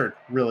mean, Richard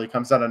really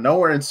comes out of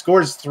nowhere and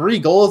scores 3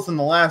 goals in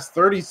the last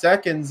 30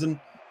 seconds, and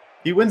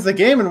he wins the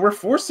game. And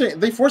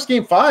they force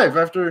Game 5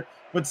 after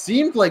what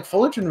seemed like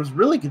Fullerton was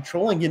really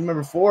controlling Game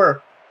number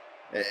 4,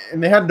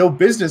 and they had no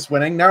business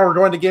winning. Now we're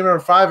going to Game number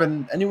 5,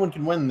 and anyone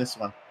can win this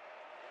one.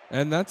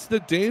 And that's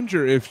the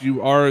danger if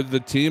you are the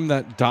team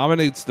that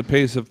dominates the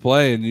pace of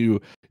play and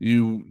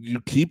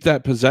you keep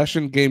that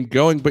possession game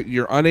going, but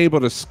you're unable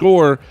to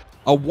score.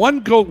 A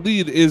 1-goal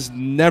lead is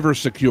never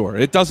secure.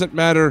 It doesn't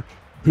matter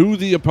who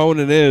the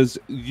opponent is.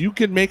 You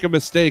can make a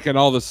mistake and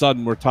all of a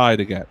sudden we're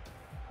tied again.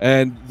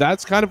 And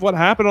that's kind of what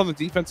happened on the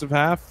defensive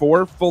half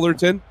for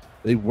Fullerton.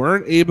 They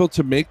weren't able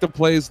to make the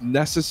plays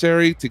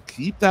necessary to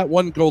keep that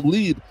 1-goal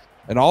lead.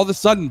 And all of a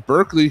sudden,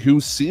 Berkeley,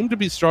 who seemed to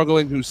be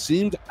struggling, who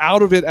seemed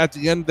out of it at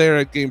the end there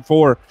at Game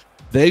 4,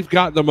 they've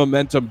got the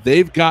momentum.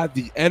 They've got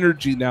the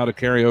energy now to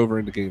carry over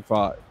into Game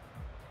 5.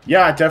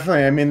 Yeah,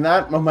 definitely. I mean,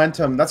 that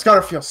momentum, that's got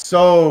to feel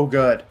so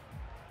good.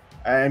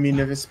 I mean,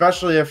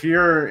 especially if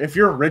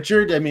you're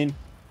Richard, I mean,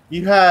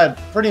 you had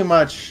pretty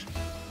much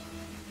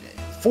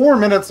 4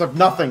 minutes of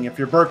nothing if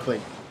you're Berkeley.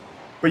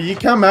 But you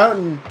come out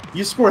and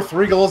you score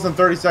 3 goals in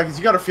 30 seconds.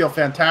 You got to feel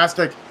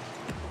fantastic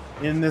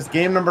in this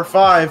Game number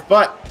 5.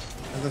 But,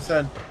 as I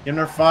said, Game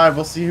number 5,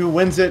 we'll see who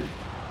wins it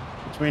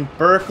between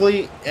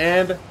Berkeley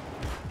and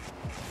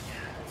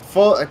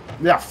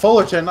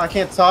Fullerton. I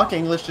can't talk.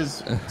 English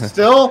is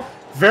still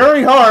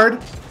very hard,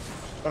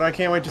 but I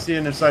can't wait to see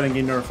an exciting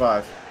Game number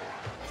 5.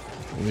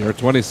 We are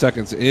 20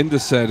 seconds into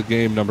said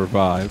Game number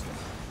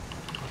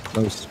 5.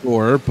 No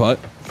score, but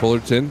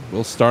Fullerton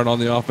will start on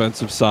the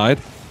offensive side.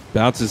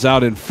 Bounces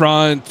out in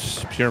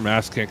front. Pure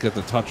Mass can't get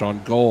the touch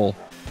on goal.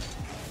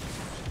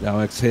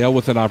 Now Exhale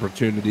with an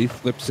opportunity.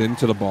 Flips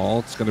into the ball.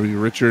 It's going to be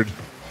Richard.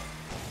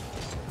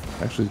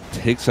 Actually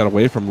takes that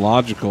away from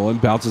Logical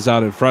and bounces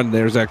out in front.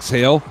 There's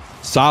Exhale.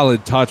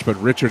 Solid touch, but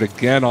Richard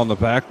again on the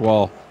back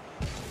wall.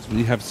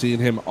 We have seen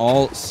him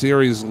all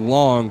series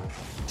long.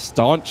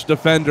 Staunch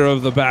defender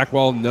of the back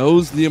wall,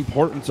 knows the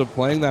importance of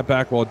playing that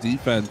back wall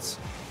defense.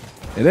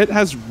 And it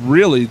has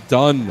really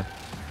done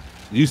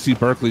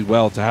UCBerkeley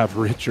well to have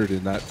Richard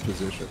in that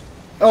position.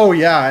 Oh,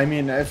 yeah. I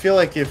mean, I feel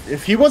like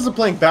if he wasn't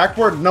playing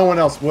backboard, no one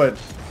else would.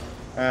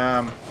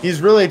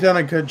 He's really done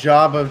a good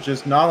job of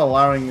just not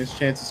allowing his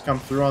chances come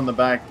through on the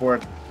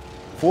backboard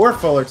for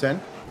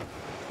Fullerton.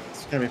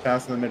 It's going to be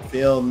passing the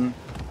midfield, and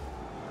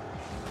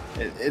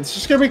it's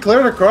just going to be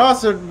cleared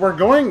across. And we're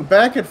going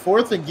back and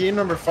forth in game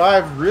number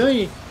 5.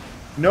 Really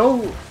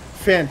no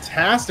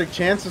fantastic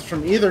chances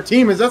from either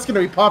team, as that's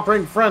going to be popped right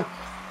in front.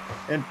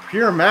 And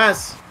Pure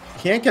Mass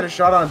can't get a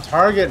shot on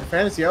target.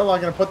 Fantasy Outlaw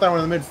going to put that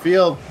one in the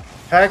midfield.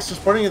 Pax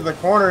just putting it in the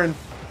corner, and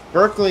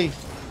Berkeley,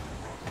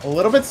 a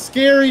little bit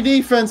scary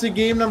defense in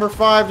game number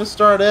 5 to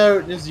start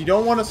out, is you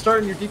don't want to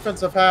start in your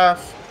defensive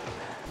half.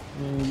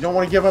 You don't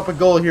want to give up a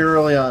goal here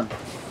early on.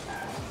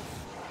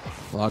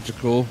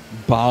 Logical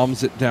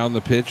bombs it down the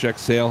pitch.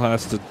 Exhale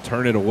has to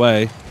turn it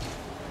away.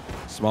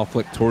 Small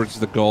flick towards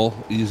the goal.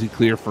 Easy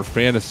clear for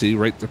Fantasy,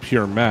 right to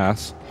Pure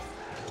Mass.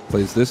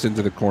 Plays this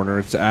into the corner.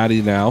 It's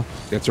Addy now.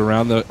 Gets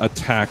around the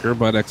attacker,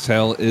 but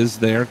Exhale is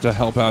there to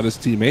help out his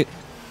teammate.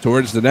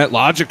 Towards the net.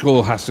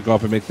 Logical has to go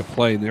up and make the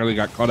play. Nearly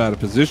got caught out of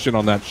position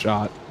on that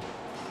shot.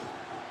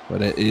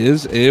 But it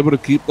is able to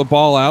keep the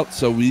ball out,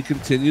 so we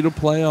continue to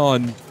play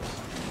on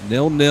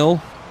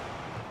 0-0.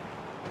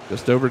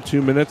 Just over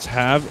 2 minutes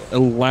have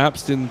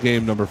elapsed in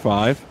game number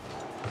 5.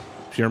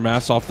 Pure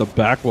Mass off the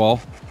back wall.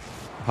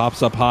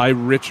 Pops up high.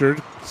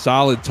 Richard.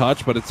 Solid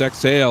touch, but it's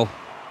Exhale.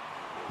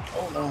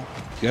 Oh, no.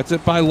 Gets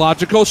it by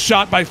Logical.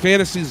 Shot by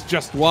Fantasies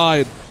just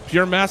wide.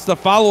 Pure Mass the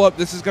follow-up.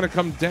 This is going to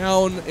come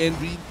down and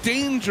be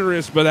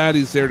dangerous, but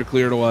Addy's there to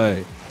clear it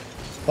away.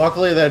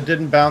 Luckily, that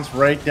didn't bounce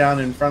right down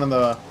in front of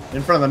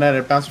the net.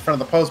 It bounced in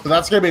front of the post, but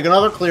that's going to be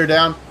another clear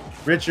down.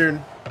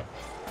 Richard,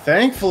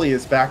 thankfully,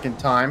 is back in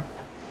time,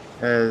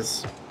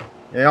 as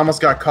he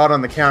almost got caught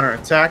on the counter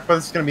attack, but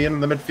it's going to be in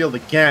the midfield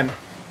again.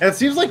 And it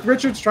seems like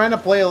Richard's trying to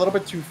play a little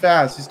bit too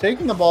fast. He's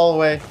taking the ball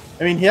away.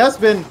 I mean, he has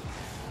been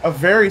a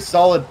very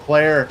solid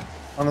player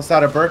on the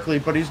side of Berkeley,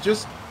 but he's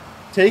just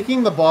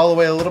taking the ball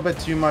away a little bit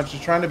too much.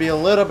 He's trying to be a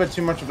little bit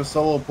too much of a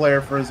solo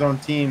player for his own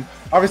team.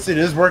 Obviously, it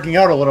is working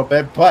out a little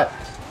bit, but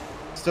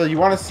still, you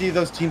want to see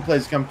those team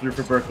plays come through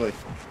for Berkeley.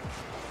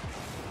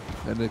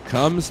 And it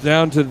comes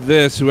down to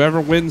this. Whoever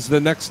wins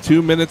the next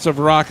 2 minutes of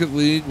Rocket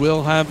League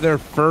will have their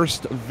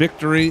first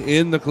victory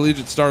in the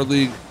Collegiate Star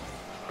League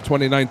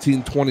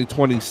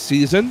 2019-2020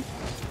 season.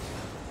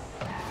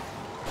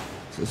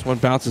 This one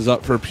bounces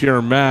up for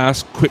Pure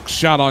Mass. Quick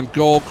shot on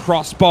goal.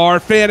 Crossbar.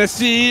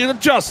 Fantasy.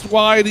 Just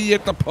wide. He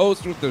hit the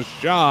post with the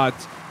shot.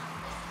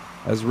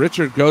 As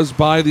Richard goes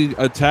by the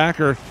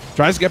attacker.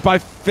 Tries to get by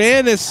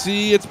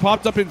Fantasy. It's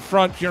popped up in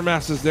front. Pure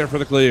Mass is there for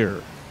the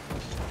clear.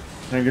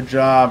 And good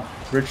job.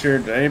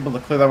 Richard able to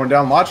clear that one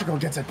down. Logical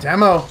gets a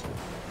demo.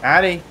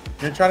 Addy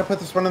going to try to put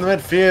this one in the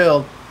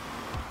midfield.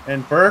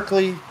 And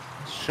Berkeley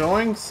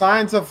showing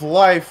signs of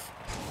life.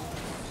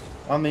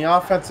 On the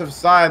offensive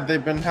side,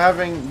 they've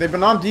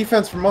been on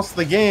defense for most of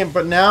the game,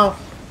 but now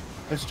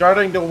they're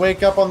starting to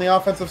wake up on the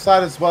offensive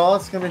side as well.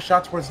 It's going to be a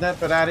shot towards net,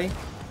 but Addy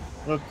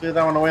will clear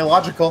that one away.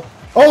 Logical.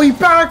 Oh, he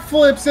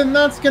backflips, and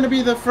that's going to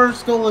be the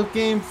first goal of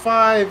game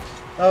 5.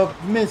 A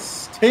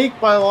mistake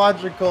by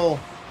Logical,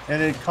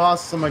 and it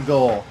costs him a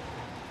goal.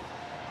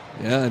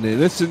 Yeah, an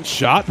innocent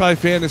shot by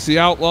Fantasy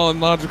Outlaw, and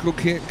Logical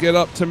can't get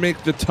up to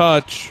make the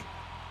touch.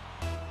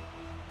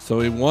 So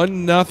a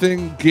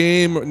 1-0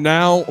 game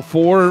now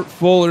for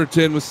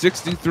Fullerton with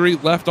 63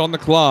 left on the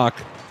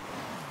clock.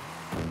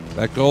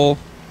 That goal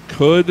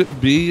could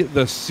be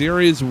the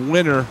series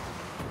winner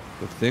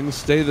if things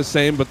stay the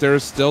same, but there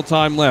is still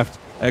time left.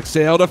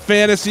 Exhale to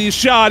Fantasy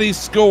shot. He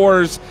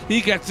scores.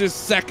 He gets his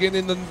second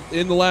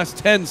in the last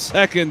 10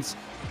 seconds,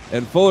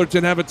 and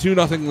Fullerton have a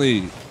 2-0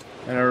 lead.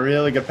 And a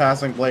really good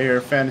passing play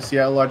here. Fantasy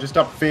Outlaw just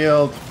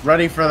upfield,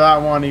 ready for that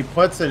one. He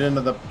puts it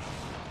into the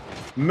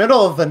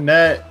middle of the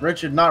net.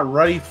 Richard not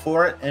ready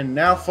for it, and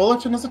now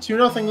Fullerton has a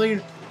 2-0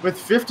 lead with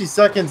 50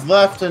 seconds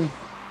left, and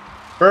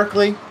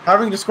Berkeley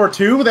having to score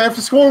 2. They have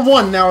to score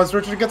 1 now as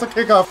Richard gets a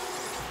kickoff.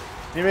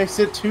 He makes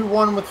it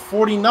 2-1 with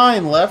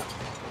 49 left,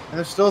 and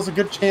there still is a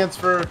good chance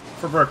for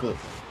Berkeley.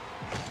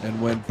 And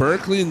when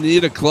Berkeley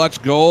need a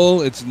clutch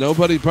goal, it's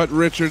nobody but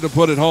Richard to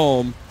put it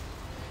home.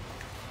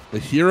 The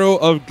hero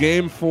of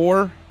game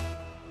 4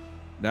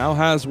 now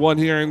has one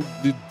here in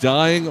the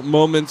dying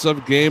moments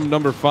of game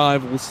number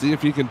 5. We'll see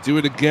if he can do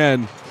it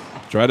again.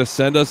 Try to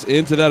send us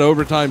into that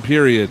overtime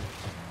period.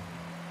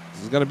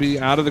 This is going to be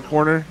out of the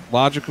corner.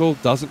 Logical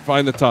doesn't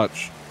find the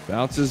touch.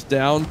 Bounces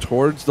down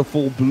towards the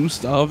full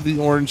boost of the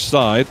orange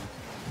side.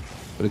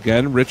 But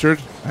again, Richard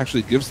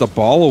actually gives the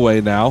ball away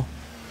now.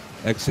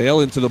 Exhale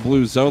into the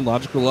blue zone.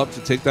 Logical up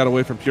to take that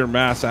away from Pure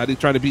Mass. Addy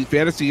trying to beat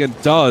Fantasy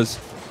and does.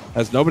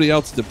 Has nobody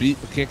else to beat,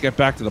 but can't get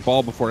back to the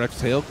ball before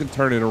Exhale can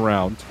turn it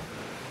around.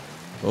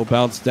 Will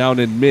bounce down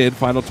in mid.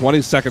 Final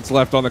 20 seconds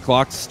left on the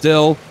clock.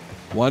 Still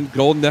one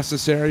goal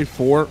necessary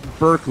for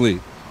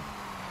Berkeley.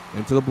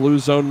 Into the blue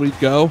zone we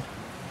go.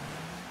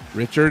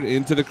 Richard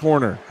into the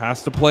corner.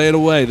 Has to play it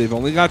away. They've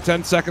only got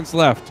 10 seconds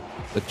left.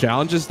 The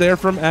challenge is there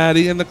from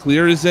Addy, and the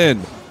clear is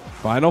in.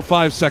 Final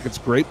 5 seconds.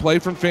 Great play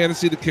from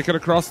Fantasy to kick it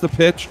across the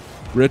pitch.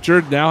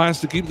 Richard now has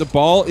to keep the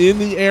ball in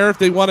the air if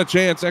they want a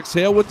chance.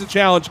 Exhale with the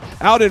challenge.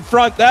 Out in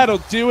front. That'll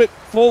do it.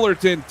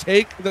 Fullerton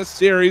take the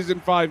series in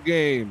 5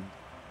 games.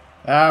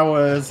 That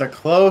was a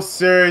close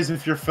series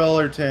if you're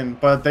Fullerton,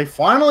 but they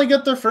finally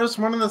get their first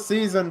win of the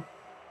season,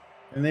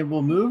 and they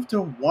will move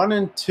to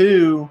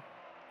 1-2.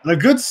 And a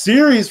good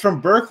series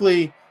from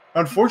Berkeley.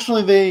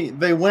 Unfortunately,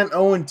 they went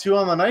 0-2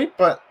 on the night,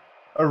 but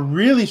a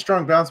really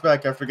strong bounce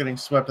back after getting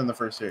swept in the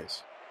first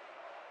series.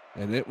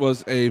 And it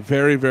was a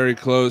very, very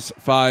close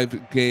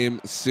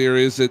 5-game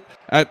series. It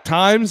at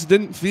times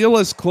didn't feel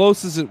as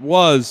close as it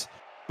was,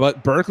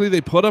 but Berkeley,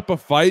 they put up a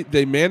fight.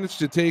 They managed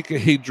to take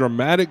a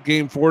dramatic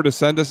game 4 to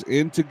send us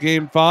into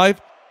game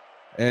 5,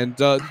 and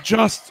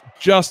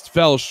just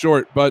fell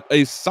short. But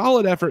a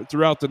solid effort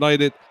throughout the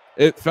night.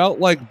 It felt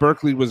like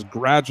Berkeley was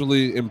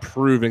gradually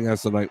improving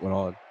as the night went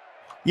on.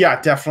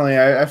 Yeah, definitely.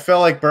 I felt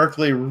like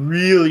Berkeley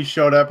really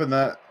showed up in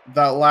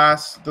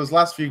those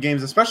last few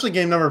games, especially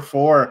game number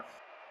 4.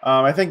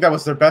 I think that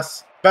was their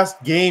best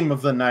game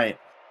of the night.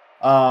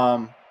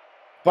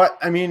 But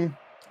I mean,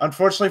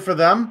 unfortunately for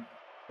them,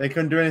 they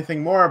couldn't do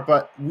anything more.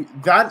 But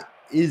that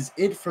is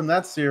it from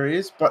that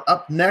series. But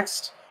up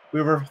next, we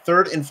have our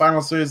third and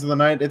final series of the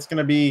night. It's going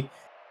to be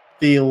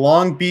the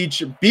Long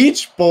Beach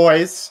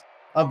Boys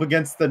up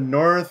against the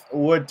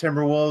Northwood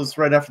Timberwolves.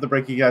 Right after the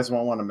break, you guys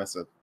won't want to miss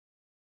it.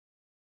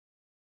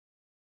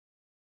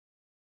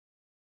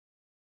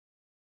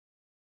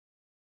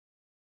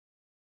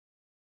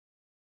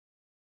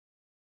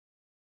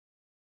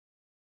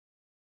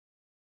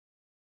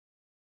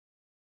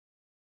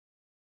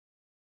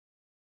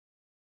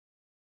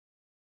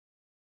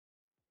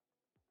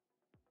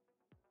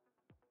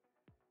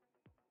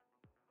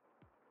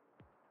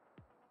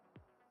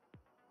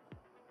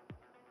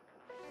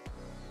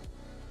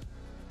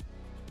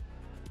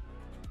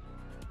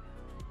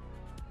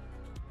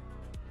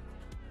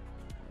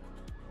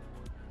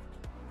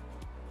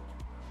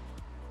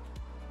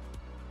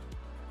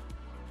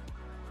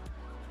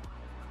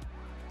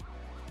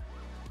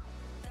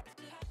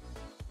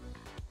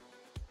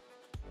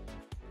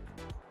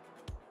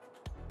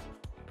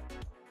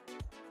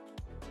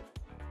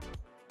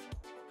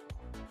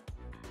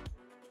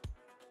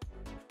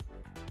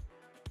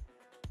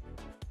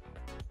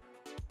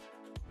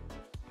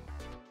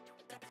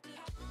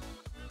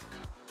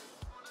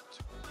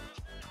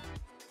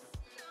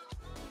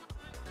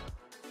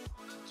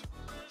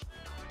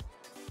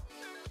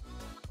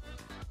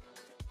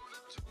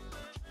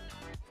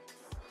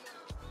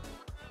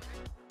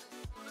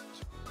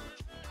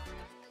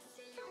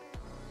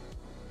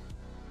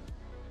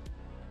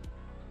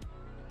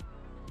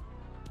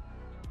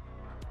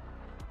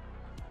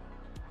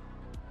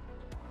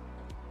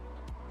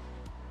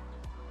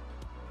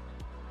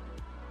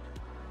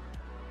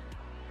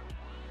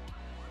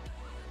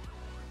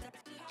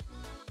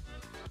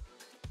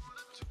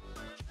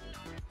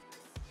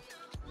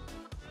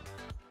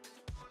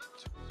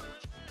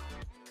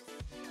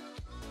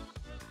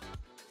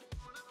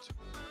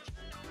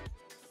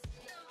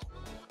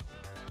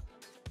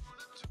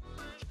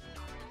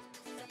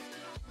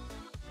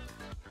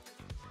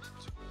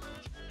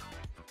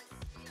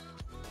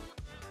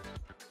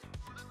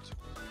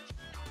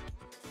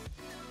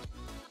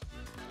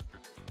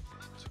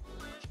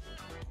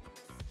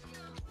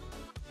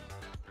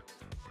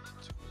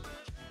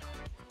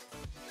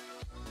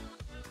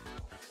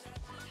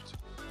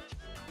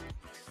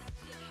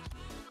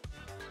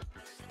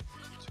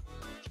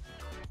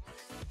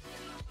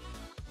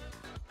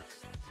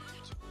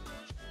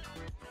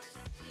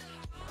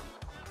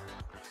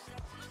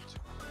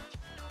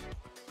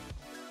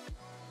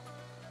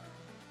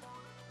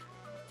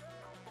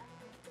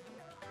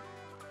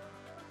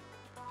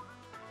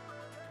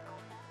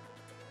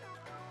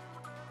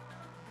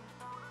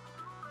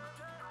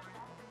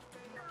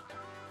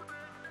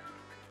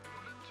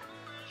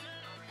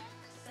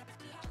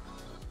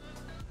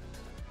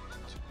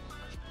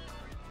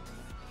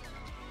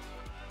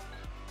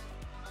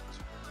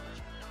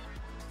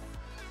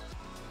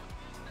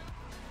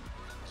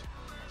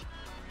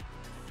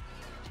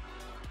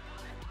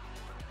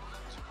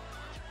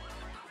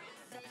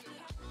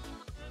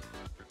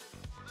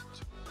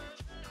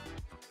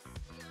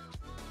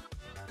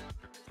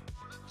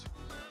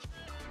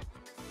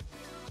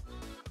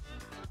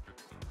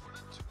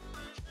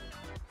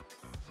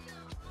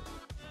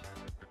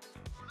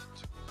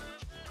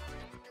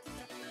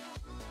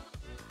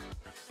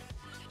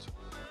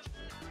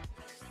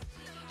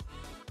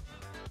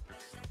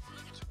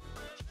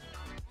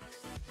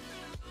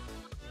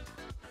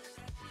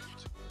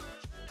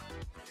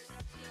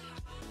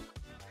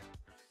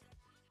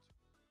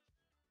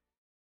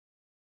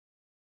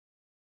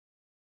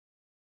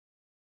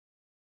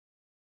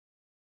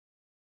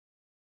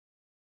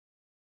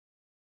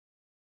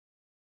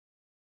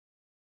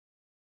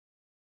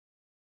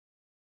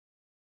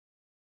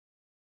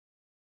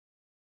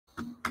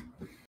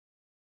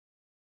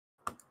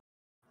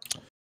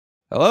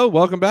 Hello,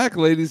 welcome back,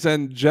 ladies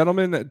and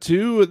gentlemen,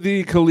 to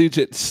the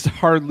Collegiate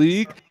Star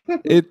League.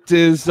 It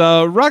is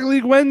Rocket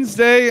League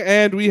Wednesday,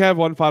 and we have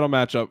one final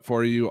matchup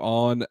for you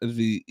on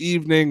the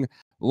evening.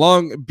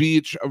 Long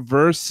Beach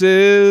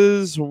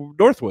versus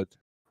Northwood.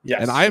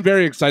 Yes. And I'm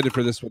very excited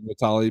for this one,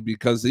 Vitali,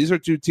 because these are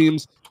two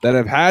teams that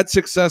have had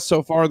success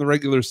so far in the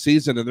regular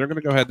season, and they're going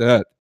to go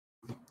head-to-head.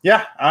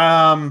 Yeah.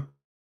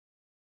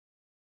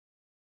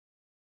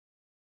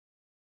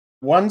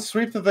 One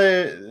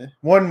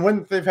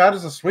win they've had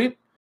is a sweep.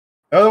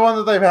 The other one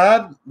that they've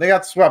had, they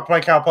got swept by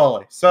Cal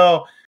Poly.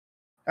 So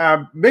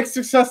mixed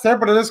success there,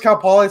 but it is Cal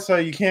Poly, so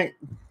you can't.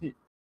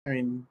 I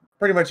mean,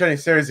 pretty much any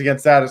series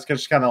against that is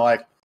just kind of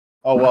like,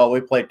 oh well, we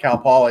played Cal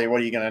Poly.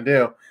 What are you gonna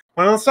do?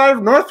 But on the side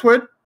of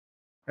Northwood,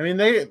 I mean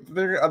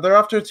they're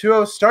off to a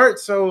 2-0 start,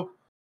 so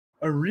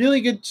a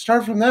really good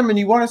start from them. And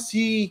you want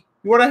to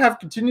have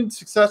continued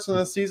success in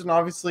this season.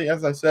 Obviously,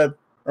 as I said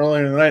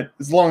earlier in the night,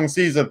 it's a long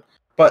season,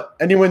 but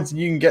any wins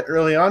you can get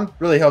early on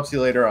really helps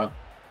you later on.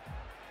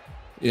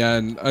 Yeah,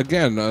 and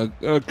again,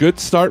 a good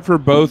start for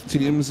both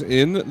teams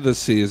in the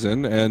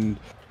season. And,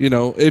 you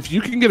know, if you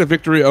can get a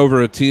victory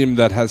over a team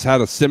that has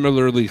had a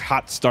similarly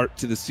hot start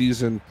to the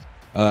season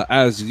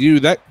as you,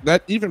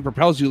 that even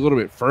propels you a little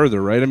bit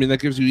further, right? I mean, that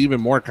gives you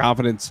even more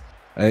confidence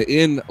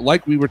in,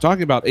 like we were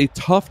talking about, a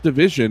tough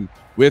division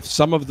with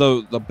some of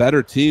the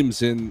better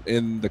teams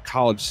in the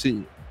college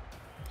scene.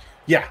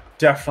 Yeah,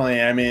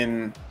 definitely. I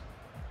mean,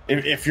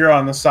 if you're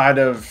on the side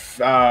of,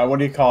 what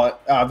do you call it?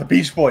 The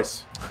Beach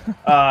Boys.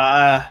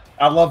 I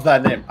love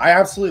that name. I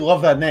absolutely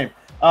love that name.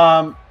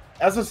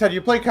 As I said,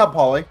 you play Cal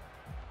Poly.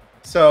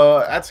 So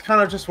that's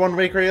kind of just one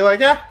week where you're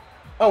like, yeah,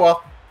 oh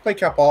well, play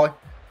Cal Poly.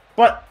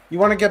 But you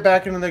want to get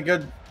back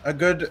into a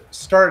good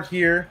start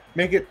here.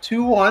 Make it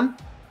 2-1.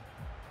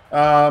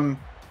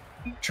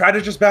 Try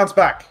to just bounce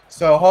back.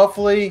 So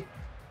hopefully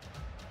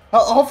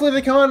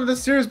they come out of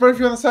this series. But if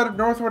you're on the side of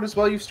Northwood as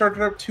well, you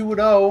started up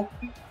 2-0.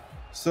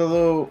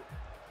 So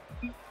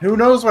who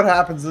knows what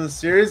happens in this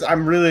series?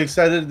 I'm really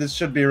excited. This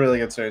should be a really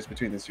good series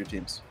between these two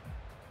teams.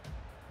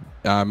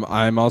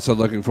 I'm also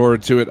looking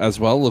forward to it as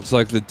well. Looks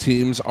like the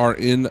teams are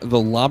in the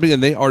lobby,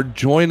 and they are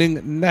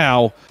joining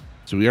now.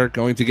 So we are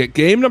going to get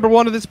game number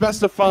 1 of this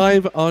best of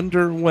 5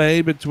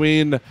 underway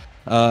between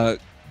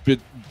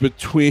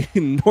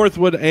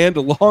Northwood and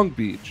Long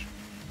Beach.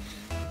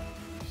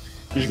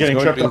 He's getting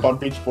tripped up on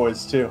Beach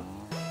Boys too.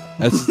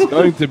 It's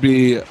going to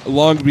be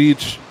Long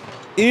Beach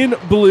in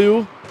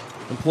blue,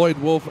 Employed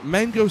Wolf,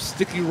 Mango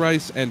Sticky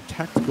Rice, and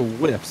Tactical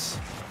Whiffs.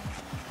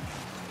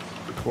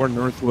 For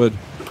Northwood,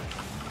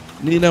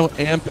 Nino,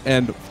 Amp,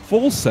 and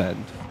Full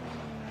Send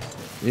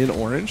in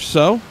orange.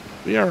 So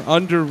we are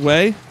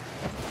underway.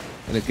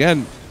 And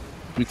again,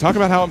 we talk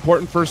about how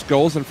important first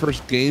goals and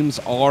first games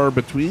are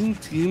between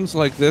teams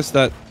like this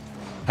that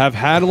have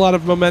had a lot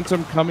of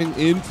momentum coming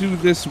into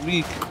this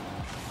week.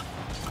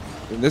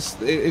 And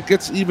it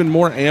gets even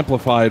more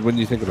amplified when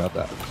you think about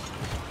that.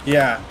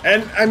 Yeah,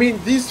 and I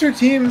mean, these two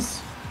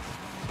teams,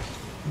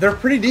 they're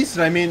pretty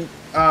decent. I mean,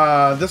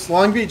 this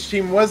Long Beach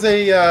team was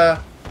a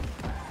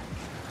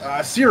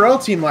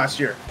CRL team last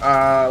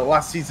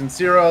season,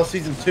 CRL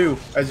Season 2,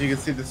 as you can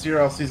see, the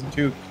CRL Season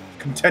 2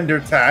 contender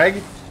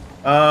tag.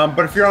 But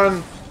if you're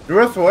on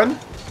Northwood,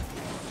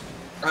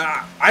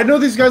 I know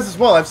these guys as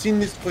well. I've seen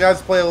these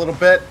guys play a little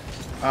bit.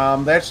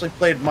 They actually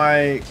played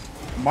my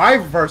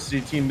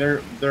varsity team,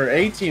 their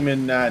A team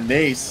in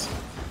NACE.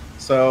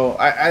 So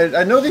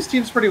I know these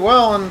teams pretty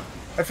well, and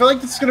I feel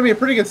like this is going to be a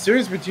pretty good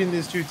series between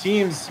these two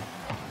teams,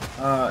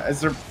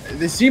 as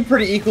they seem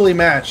pretty equally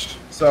matched.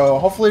 So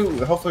hopefully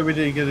we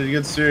did get a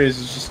good series.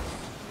 It's just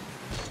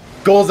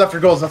goals after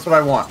goals. That's what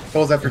I want.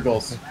 Goals after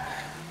goals.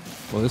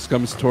 Well, this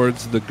comes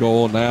towards the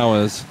goal now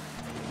as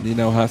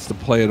Nino has to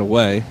play it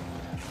away.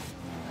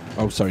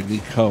 Oh, sorry,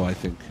 Nico, I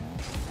think.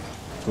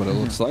 That's what it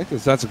looks like.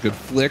 That's a good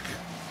flick.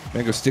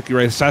 Mango Sticky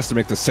Rice has to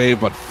make the save,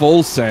 but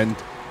Full Send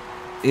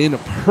in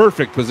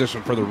perfect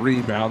position for the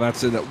rebound.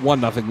 That's in a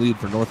 1-0 lead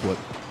for Northwood.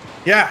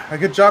 Yeah, a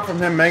good job from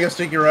him. Mango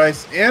Sticky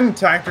Rice and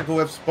Tactical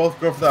Whips both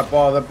go for that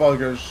ball. That ball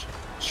goes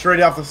straight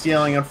off the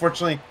ceiling.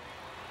 Unfortunately,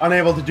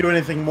 unable to do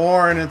anything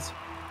more, and it's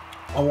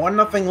a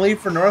 1-0 lead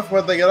for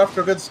Northwood. They get off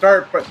to a good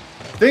start, but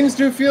things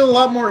do feel a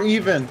lot more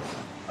even.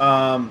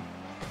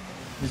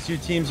 These two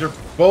teams are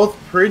both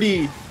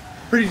pretty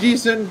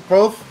decent,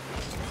 both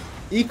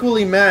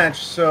equally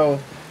matched. So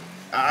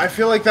I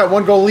feel like that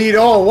 1-goal lead.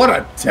 Oh, what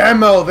a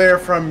demo there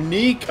from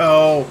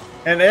Nico.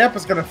 And Amp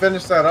is going to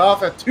finish that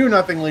off at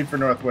 2-0 lead for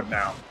Northwood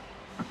now.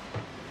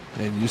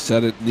 And you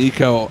said it,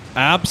 Nico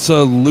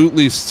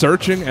absolutely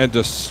searching and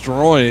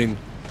destroying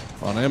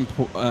on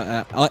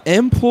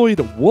Employed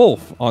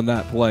Wolf on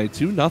that play.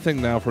 2-0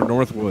 now for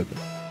Northwood.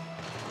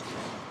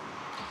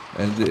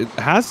 And it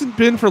hasn't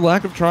been for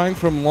lack of trying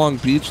from Long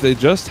Beach. They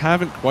just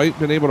haven't quite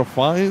been able to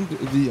find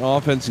the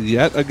offense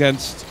yet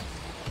against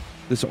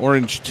this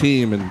orange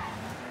team. And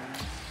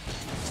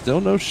still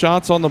no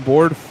shots on the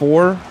board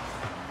for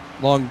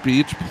Long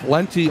Beach.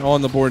 Plenty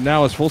on the board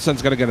now as Full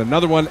Send's going to get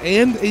another one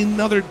and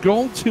another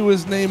goal to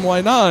his name.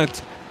 Why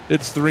not?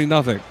 It's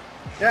 3-0.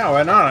 Yeah,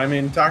 why not? I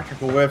mean,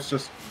 Tactical Whips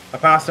just a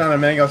pass down to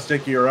Mango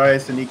Sticky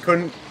Rice, and he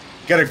couldn't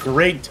get a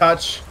great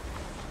touch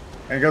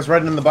And it goes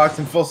right in the box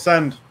in full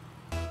send.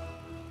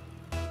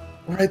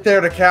 Right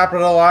there to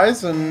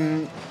capitalize.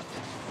 And,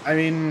 I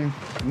mean,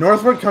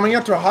 Northwood coming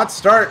out to a hot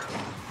start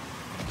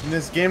in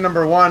this game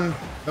number 1.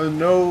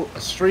 No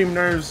extreme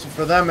nerves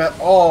for them at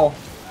all.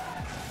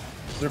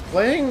 They're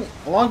playing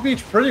Long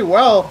Beach pretty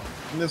well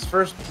in these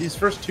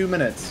first 2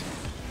 minutes.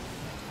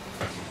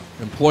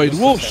 Employed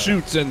Wolf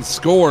shoots and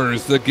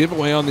scores the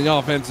giveaway on the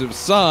offensive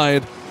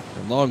side.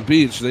 And Long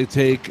Beach, they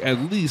take at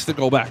least a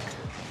goal back.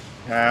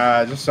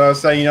 Just so I was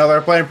saying, you know,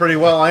 they're playing pretty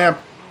well. Amp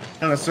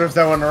kind of serves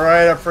that one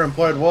right up for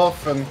Employed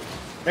Wolf and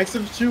makes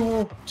it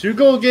a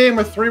two-goal game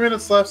with 3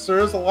 minutes left. So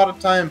there is a lot of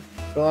time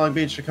for Long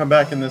Beach to come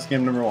back in this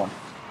game number 1.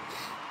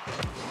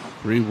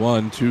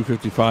 3-1,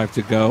 2:55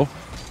 to go.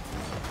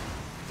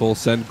 Full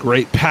send,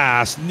 great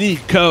pass.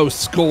 Nico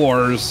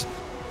scores.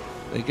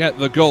 They get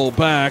the goal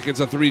back.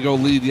 It's a 3-goal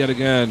lead yet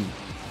again.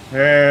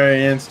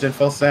 Very instant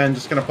full send.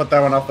 Just going to put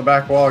that one off the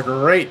back wall.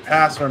 Great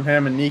pass from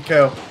him and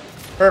Nico.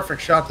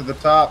 Perfect shot to the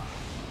top.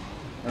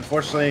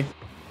 Unfortunately,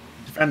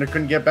 the defender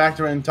couldn't get back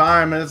to it in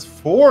time, and it's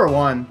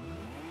 4-1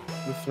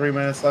 with 3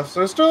 minutes left.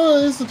 So it still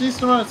is a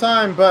decent amount of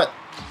time, but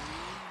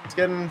it's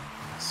getting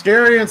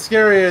scary and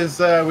scary as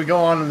we go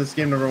on in this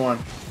game number 1.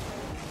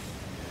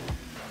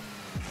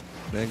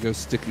 Mango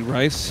Sticky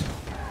Rice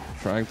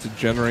trying to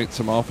generate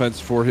some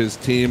offense for his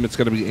team. It's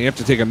going to be Amp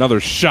to take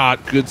another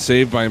shot. Good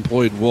save by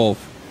Employed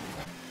Wolf.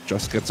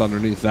 Just gets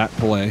underneath that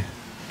play.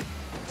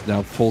 It's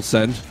now full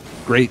send.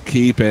 Great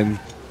keep and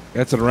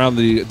gets it around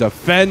the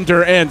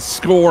defender and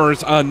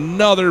scores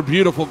another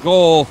beautiful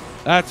goal.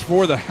 That's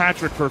for the hat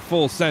trick for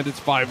full send. It's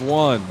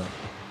 5-1.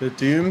 The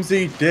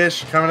Doomsy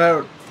dish coming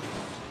out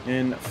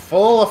in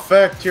full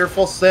effect here.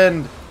 Full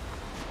send.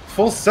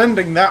 Full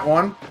sending that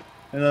one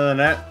into the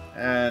net.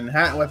 And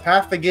with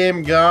half the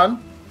game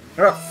gone,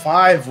 they're at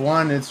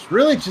 5-1. It's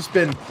really just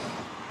been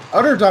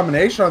utter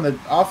domination on the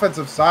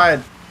offensive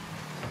side.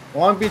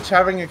 Long Beach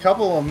having a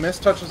couple of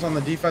missed touches on the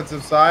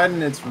defensive side,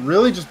 and it's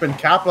really just been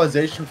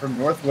capitalization from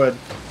Northwood.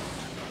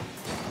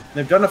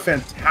 They've done a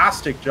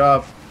fantastic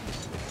job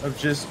of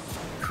just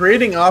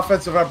creating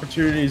offensive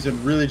opportunities and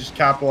really just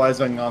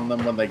capitalizing on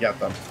them when they get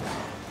them.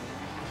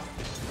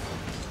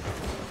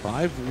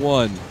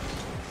 5-1.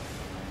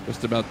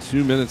 Just about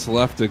 2 minutes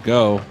left to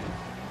go.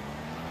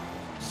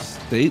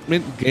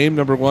 Statement game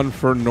number 1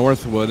 for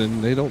Northwood,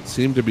 and they don't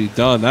seem to be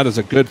done. That is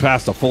a good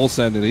pass to full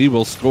send, and he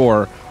will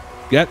score.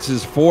 Gets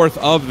his 4th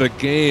of the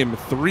game.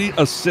 3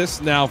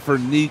 assists now for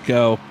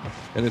Nico,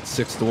 and it's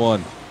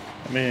 6-1.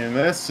 I mean,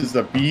 this is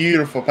a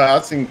beautiful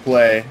passing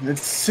play.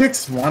 It's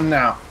 6-1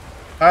 now.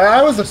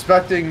 I was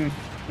expecting, you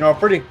know, a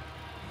pretty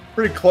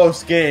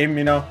close game.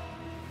 You know,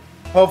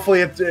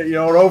 hopefully it's an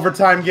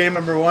overtime game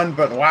number 1.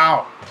 But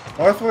wow,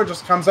 Northwood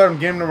just comes out in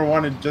game number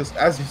 1 and just,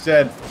 as you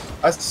said,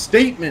 a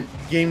statement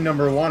game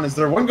number 1. Is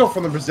there 1 goal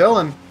from the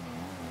Brazilian?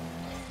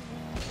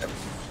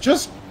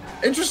 Just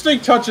interesting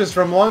touches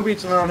from Long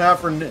Beach in their own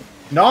half, or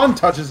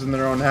non-touches in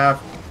their own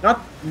half. Not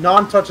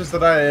non-touches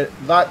that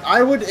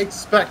I would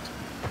expect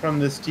from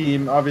this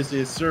team.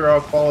 Obviously, a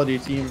zero quality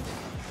team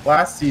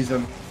last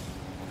season.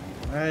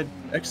 I'd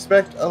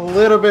expect a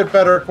little bit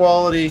better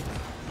quality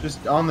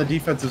just on the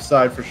defensive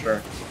side for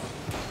sure.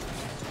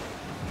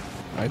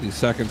 90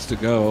 seconds to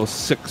go.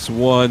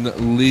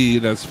 6-1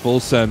 lead as full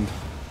send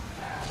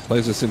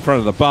plays us in front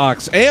of the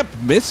box. Amp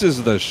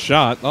misses the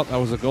shot. Thought that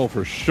was a goal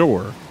for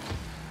sure.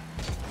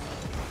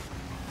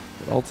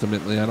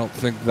 Ultimately, I don't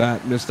think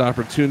that missed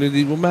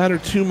opportunity will matter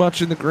too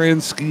much in the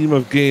grand scheme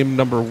of game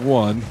number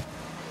 1.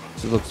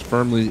 So it looks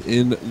firmly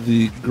in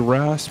the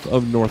grasp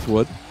of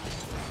Northwood.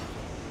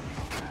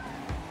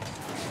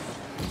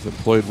 As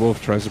Employed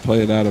Wolf tries to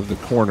play it out of the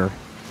corner.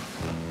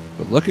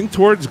 But looking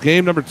towards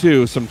game number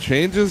 2, some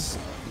changes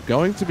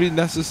going to be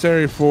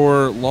necessary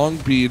for Long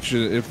Beach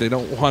if they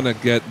don't want to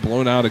get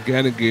blown out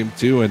again in game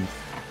 2 and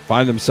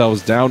find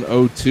themselves down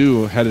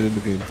 0-2 headed into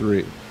game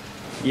 3.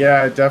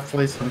 Yeah,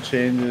 definitely some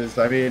changes.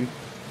 I mean,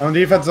 on the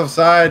defensive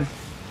side,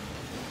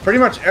 pretty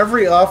much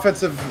every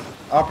offensive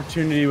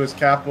opportunity was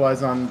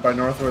capitalized on by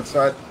Northwood.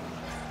 So,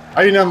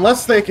 I mean,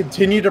 unless they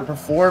continue to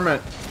perform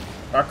at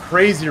a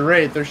crazy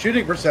rate, their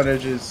shooting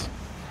percentage is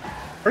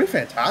pretty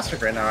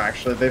fantastic right now,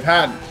 actually. They've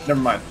had, never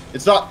mind,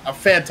 it's not a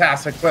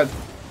fantastic, but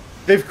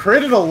they've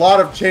created a lot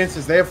of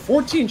chances. They have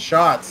 14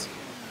 shots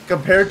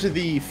compared to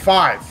the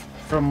 5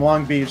 from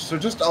Long Beach. So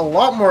just a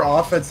lot more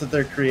offense that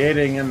they're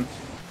creating. And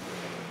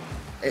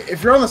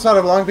if you're on the side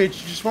of Long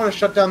Beach, you just want to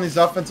shut down these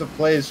offensive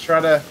plays, try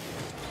to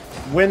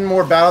win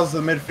more battles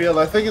in the midfield.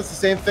 I think it's the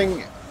same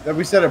thing that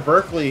we said at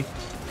Berkeley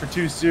for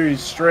 2 series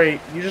straight.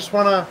 You just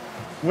want to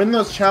win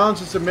those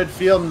challenges in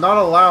midfield, not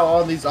allow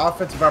all these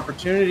offensive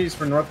opportunities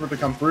for Northwood to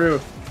come through,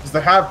 because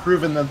they have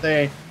proven that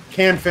they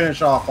can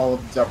finish off all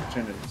of these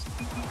opportunities.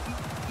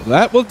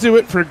 That will do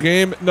it for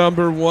game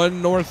number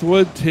 1.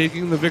 Northwood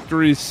taking the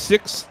victory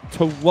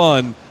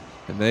 6-1.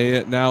 And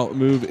they now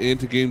move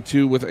into game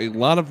 2 with a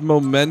lot of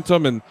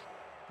momentum. And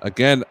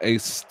again, a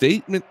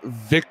statement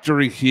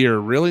victory here.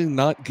 Really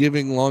not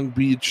giving Long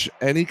Beach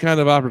any kind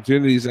of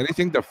opportunities,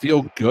 anything to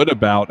feel good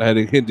about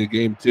heading into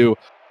game 2.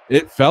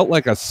 it felt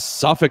like a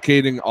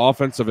suffocating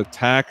offensive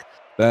attack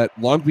that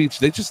Long Beach,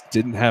 they just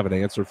didn't have an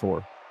answer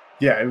for.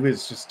 Yeah, it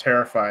was just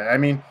terrifying. I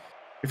mean,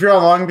 if you're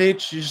on Long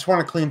Beach, you just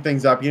want to clean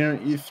things up.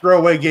 You throw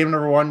away game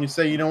number 1. You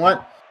say, you know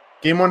what?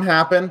 Game 1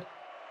 happened.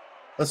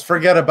 Let's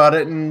forget about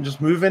it and just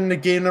move into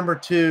game number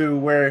 2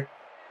 where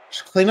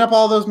just clean up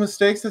all those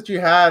mistakes that you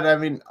had. I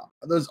mean,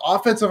 those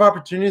offensive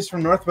opportunities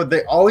from Northwood,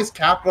 they always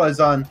capitalize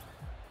on.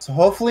 So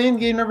hopefully in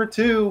game number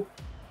 2,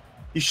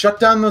 you shut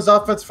down those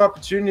offensive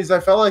opportunities. I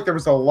felt like there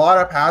was a lot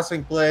of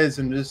passing plays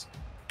and just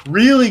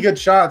really good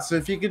shots. So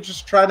if you could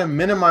just try to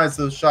minimize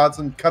those shots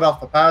and cut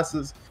off the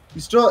passes,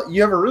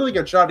 you have a really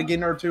good shot at game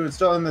number 2 and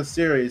still in this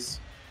series.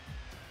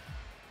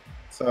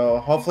 So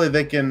hopefully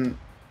they can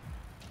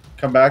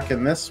come back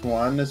in this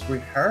one, as we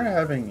are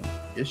having an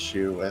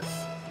issue with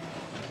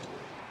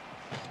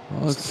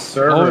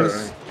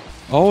server.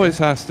 Always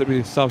has to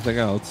be something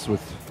else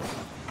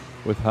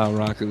with how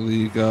Rocket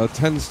League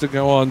tends to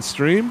go on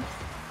stream.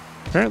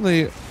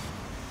 Apparently,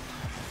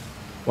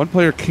 one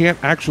player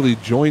can't actually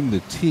join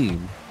the team,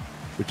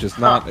 which is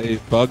not a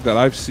bug that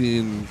I've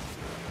seen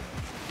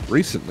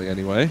recently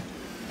anyway.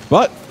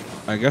 But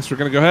I guess we're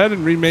going to go ahead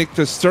and remake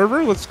the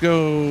server. Let's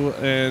go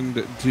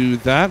and do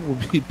that.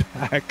 We'll be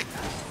back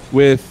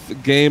with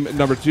game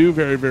number 2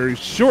 very, very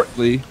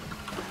shortly.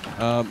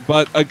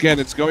 But again,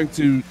 it's going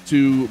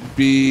to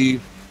be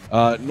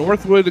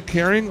Northwood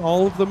carrying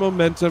all of the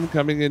momentum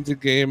coming into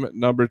game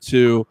number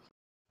 2.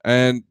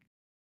 And,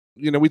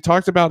 you know, we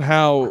talked about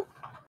how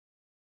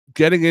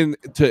getting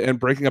into and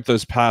breaking up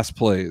those pass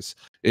plays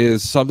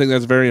is something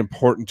that's very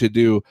important to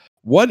do.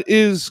 What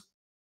is,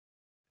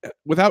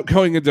 without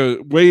going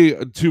into way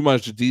too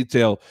much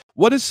detail,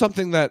 what is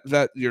something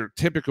that your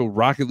typical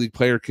Rocket League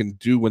player can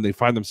do when they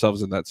find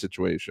themselves in that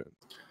situation?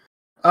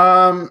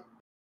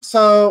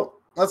 So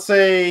let's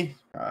say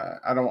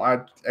I don't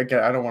want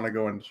to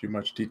go into too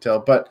much detail,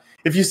 but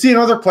if you see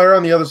another player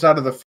on the other side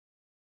of the field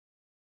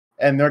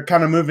and they're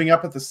kind of moving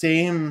up at the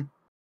same,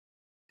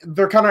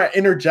 they're kind of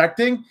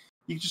interjecting,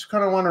 you just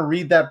kind of want to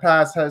read that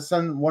pass,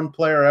 send one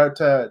player out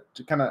to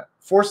kind of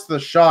force the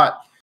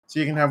shot so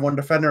you can have one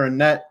defender in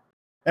net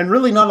and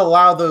really not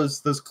allow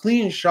those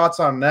clean shots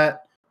on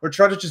net, or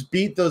try to just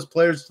beat those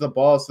players to the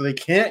ball so they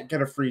can't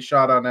get a free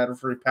shot on net or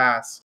free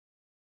pass.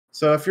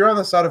 So if you're on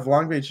the side of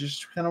Long Beach, you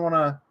just kind of want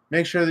to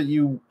make sure that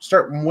you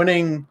start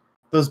winning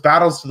those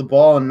battles to the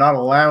ball and not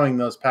allowing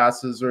those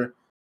passes, or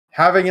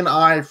having an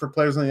eye for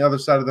players on the other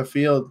side of the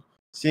field,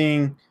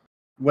 seeing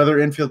whether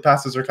infield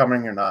passes are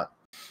coming or not.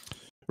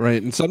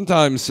 Right, and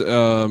sometimes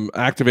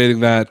activating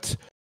that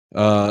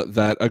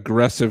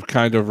aggressive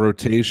kind of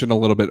rotation a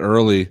little bit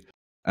early.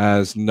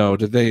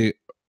 Did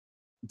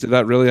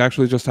that really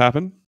actually just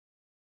happen?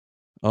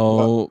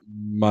 Oh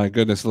my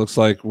goodness, it looks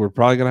like we're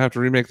probably gonna have to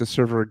remake the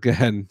server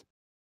again.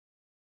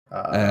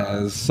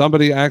 As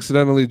somebody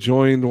accidentally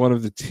joined one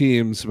of the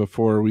teams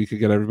before we could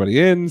get everybody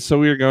in, so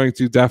we are going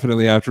to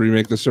definitely have to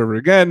remake the server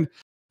again.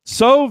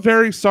 So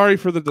very sorry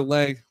for the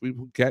delay. We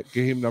will get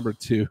game number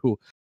 2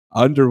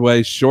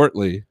 underway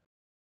shortly.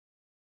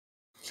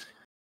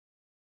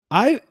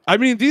 I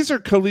mean, these are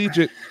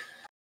collegiate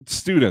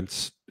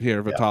students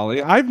here, Vitaly.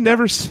 Yeah. I've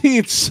never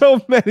seen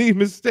so many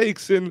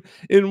mistakes in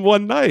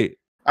one night.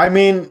 I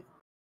mean,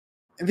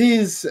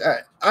 these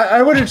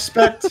I would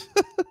expect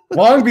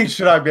Long Beach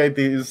should have made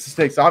these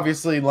mistakes.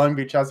 Obviously, Long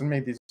Beach hasn't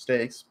made these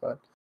mistakes, but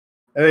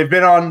they've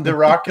been on the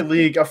Rocket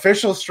League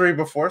official stream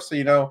before, so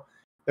you know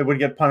they would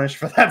get punished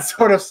for that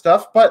sort of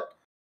stuff. But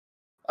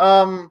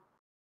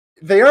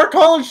they are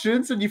college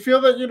students, and you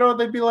feel that, you know,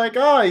 they'd be like,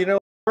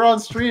 we're on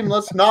stream,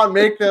 let's not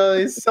make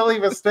these silly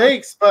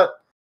mistakes. But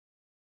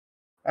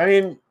I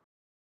mean,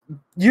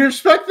 you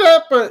expect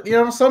that, but you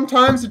know,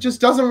 sometimes it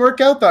just doesn't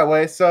work out that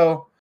way.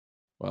 So,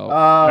 well,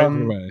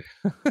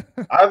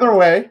 either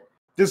way,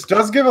 this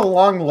does give a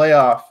long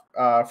layoff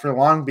for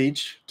Long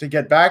Beach to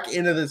get back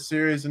into this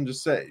series and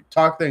just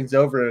talk things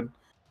over and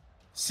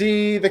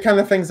see the kind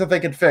of things that they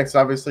could fix.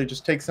 Obviously,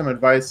 just take some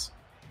advice.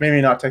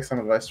 Maybe not take some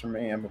advice from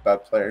me. I'm a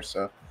bad player,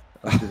 so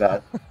don't do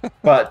that.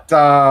 But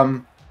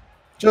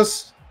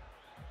just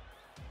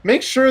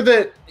make sure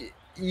that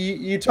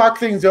you talk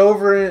things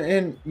over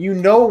and you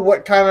know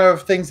what kind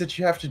of things that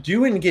you have to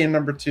do in game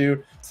number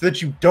 2 so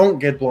that you don't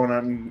get blown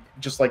out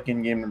just like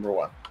in game number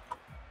 1.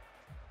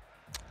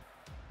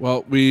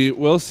 Well, we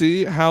will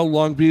see how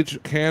Long Beach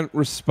can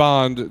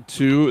respond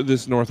to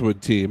this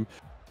Northwood team.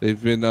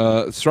 They've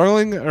been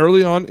struggling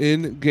early on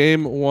in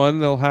game 1.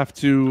 They'll have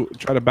to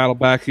try to battle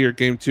back here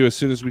game 2 as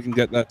soon as we can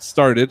get that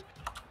started.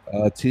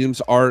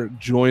 Teams are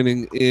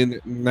joining in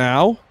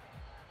now.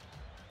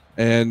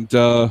 And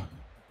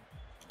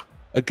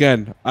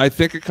again, I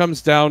think it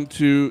comes down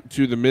to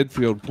the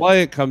midfield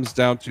play. It comes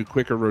down to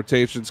quicker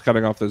rotations,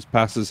 cutting off those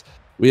passes.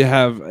 We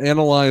have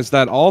analyzed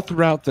that all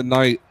throughout the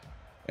night,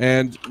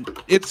 and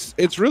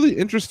it's really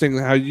interesting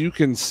how you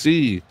can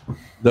see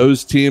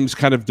those teams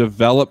kind of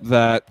develop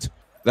that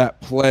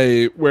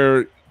play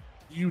where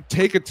you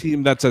take a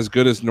team that's as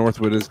good as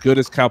Northwood, as good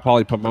as Cal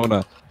Poly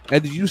Pomona,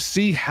 and you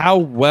see how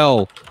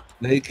well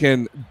they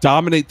can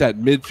dominate that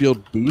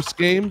midfield boost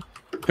game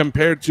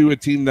compared to a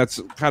team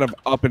that's kind of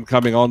up and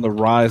coming on the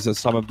rise as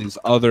some of these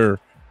other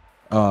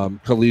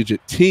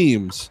collegiate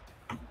teams,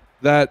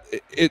 that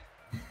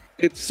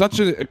it's such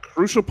a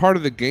crucial part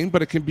of the game,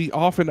 but it can be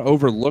often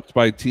overlooked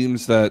by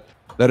teams that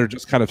are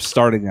just kind of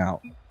starting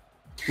out,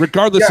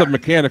 regardless of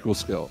mechanical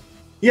skill.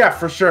 Yeah,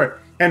 for sure.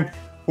 And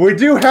we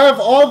do have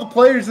all the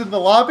players in the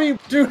lobby. We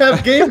do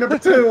have game number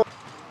 2.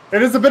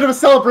 It is a bit of a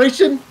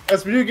celebration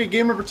as we do get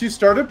game number 2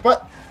 started,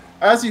 but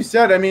as you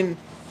said, I mean,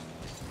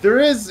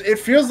 it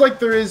feels like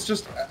there is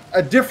just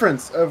a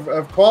difference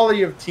of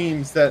quality of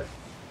teams that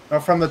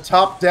from the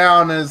top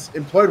down, as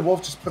Employed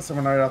Wolf just puts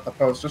someone right off the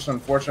post. Just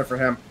unfortunate for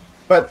him.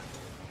 But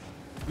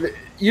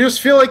you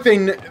just feel like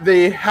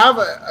they have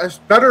a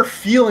better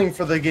feeling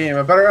for the game,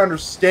 a better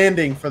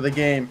understanding for the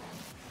game,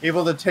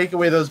 able to take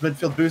away those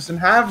midfield boosts and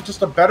have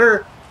just a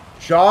better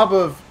job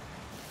of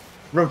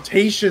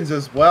rotations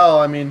as well.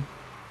 I mean,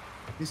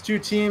 these two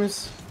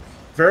teams,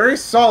 very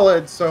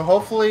solid, so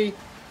hopefully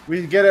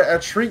we get a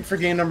treat for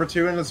game number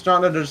 2, and it's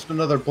not just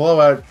another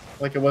blowout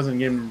like it was in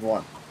game number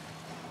 1.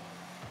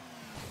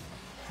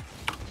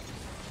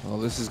 Well,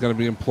 this is going to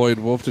be Employed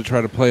Wolf to try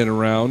to play it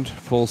around.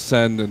 Full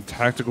send and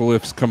tactical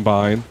lifts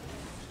combine.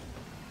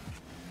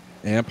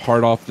 Amp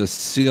hard off the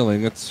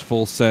ceiling. It's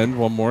full send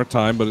one more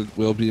time, but it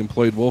will be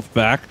Employed Wolf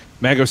back.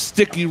 Mango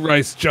Sticky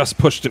Rice just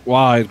pushed it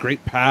wide.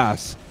 Great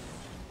pass.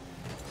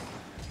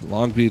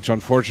 Long Beach,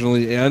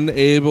 unfortunately,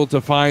 unable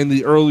to find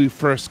the early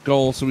first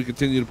goal, so we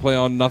continue to play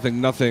on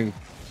 0-0.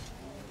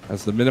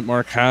 As the minute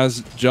mark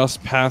has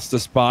just passed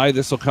us by.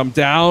 This will come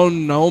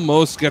down.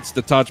 Almost gets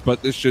the touch,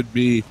 but this should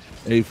be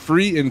a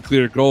free and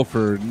clear goal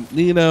for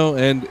Nino,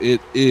 and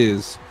it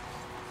is.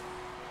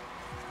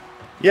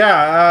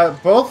 Yeah,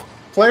 both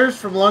players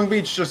from Long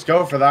Beach just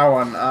go for that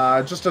one.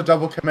 Just a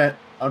double commit.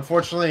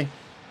 Unfortunately,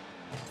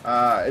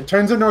 it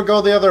turns into a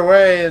goal the other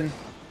way, and if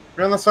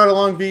you're on the side of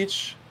Long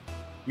Beach,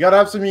 you got to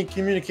have some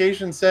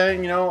communication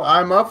saying, you know,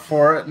 I'm up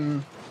for it,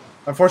 and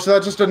unfortunately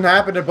that just didn't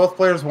happen, and both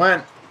players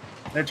went.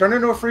 And it turned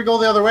into a free goal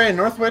the other way, and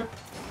Northwood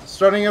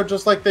starting out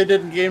just like they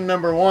did in game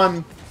number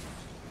 1.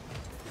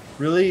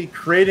 Really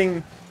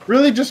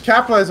just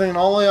capitalizing on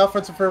all the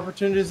offensive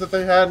opportunities that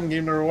they had in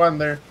game number 1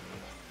 there.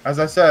 As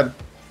I said,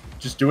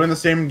 just doing the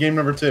same in game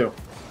number 2.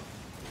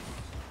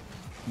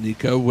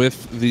 Nico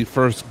with the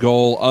first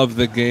goal of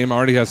the game.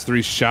 Already has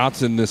 3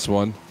 shots in this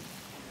one.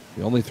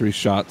 The only 3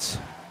 shots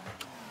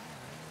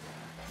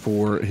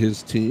for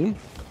his team.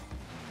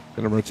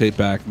 Going to rotate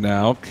back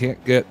now.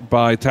 Can't get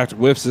by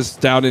tactical whiffs. This is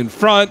down in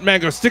front.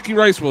 Mango Sticky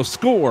Rice will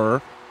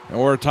score. And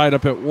we're tied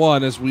up at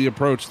 1 as we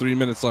approach 3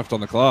 minutes left on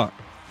the clock.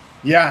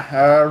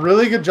 Yeah,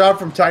 really good job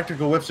from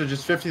Tactical Whips to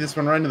just 50 this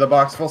one right into the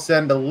box. Full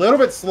send, a little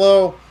bit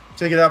slow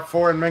to get up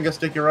for, and Mango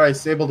Sticky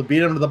Rice able to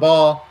beat him to the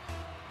ball.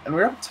 And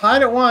we're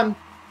tied at 1.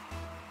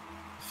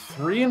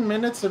 3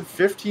 minutes and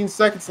 15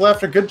 seconds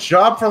left. A good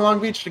job for Long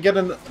Beach to get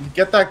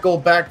that goal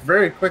back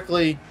very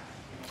quickly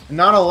and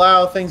not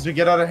allow things to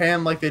get out of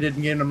hand like they did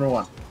in game number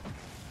 1.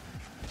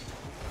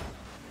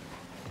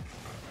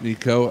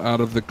 Nico out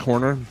of the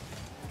corner.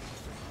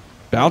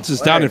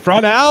 Bounces down in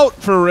front, out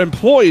for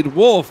Employed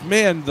Wolf.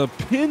 Man, the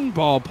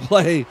pinball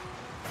play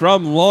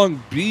from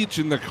Long Beach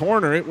in the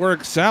corner. It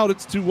works out.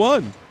 It's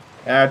 2-1.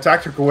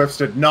 Tactical Whips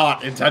did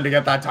not intend to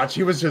get that touch.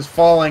 He was just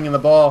falling, and the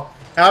ball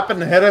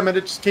happened to hit him, and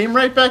it just came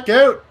right back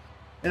out.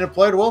 And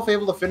Employed Wolf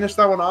able to finish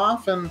that one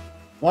off, and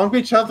Long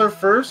Beach have their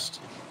first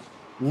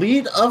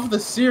lead of the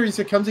series.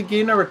 It comes in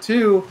game number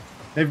 2.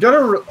 They've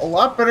done a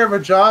lot better of a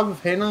job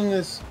of handling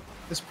this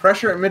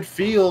pressure at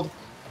midfield.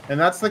 And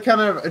that's the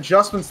kind of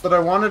adjustments that I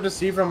wanted to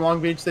see from Long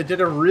Beach. They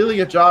did a really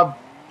good job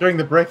during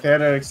the break. They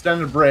had an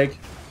extended break.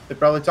 They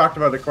probably talked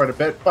about it quite a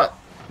bit, but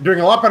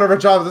doing a lot better of a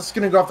job. This is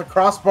going to go off the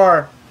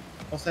crossbar.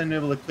 Also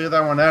able to clear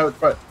that one out,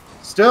 but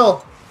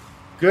still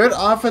good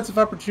offensive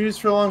opportunities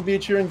for Long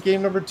Beach here in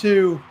game number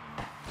 2.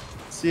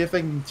 Let's see if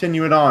they can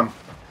continue it on.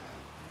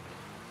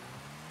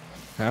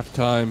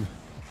 Halftime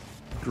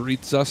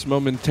greets us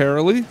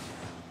momentarily.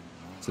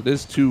 So it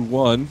is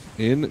 2-1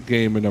 in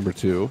game number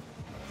 2.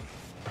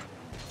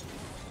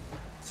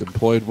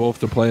 Employed Wolf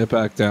to play it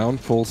back down.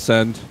 Full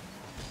send.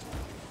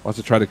 Wants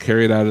to try to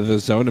carry it out of the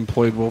zone.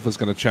 Employed Wolf is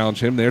going to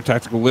challenge him there.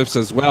 Tactical lifts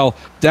as well.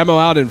 Demo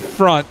out in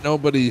front.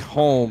 Nobody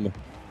home.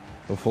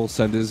 The full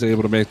send is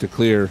able to make the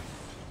clear.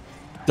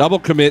 Double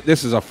commit.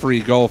 This is a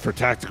free goal for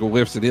Tactical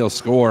lifts, and he'll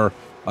score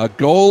a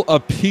goal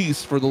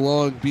apiece for the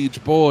Long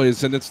Beach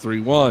boys, and it's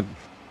 3-1.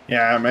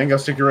 Yeah, Mango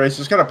Sticky Race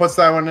just kind of puts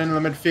that one into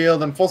the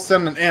midfield, and full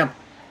send and Amp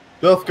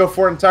both go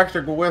for it, and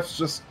Tactical whiffs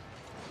just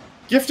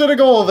gifted a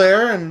goal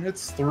there, and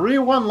it's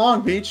 3-1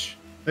 Long Beach.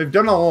 They've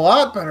done a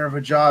lot better of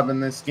a job in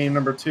this game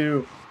number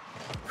 2,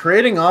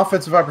 creating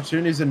offensive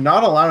opportunities and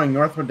not allowing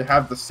Northwood to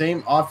have the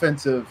same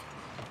offensive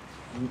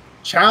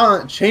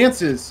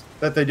chances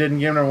that they did in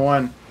game number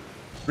 1.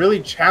 Really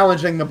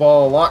challenging the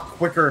ball a lot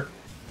quicker,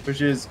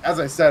 which is, as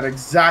I said,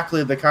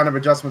 exactly the kind of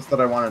adjustments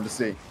that I wanted to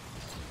see.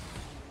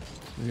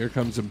 Here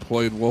comes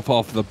Employed Wolf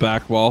off the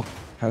back wall.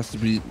 Has to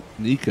beat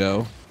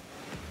Nico.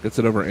 Gets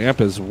it over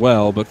Amp as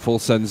well, but Full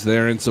Send's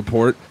there in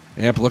support.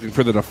 Amp looking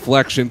for the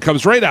deflection.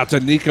 Comes right out to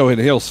Nico, and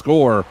he'll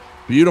score.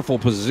 Beautiful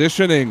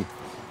positioning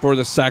for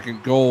the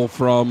second goal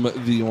from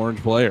the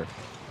Orange player.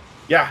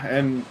 Yeah,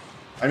 and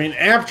I mean,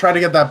 Amp tried to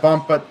get that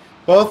bump, but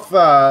both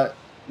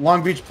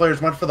Long Beach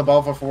players went for the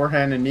ball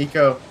beforehand, and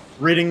Nico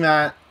reading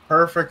that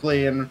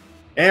perfectly. And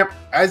Amp,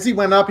 as he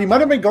went up, he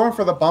might have been going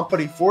for the bump, but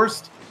he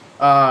forced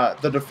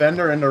the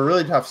defender into a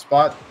really tough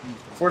spot,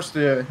 forced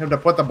him to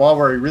put the ball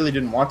where he really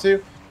didn't want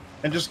to,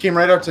 and just came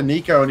right out to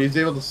Nico, and he was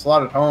able to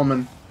slot it home.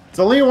 And it's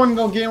only a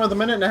 1-goal game with 1.5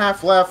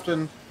 minutes left,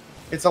 and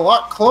it's a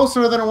lot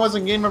closer than it was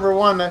in game number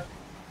 1.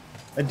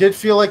 I did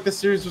feel like this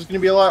series was going to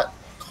be a lot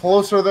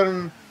closer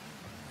than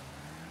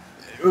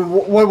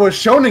what was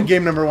shown in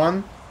game number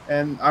 1,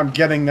 and I'm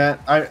getting that.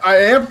 I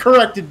am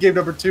corrected game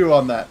number 2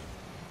 on that.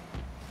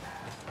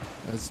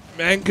 As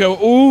Manco,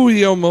 ooh,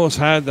 he almost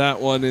had that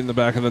one in the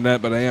back of the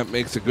net, but Amp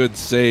makes a good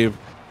save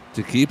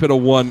to keep it a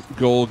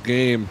 1-goal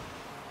game.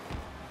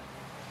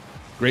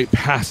 Great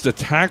pass to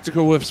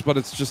Tactical Whiffs, but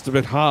it's just a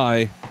bit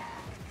high.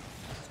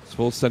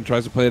 Full Send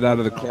tries to play it out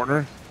of the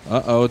corner.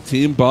 Uh-oh,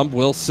 team bump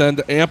will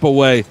send Amp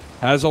away.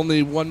 Has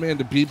only one man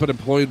to beat, but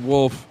employed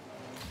Wolf.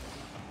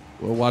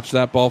 We'll watch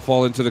that ball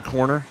fall into the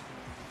corner.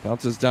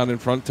 Bounces down in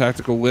front,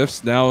 Tactical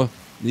Whiffs. Now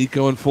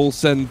Nico and Full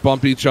Send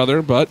bump each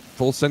other, but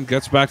Full Send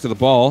gets back to the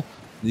ball.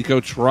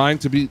 Nico trying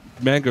to beat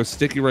Mango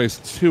Sticky Rice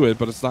to it,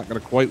 but it's not going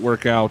to quite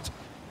work out.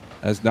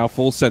 As now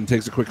Full Send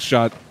takes a quick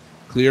shot.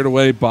 Cleared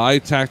away by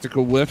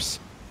Tactical Whiffs.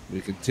 We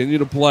continue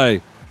to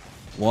play.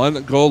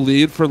 1-goal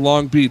lead for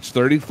Long Beach.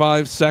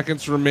 35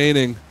 seconds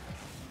remaining.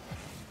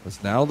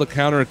 It's now the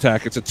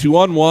counterattack. It's a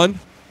 2-on-1.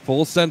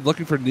 Full Send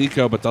looking for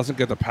Nico, but doesn't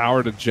get the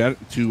power to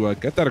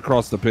get that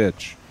across the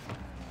pitch.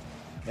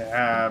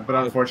 Yeah, but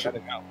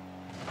unfortunately,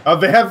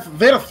 they had a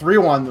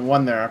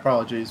 3-on-1 there.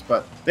 Apologies,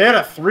 but they had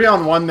a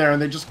 3-on-1 there,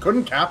 and they just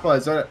couldn't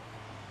capitalize on it.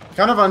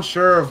 Kind of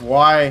unsure of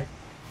why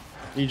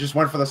he just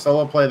went for the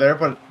solo play there,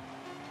 but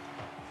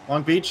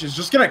Long Beach is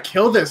just gonna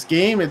kill this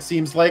game. It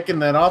seems like in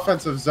that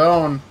offensive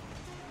zone,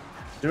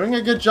 doing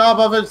a good job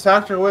of it.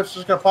 Tactical Whiff's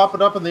just gonna pop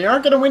it up, and they are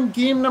gonna win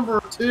game number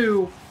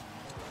 2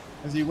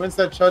 as he wins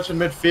that touch in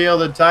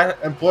midfield. And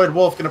employed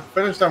Wolf gonna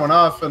finish that one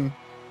off, and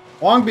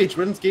Long Beach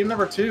wins game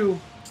number 2.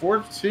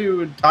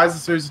 4-2 and ties the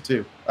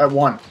series at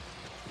 1.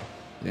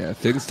 Yeah,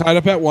 things tied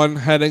up at 1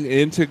 heading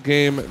into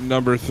game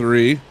number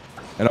 3.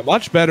 And a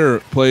much better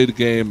played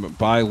game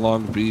by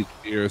Long Beach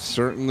here.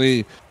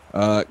 Certainly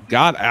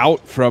got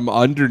out from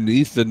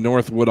underneath the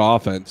Northwood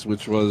offense,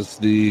 which was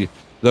the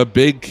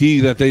big key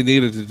that they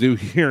needed to do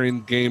here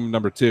in game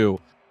number 2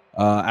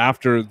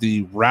 after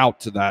the rout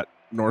that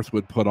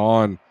Northwood put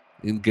on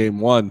in game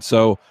 1.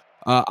 So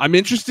I'm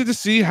interested to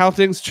see how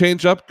things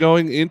change up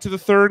going into the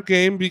third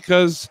game,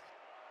 because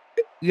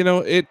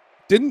it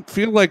didn't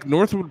feel like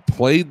Northwood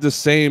played the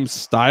same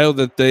style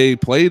that they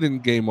played in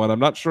game 1. I'm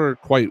not sure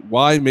quite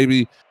why.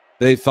 Maybe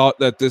they thought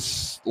that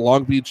this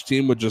Long Beach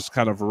team would just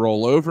kind of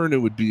roll over and it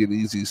would be an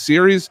easy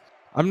series.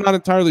 I'm not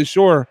entirely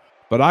sure,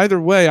 but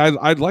either way,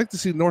 I'd like to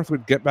see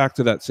Northwood get back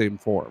to that same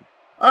form.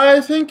 I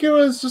think it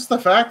was just the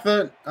fact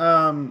that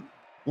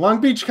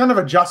Long Beach kind of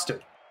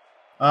adjusted.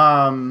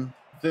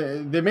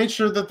 They made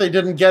sure that they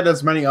didn't get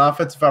as many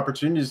offensive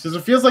opportunities, because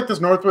it feels like this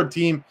Northwood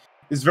team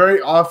is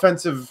very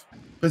offensive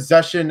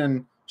possession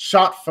and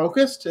shot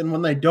focused, and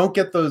when they don't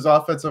get those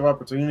offensive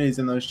opportunities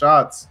and those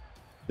shots,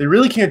 they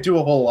really can't do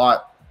a whole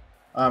lot,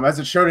 as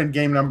it showed in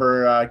game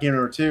number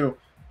 2,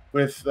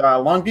 with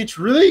Long Beach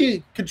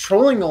really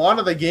controlling a lot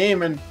of the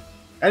game, and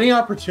any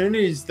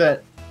opportunities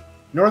that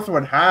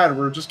Northwood had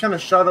were just kind of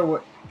shot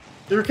away.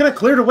 They were kind of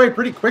cleared away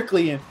pretty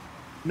quickly, and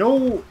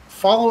no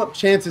follow-up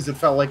chances, it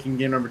felt like, in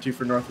game number 2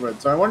 for Northwood.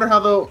 So I wonder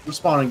how they'll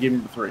respond in game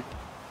number 3.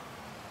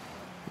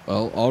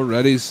 Well,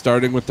 already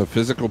starting with the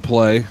physical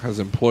play as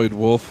employed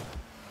Wolf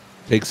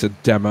takes a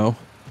demo.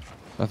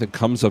 Nothing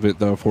comes of it,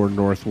 though, for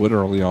Northwood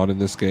early on in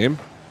this game.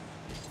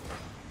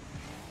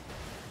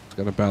 It's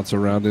going to bounce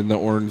around in the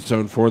orange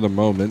zone for the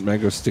moment.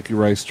 Mango Sticky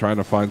Rice trying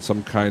to find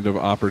some kind of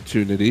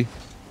opportunity.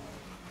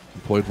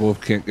 Employed Wolf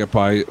can't get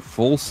by.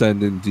 Full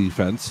Send in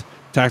defense.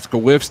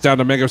 Tactical Whiffs down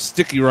to Mango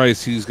Sticky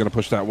Rice. He's going to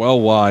push that well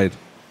wide.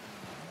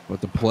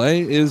 But the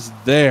play is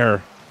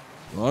there.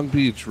 Long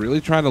Beach really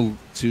trying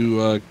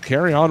to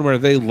carry on where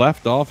they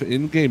left off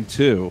in game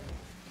 2,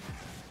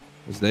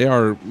 as they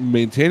are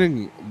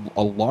maintaining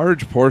a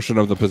large portion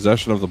of the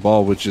possession of the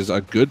ball, which is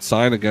a good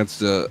sign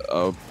against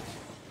a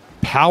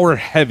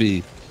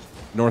power-heavy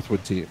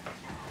Northwood team.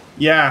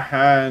 Yeah,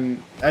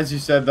 and as you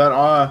said,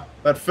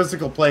 that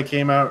physical play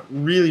came out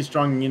really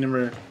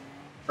strong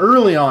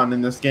early on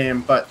in this game,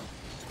 but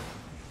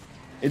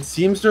it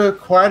seems to have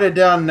quieted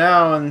down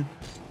now, and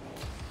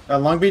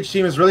Long Beach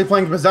team is really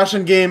playing the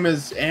possession game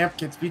as Amp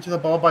gets beat to the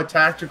ball by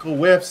Tactical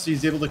Whiffs.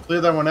 He's able to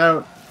clear that one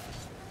out.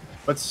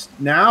 But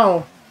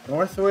now,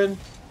 Northwood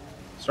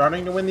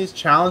starting to win these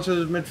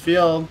challenges in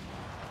midfield.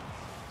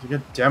 There's a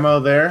good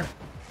demo there.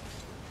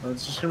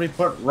 It's just going to be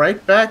put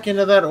right back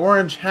into that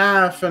orange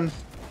half. And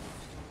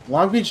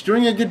Long Beach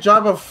doing a good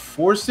job of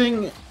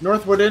forcing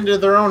Northwood into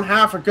their own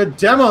half. A good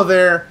demo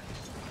there.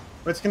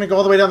 But it's going to go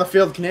all the way down the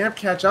field. Can Amp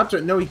catch up to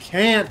it? No, he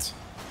can't.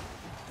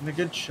 And a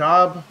good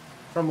job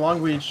from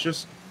Long Beach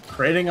just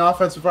creating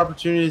offensive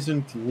opportunities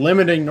and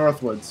limiting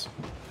Northwoods.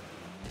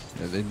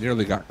 Yeah, they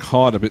nearly got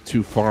caught a bit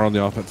too far on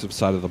the offensive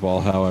side of the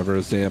ball, however,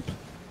 as Amp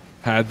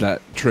had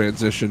that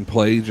transition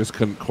play. He just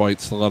couldn't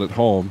quite slot it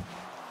home.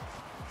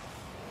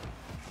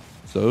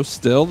 So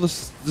still the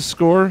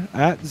score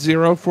at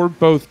 0 for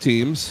both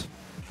teams.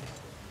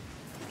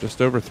 Just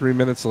over 3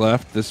 minutes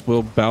left. This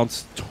will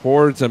bounce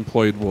towards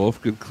Employed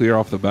Wolf. Good clear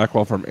off the back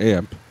wall from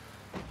Amp.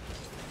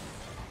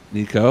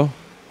 Nico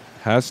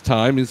has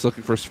time. He's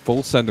looking for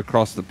full send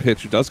across the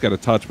pitch. He does get a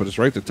touch, but it's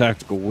right to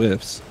tactical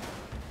whiffs.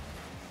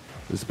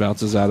 This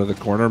bounces out of the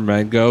corner.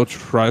 Mango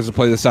tries to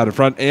play this out in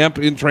front. Amp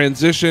in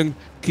transition.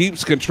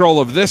 Keeps control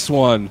of this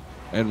one.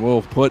 And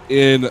will put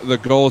in the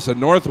goals.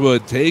 And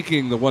Northwood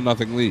taking the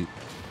 1-0 lead.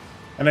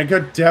 And a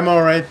good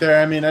demo right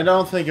there. I mean, I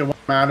don't think it would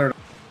matter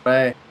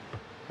way,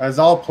 as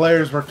all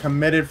players were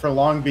committed for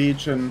Long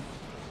Beach, and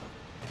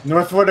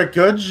Northwood a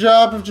good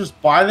job of just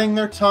biding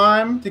their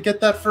time to get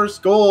that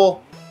first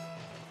goal.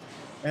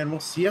 And we'll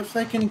see if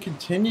they can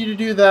continue to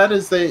do that,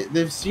 as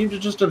they've seemed to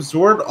just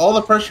absorb all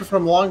the pressure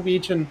from Long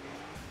Beach and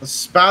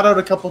spat out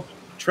a couple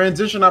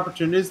transition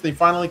opportunities. They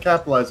finally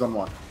capitalize on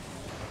one.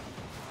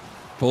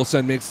 Full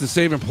send makes the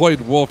save.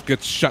 Employed Wolf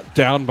gets shut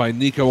down by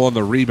Nico on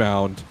the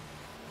rebound.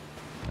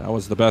 That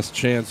was the best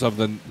chance of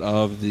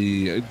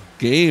the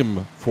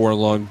game for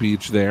Long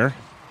Beach there.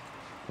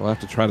 We'll have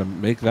to try to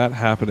make that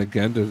happen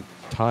again to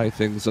tie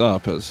things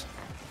up, as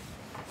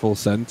full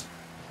send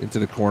into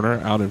the corner,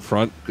 out in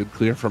front. Good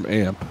clear from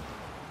Amp.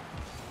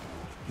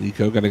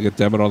 Nico going to get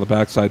demoed on the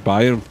backside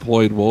by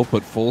Employed Wolf,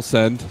 but full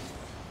send.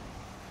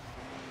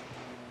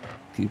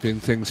 Keeping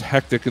things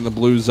hectic in the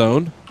blue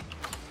zone.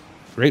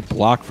 Great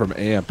block from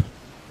Amp.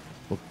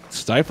 We'll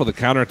stifle the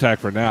counterattack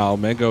for now.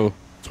 Mango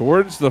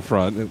towards the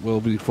front. It will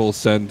be full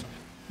send,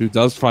 who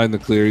does find the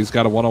clear. He's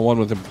got a one-on-one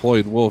with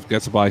Employed Wolf.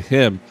 Gets by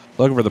him.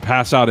 Looking for the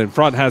pass out in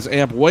front. Has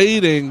Amp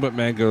waiting, but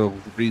Mango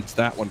reads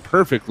that one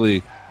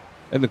perfectly.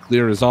 And the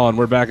clear is on.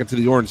 We're back into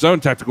the orange zone.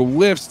 Tactical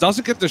whiffs.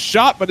 Doesn't get the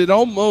shot, but it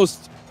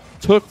almost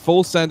took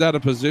full send out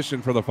of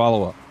position for the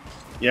follow-up.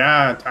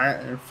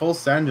 Yeah, full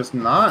send just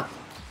not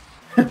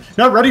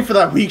ready for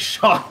that weak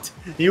shot.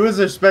 He was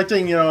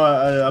expecting,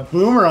 a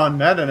boomer on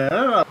net, and it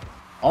ended up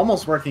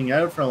almost working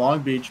out for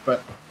Long Beach,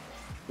 but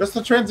just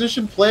the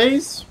transition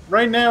plays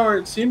right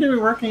now seem to be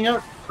working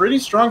out pretty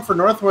strong for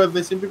Northwood.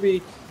 They seem to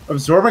be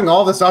absorbing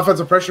all this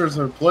offensive pressure as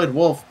Employed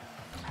Wolf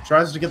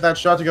tries to get that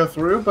shot to go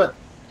through, but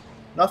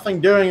nothing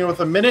doing it.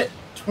 With a minute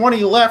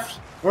 20 left,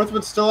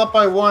 Northwood's still up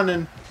by 1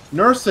 and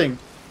nursing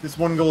this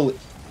 1-goal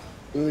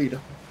lead.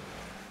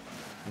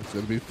 It's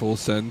going to be full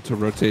send to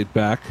rotate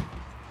back.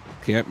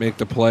 Can't make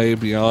the play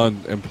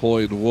beyond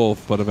Employed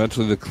Wolf, but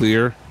eventually the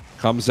clear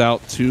comes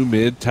out to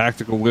mid.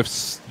 Tactical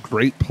whiffs.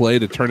 Great play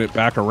to turn it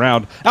back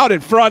around. Out in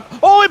front.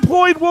 Oh,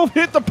 Employed Wolf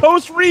hit the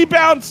post.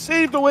 Rebound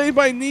saved away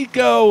by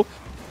Nico.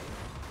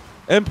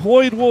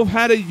 Employed Wolf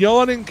had a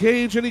yawning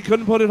cage and he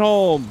couldn't put it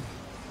home.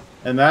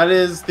 And that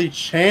is the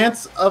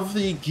chance of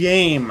the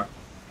game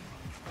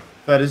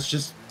that is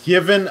just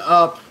given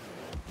up.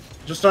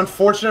 Just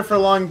unfortunate for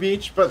Long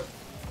Beach, but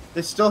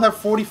they still have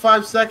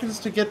 45 seconds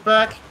to get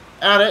back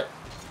at it.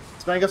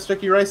 Mango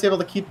Sticky Rice able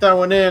to keep that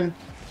one in.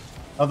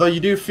 Although you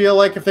do feel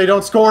like if they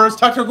don't score, his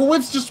tactical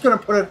whip's just going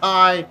to put it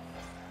high.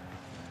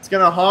 It's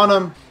going to haunt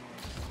him.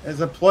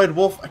 As Employed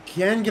Wolf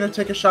again going to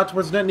take a shot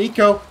towards net.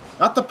 Nico,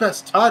 not the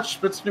best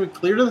touch, but it's going to be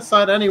clear to the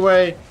side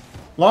anyway.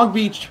 Long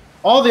Beach,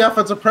 all the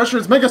offensive pressure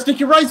is Mango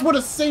Sticky Rice. What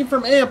a save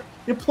from Amp.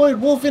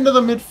 Employed Wolf into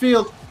the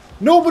midfield.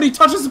 Nobody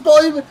touches the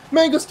ball.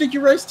 Mango Sticky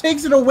Rice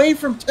takes it away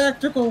from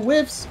tactical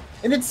whiffs,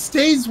 and it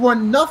stays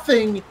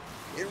 1-0.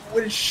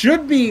 It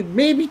should be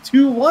maybe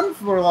 2-1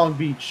 for Long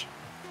Beach.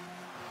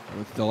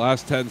 With the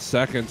last 10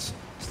 seconds,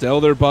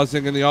 still they're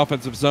buzzing in the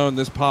offensive zone.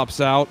 This pops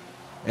out.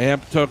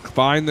 Amp took,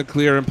 find the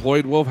clear.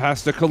 Employed Wolf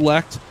has to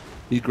collect.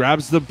 He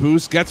grabs the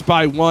boost, gets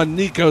by 1.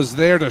 Nico's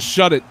there to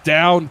shut it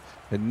down.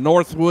 And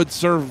Northwood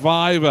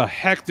survive a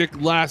hectic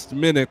last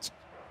minute.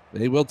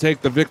 They will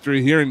take the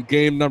victory here in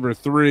game number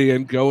 3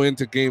 and go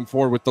into game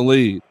 4 with the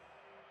lead.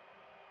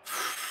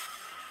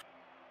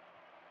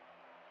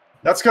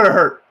 That's going to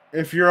hurt.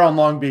 If you're on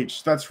Long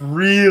Beach, that's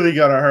really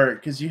going to hurt,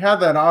 because you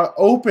had that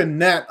open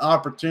net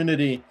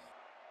opportunity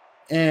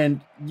and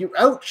you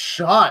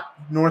outshot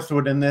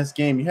Northwood in this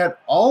game. You had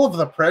all of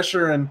the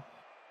pressure, and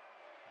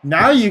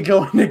now you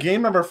go into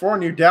game number 4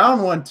 and you're down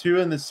 1-2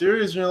 in the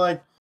series, and you're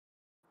like,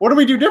 what do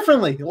we do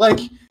differently? Like,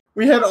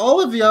 we had all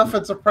of the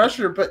offensive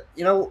pressure, but,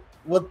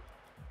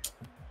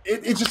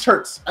 it just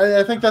hurts.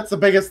 I think that's the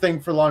biggest thing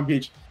for Long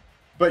Beach.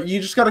 But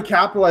you just got to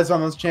capitalize on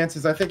those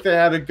chances. I think they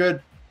had a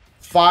good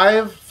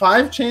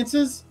five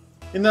chances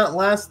in that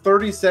last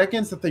 30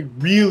 seconds that they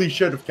really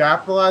should have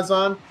capitalized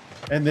on,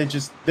 and they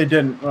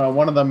didn't.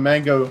 One of them,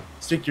 Mango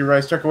Sticky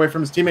Rice, took away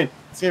from his teammate.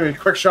 It's gonna be a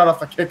quick shot off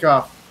the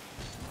kickoff.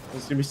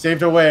 It's gonna be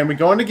saved away, and we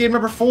go into game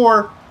number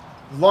 4.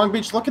 Long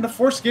Beach looking to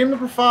force game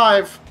number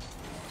 5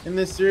 in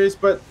this series,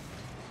 but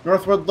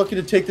Northwood looking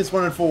to take this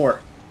one in 4.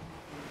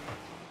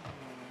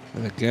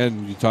 And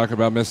again, you talk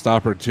about missed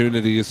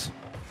opportunities.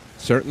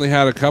 Certainly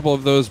had a couple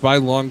of those by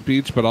Long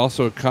Beach, but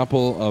also a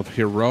couple of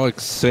heroic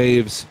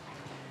saves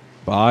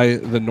by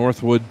the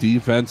Northwood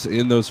defense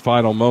in those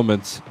final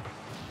moments.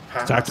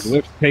 Tactical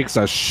Whip takes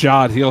a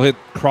shot. He'll hit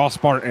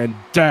crossbar and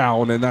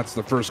down, and that's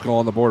the first goal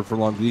on the board for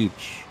Long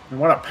Beach. And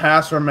what a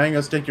pass from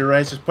Mango Sticky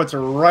Rice. Just puts it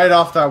right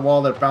off that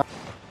wall that bounced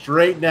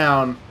straight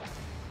down.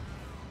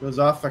 Goes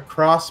off the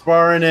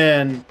crossbar and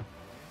in.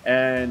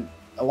 And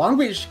Long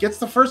Beach gets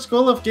the first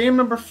goal of game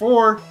number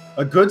 4.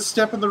 A good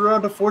step in the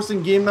road to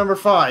forcing game number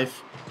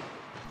 5.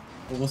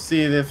 But we'll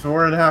see the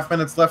 4.5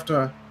 minutes left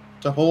to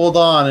hold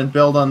on and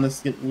build on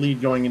this lead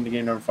going into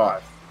game number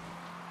 5.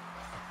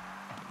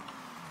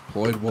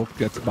 Floyd Wolf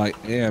gets by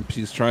Amp.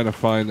 He's trying to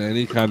find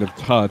any kind of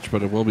touch,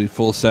 but it will be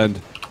full send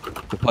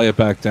to play it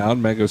back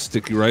down. Mango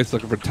Sticky Rice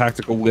looking for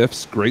tactical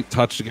whiffs. Great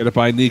touch to get it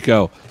by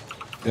Nico.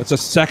 It's a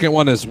second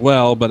one as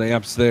well, but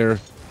Amp's there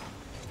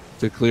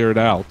to clear it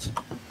out.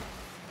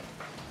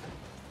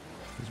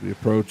 As we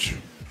approach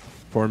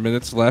 4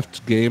 minutes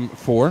left, game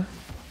 4.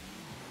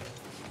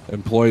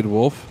 Employed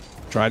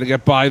Wolf trying to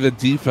get by the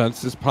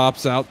defense. This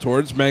pops out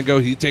towards Mango.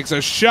 He takes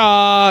a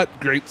shot.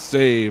 Great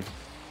save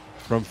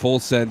from full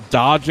send,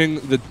 dodging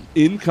the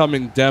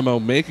incoming demo,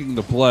 making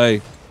the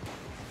play.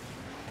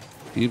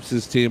 Keeps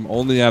his team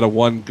only at a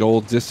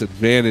 1-goal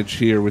disadvantage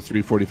here with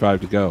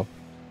 3:45 to go.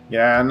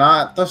 Yeah,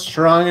 not the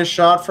strongest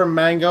shot from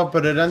Mango,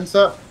 but it ends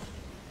up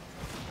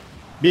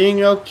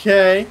being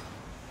okay,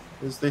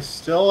 as they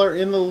still are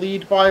in the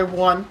lead by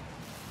 1.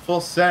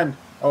 Full send.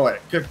 Oh, a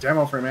good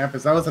demo from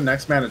Ampus. That was the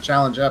next man to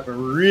challenge up. A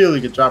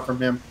really good job from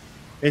him,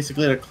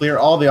 basically to clear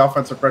all the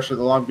offensive pressure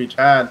that Long Beach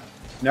had.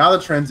 Now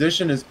the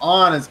transition is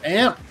on as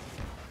Amp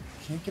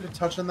can't get a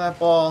touch on that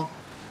ball.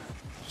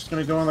 Just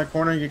going to go in the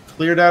corner and get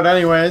cleared out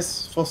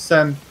anyways. Full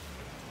send.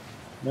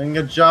 Doing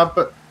a good job,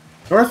 but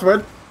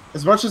Northwood,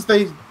 as much as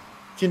they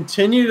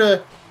continue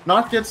to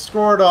not get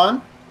scored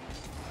on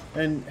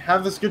and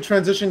have this good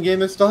transition game,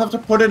 they still have to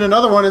put in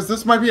another one, as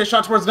this might be a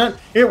shot towards net.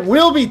 It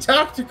will be.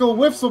 Tactical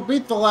Whiffs will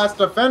beat the last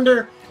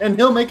defender, and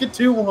he'll make it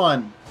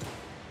 2-1.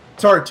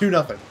 Sorry,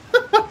 2-0.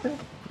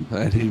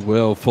 And he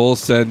will. Full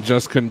send,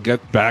 just couldn't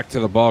get back to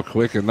the ball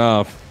quick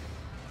enough.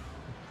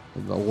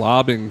 And the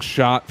lobbing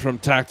shot from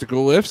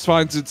Tactical Whiffs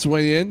finds its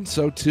way in.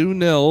 So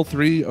 2-0,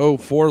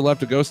 3:04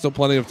 left to go. Still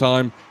plenty of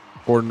time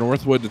for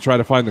Northwood to try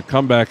to find the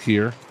comeback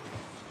here.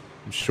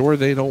 I'm sure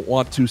they don't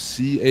want to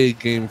see a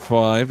game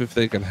 5 if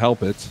they can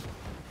help it.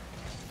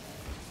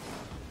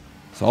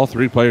 So all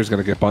 3 players going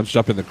to get bunched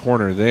up in the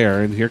corner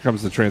there. And here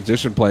comes the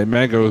transition play.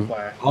 Mango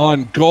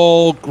on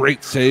goal.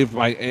 Great save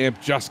by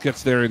Amp. Just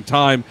gets there in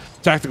time.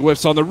 Tactical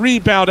Whiffs on the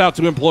rebound out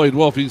to Employed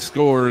Wolf. He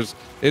scores.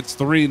 It's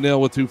 3-0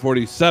 with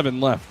 2:47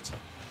 left.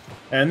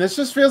 And this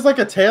just feels like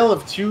a tale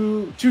of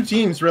two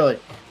teams, really.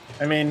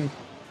 I mean,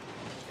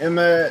 in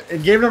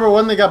game number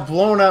 1, they got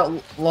blown out.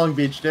 Long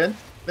Beach did.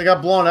 They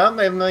got blown out, and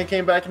then they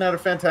came back and had a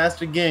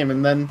fantastic game.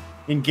 And then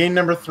in game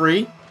number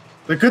 3,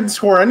 they couldn't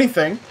score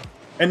anything.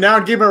 And now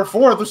in game number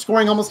 4, they're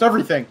scoring almost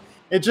everything.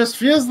 It just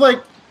feels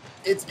like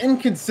it's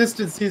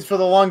inconsistencies for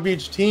the Long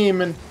Beach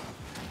team. And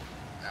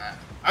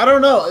I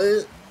don't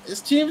know.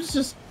 This team's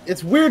just,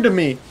 it's weird to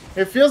me.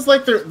 It feels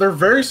like they're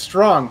very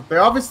strong. They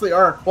obviously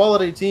are a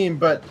quality team,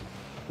 but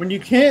when you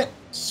can't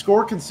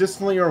score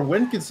consistently or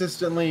win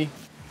consistently,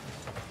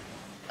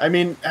 I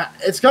mean,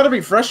 it's got to be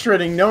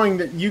frustrating knowing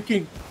that you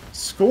can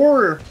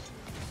score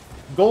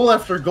goal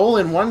after goal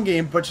in one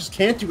game, but just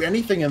can't do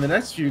anything in the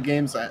next few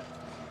games.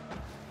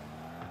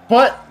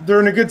 But they're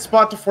in a good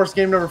spot to force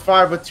game number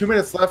 5 with 2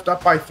 minutes left,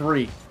 up by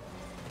 3.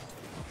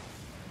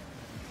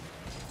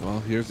 Well,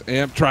 here's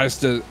Amp, tries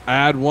to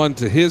add 1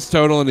 to his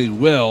total, and he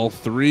will.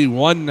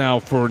 3-1 now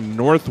for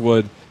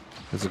Northwood.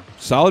 There's a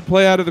solid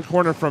play out of the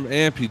corner from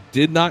Amp. He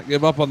did not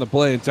give up on the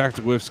play, and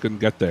Tactical Whiffs couldn't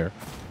get there.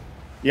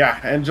 Yeah,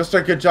 and just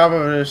a good job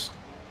of just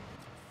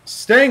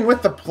staying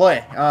with the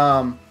play.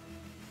 I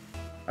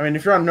mean,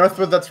 if you're on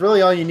Northwood, that's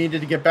really all you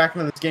needed to get back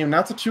into this game.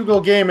 Now it's a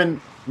 2-goal game, and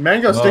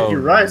Mango Sticky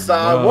Rice.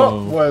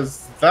 What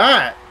was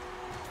that?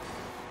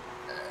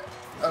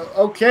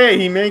 Okay,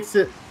 he makes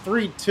it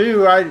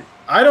 3-2.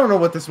 I don't know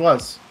what this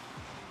was.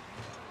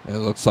 It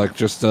looks like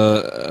just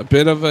a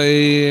bit of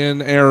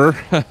an error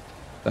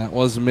that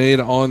was made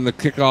on the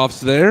kickoffs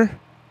there.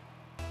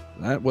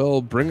 That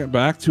will bring it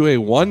back to a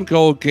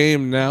 1-goal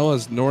game now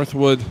as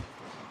Northwood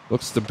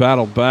looks to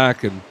battle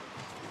back. And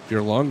if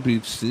you're Long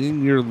Beach,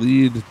 seeing your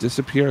lead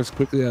disappear as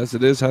quickly as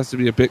it is has to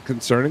be a bit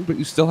concerning, but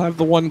you still have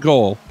the 1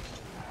 goal.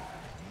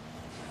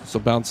 So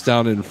bounce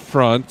down in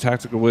front.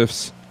 Tactical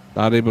Whiffs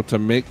not able to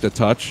make the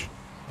touch.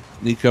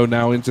 Nico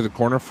now into the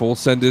corner. Full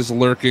send is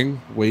lurking,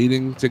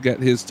 waiting to get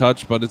his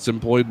touch, but it's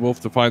Employed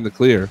Wolf to find the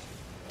clear.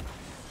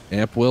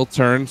 Amp will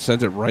turn,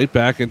 send it right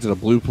back into the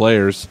blue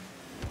players.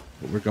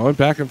 But we're going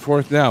back and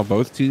forth now.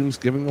 Both teams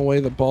giving away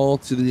the ball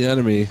to the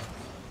enemy.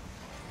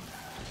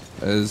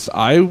 As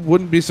I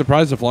wouldn't be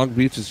surprised if Long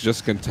Beach is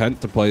just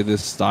content to play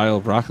this style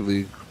of Rocket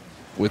League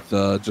with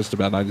just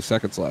about 90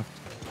 seconds left.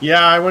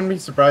 Yeah, I wouldn't be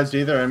surprised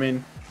either. I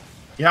mean,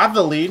 you have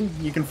the lead.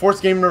 You can force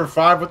game number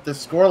 5 with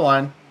this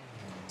scoreline.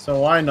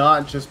 So why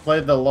not just play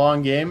the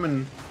long game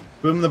and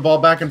boom the ball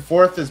back and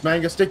forth as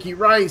Mango Sticky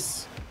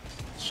Rice.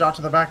 Shot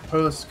to the back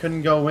post,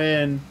 couldn't go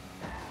in.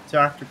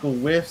 Tactical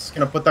whiffs,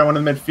 gonna put that one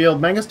in the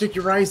midfield. Mango Sticky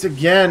Rice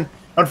again.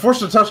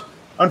 Unfortunate touch.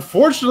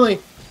 Unfortunately,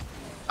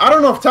 I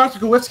don't know if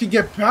Tactical whiffs can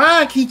get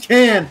back. He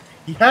can.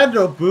 He had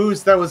no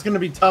boost. That was gonna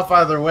be tough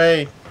either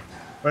way.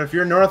 But if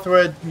you're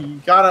Northwood, you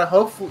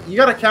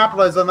gotta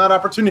capitalize on that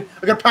opportunity.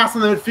 I got a pass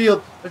in the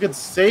midfield. A good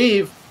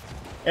save.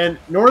 And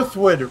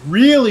Northwood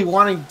really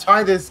wanting to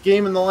tie this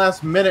game in the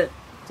last minute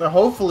to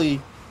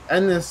hopefully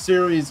end this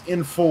series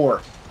in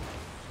 4.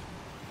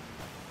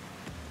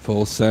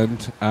 Full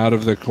send out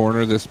of the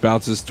corner. This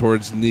bounces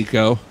towards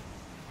Nico.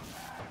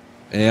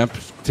 Amp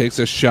takes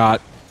a shot.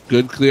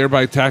 Good clear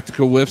by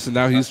Tactical whiffs, and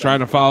now he's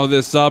trying to follow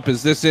this up.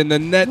 Is this in the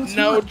net?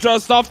 No,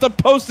 just off the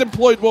post.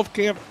 Employed Wolf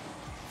can't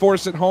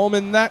force it home,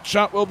 and that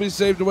shot will be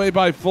saved away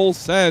by Full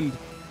Send.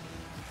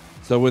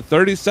 So with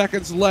 30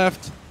 seconds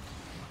left,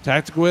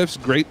 Tactical whiffs,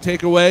 great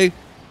takeaway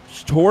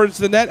towards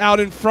the net, out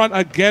in front.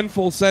 Again,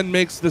 Full Send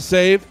makes the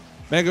save.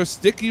 Mango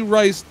Sticky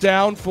Rice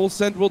down. Full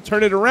Send will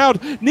turn it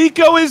around.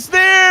 Nico is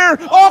there!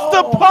 Off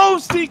the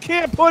post! He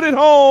can't put it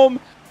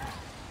home!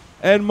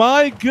 And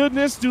my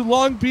goodness, do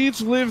Long Beach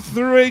live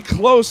through a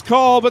close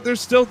call, but there's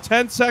still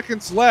 10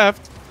 seconds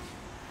left.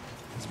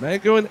 It's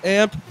Mango and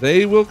Amp.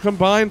 They will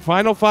combine.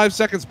 Final 5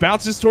 seconds.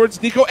 Bounces towards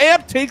Nico.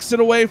 Amp takes it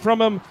away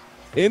from him.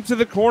 Into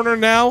the corner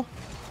now.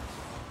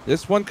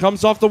 This one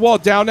comes off the wall.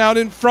 Down out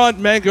in front.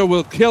 Mango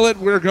will kill it.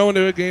 We're going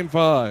to a game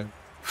 5.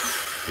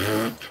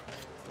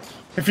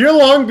 If you're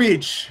Long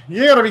Beach,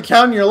 you got to be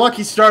counting your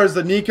lucky stars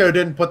that Nico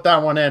didn't put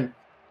that one in.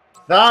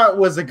 That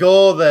was a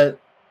goal that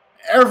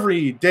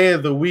every day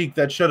of the week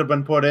that should have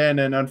been put in.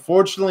 And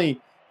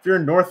unfortunately, if you're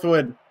in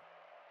Northwood,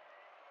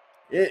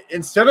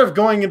 instead of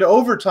going into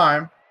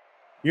overtime,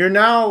 you're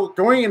now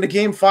going into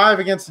game 5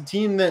 against a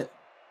team that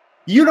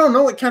you don't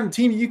know what kind of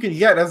team you can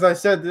get. As I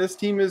said, this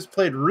team has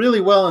played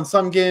really well in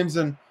some games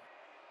and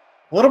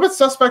a little bit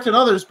suspect in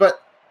others.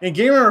 But in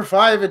game number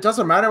 5, it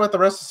doesn't matter what the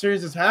rest of the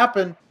series has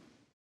happened.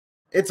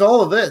 It's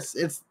all of this.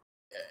 It's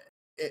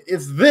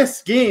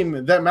this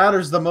game that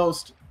matters the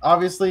most.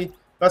 Obviously,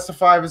 best of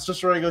 5 is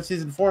just a regular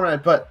season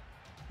format, but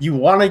you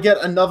want to get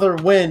another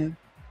win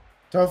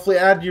to hopefully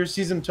add to your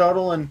season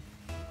total and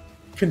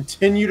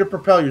continue to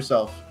propel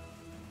yourself.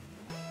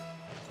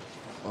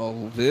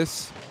 Oh,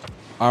 this,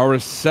 our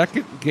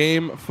second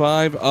game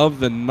 5 of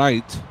the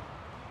night.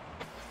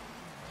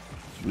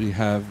 We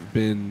have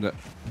been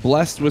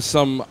blessed with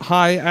some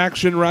high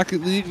action Rocket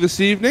League this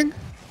evening.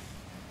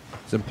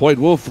 Employed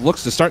Wolf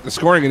looks to start the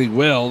scoring, and he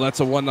will. That's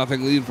a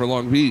 1-0 lead for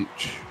Long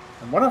Beach.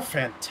 And what a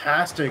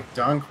fantastic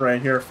dunk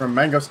right here from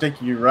Mango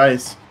Sticky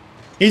Rice.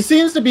 He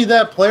seems to be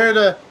that player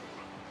to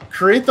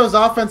create those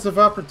offensive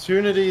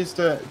opportunities,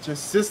 to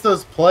assist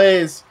those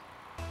plays.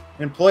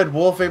 Employed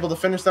Wolf able to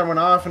finish that one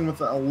off, and with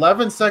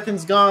 11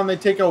 seconds gone, they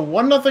take a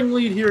 1-0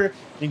 lead here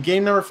in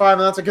game number 5,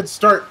 and that's a good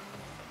start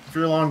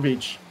for Long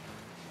Beach.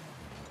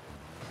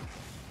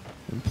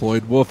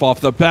 Employed Wolf off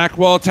the back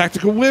wall.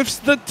 Tactical whiffs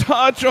the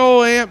touch.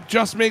 Oh, Amp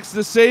just makes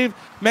the save.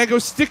 Mango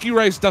Sticky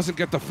Rice doesn't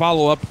get the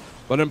follow-up,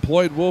 but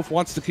Employed Wolf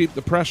wants to keep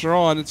the pressure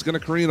on. It's going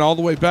to careen all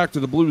the way back to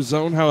the blue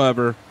zone,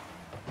 however.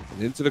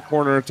 And into the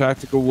corner,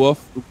 Tactical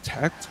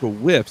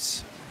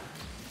whiffs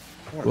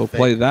will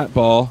play that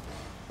ball.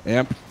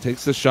 Amp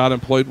takes the shot.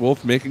 Employed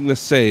Wolf making the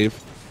save.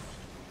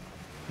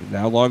 And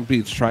now Long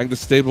Beach trying to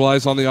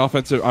stabilize on the on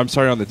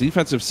the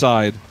defensive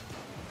side.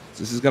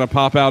 This is going to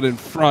pop out in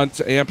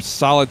front. Amp's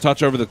solid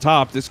touch over the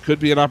top. This could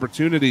be an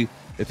opportunity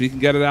if he can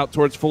get it out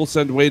towards Full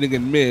Send waiting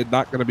in mid.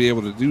 Not going to be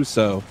able to do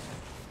so.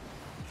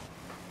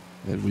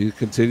 And we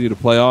continue to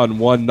play on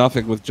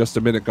 1-0 with just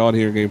a minute gone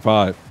here in game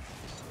 5.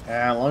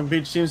 Yeah, Long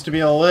Beach seems to be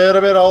a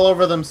little bit all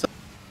over themselves.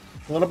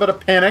 A little bit of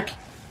panic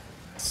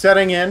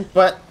setting in,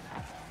 but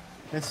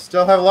they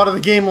still have a lot of the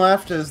game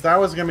left, as that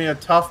was going to be a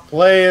tough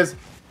play as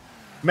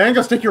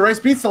Mango Sticky Rice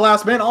beats the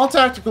last man. All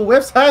Tactical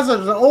whiffs, has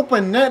an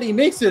open net. He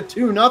makes it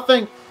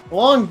 2-0.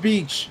 Long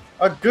Beach,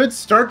 a good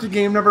start to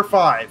game number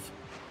 5.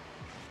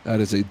 That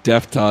is a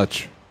deft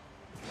touch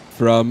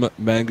from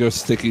Mango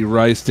Sticky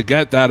Rice to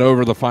get that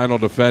over the final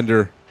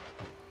defender.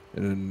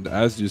 And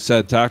as you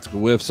said, Tactical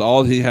whiffs,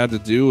 all he had to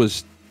do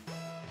was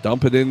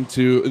dump it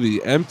into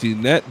the empty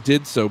net.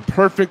 Did so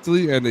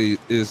perfectly, and it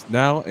is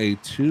now a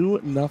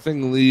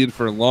 2-0 lead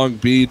for Long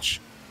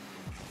Beach.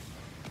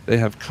 They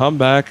have come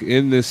back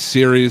in this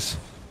series.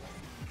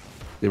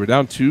 They were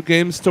down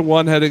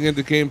 2-1 heading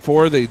into game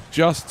 4. They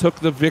just took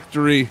the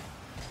victory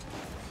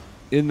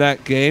in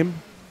that game.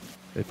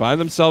 They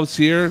find themselves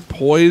here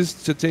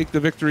poised to take the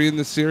victory in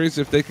this series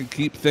if they can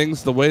keep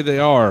things the way they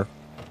are.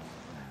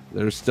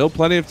 There's still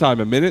plenty of time.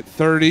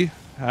 1:30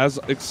 has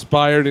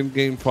expired in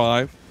game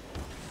 5.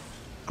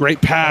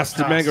 Great pass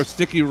to Mango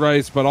Sticky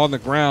Rice, but on the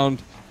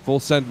ground, Full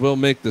Send will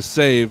make the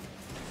save.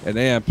 And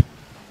Amp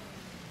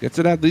gets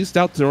it at least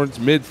out towards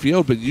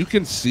midfield, but you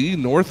can see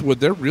Northwood,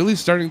 they're really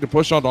starting to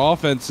push on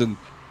offense, and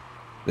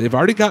they've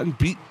already gotten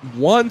beat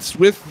once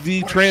with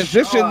the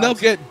transition. They'll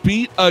get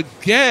beat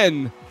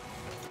again.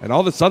 And all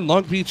of a sudden,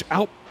 Long Beach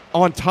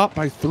on top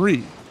by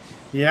 3.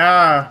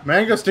 Yeah,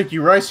 Mango Sticky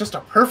Rice, just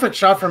a perfect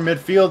shot from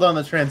midfield on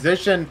the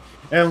transition.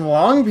 And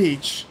Long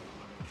Beach,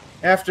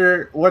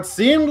 after what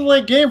seemed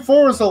like game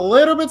 4 was a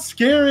little bit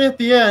scary at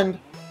the end,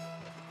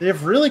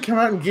 they've really come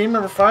out in game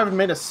number 5 and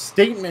made a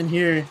statement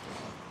here.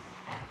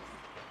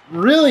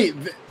 Really,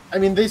 I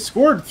mean, they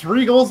scored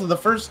 3 goals in the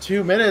first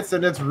 2 minutes,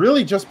 and it's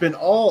really just been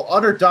all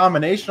utter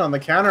domination on the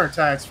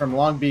counterattacks from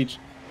Long Beach.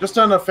 Just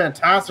done a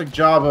fantastic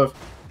job of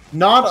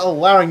not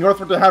allowing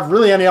Northwood to have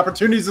really any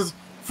opportunities. This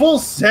full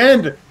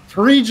send,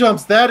 3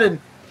 jumps that, and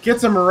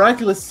gets a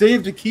miraculous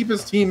save to keep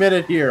his team in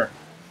it here.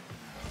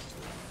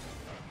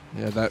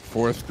 Yeah, that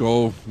 4th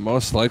goal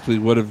most likely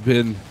would have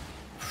been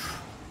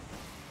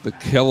the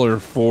killer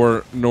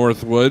for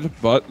Northwood,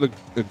 but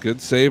a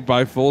good save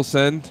by Full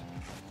Send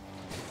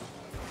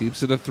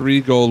keeps it a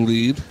 3-goal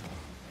lead.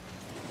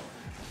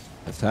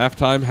 As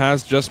halftime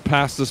has just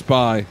passed us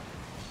by.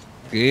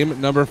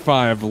 Game number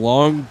 5,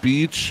 Long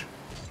Beach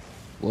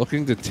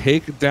looking to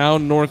take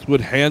down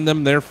Northwood, hand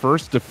them their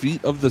first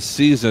defeat of the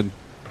season.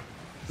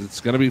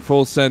 It's going to be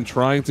Full Send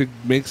trying to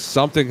make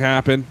something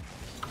happen.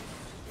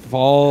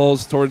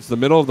 Falls towards the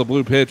middle of the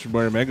blue pitch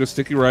where Mango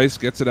Sticky Rice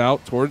gets it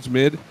out towards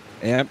mid.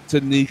 Amp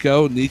to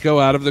Nico. Nico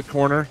out of the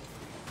corner.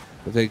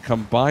 But they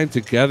combine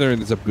together,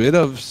 and there's a bit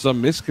of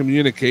some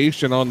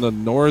miscommunication on the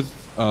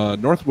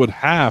Northwood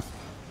half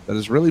that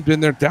has really been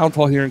their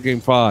downfall here in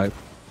game 5.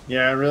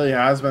 Yeah, it really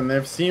has been.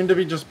 They've seemed to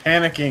be just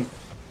panicking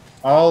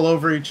all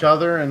over each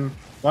other, and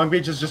Long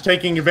Beach is just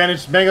taking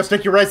advantage. Mango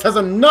Sticky Rice has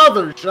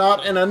another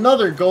shot and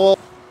another goal.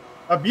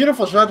 A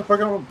beautiful shot to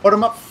put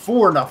him up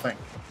 4-0.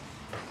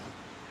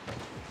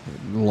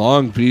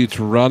 Long Beach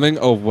running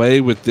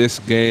away with this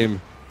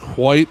game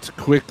quite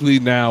quickly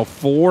now.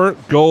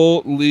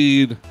 4-goal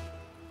lead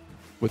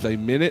with a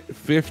minute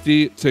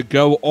 50 to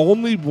go.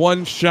 Only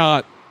 1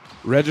 shot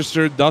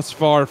registered thus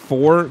far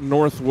for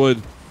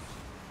Northwood.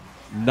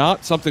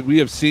 Not something we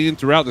have seen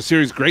throughout the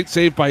series. Great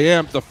save by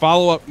Amp. The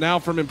follow-up now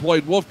from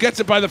Employed Wolf.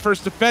 Gets it by the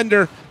first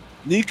defender.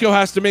 Nico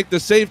has to make the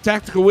save.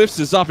 Tactical Whiffs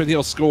is up, and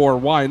he'll score.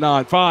 Why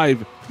not?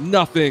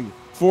 5-0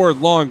 for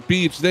Long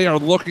Beach. They are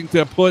looking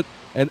to put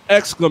an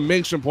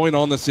exclamation point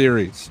on the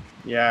series.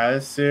 Yeah,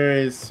 this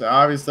series,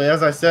 obviously,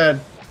 as I said,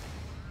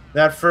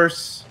 that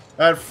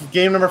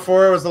game number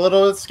 4 was a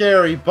little bit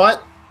scary,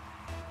 but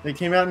they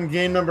came out in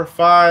game number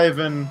 5,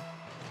 and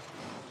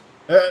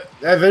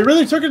they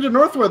really took it to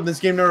Northwood in this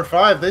game number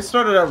 5. They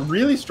started out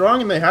really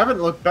strong, and they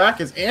haven't looked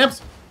back as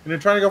Amp's going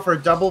to try to go for a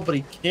double, but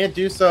he can't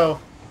do so.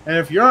 And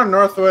if you're on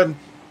Northwood,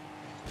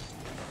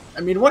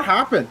 I mean, what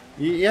happened?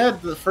 You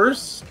had the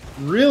first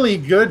really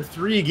good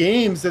 3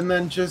 games, and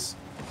then just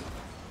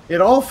it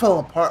all fell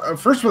apart.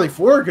 First, really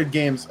 4 good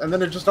games, and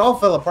then it just all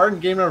fell apart in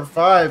game number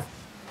 5.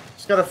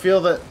 Just got to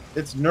feel that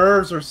it's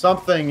nerves or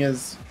something.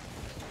 Is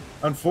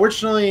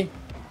unfortunately,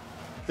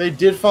 they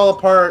did fall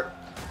apart,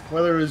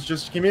 whether it was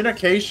just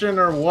communication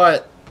or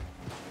what.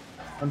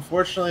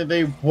 Unfortunately,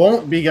 they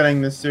won't be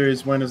getting this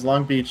series win, as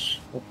Long Beach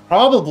will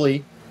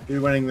probably be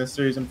winning this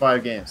series in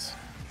 5 games.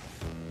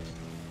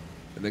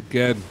 And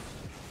again,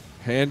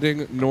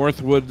 handing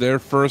Northwood their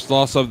first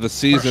loss of the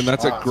season.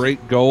 That's a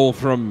great goal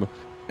from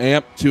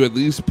Amp to at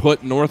least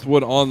put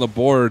Northwood on the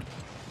board.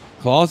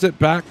 Claws it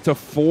back to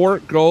 4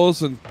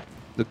 goals, and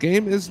the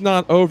game is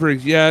not over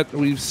yet.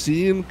 We've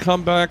seen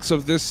comebacks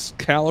of this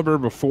caliber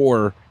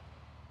before,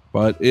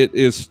 but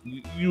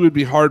you would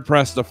be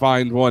hard-pressed to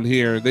find one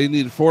here. They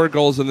need 4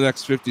 goals in the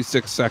next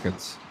 56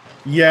 seconds.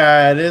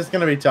 Yeah, it is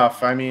going to be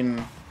tough. I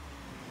mean,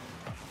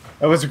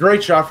 it was a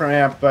great shot from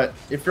Amp, but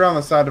if you're on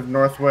the side of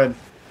Northwood,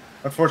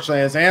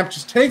 unfortunately, as Amp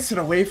just takes it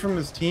away from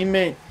his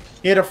teammate,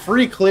 he had a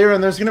free clear,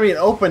 and there's going to be an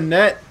open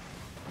net.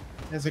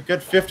 There's a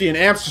good 50, and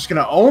Amp's just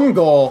going to own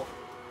goal.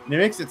 And he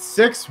makes it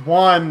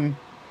 6-1.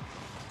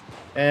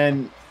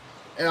 And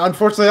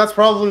unfortunately, that's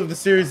probably the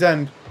series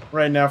end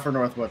right now for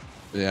Northwood.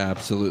 Yeah,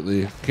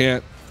 absolutely.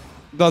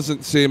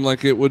 Doesn't seem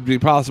like it would be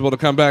possible to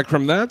come back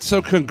from that.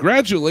 So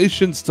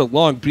congratulations to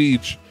Long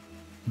Beach.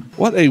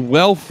 What a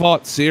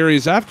well-fought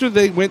series. After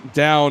they went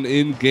down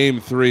in game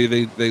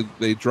 3,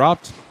 they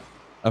dropped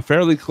a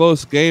fairly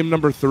close game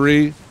number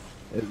 3.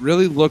 It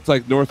really looked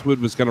like Northwood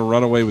was going to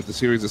run away with the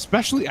series,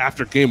 especially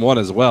after game 1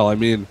 as well. I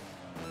mean,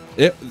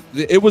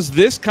 it was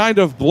this kind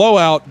of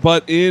blowout,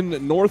 but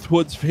in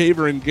Northwood's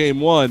favor in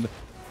game 1.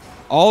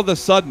 All of a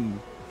sudden,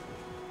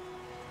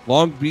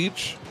 Long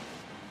Beach,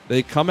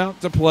 they come out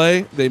to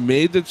play. They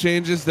made the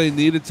changes they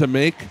needed to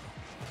make.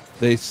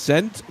 They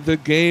sent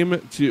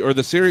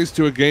the series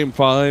to a game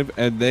 5,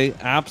 and they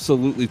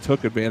absolutely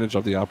took advantage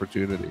of the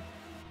opportunity.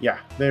 Yeah,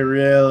 they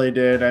really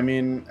did. I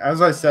mean,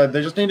 as I said,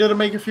 they just needed to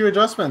make a few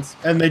adjustments,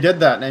 and they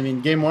did that. I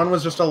mean, game 1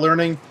 was just a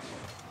learning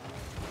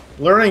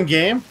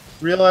game.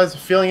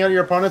 Feeling out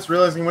your opponents,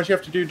 realizing what you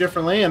have to do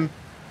differently, and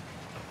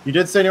you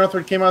did say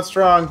Northwood came out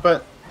strong,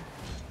 but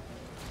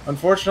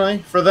unfortunately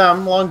for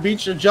them, Long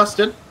Beach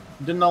adjusted.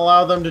 Didn't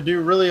allow them to do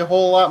really a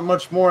whole lot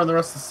much more in the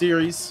rest of the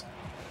series.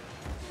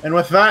 And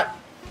with that,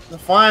 the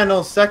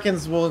final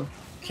seconds will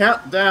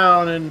count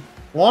down, and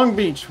Long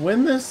Beach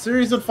win this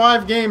series of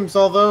 5 games,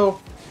 although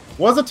it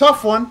was a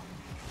tough one.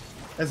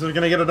 as we're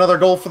going to get another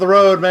goal for the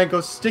road. Mango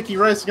Sticky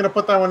Rice is going to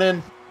put that one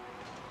in.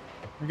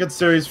 A good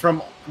series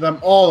from them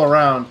all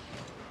around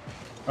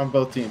on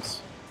both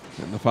teams.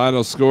 And the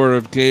final score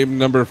of game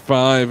number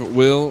 5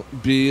 will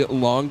be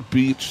Long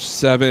Beach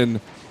 7,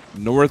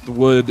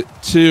 Northwood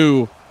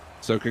 2.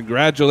 So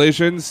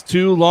congratulations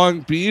to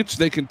Long Beach.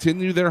 They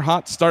continue their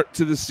hot start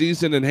to the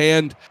season and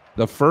hand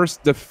the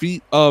first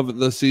defeat of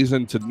the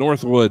season to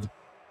Northwood.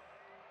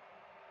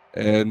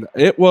 And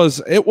it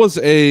was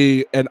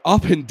an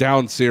up and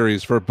down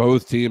series for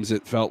both teams.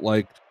 It felt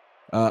like,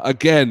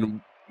 again,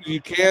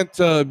 you can't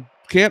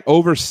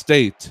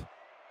overstate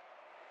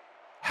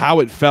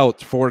how it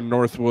felt for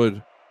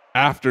Northwood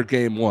after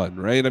game 1,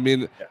 right? I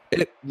mean,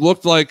 it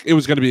looked like it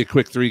was going to be a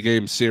quick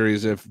 3-game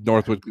series if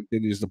Northwood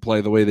continues to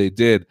play the way they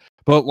did.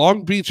 But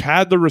Long Beach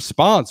had the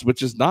response,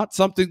 which is not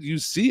something you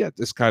see at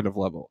this kind of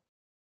level.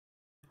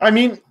 I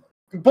mean,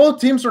 both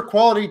teams are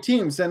quality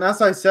teams. And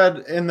as I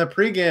said in the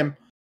pregame,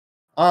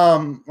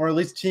 or at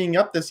least teeing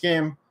up this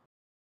game,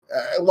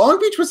 Long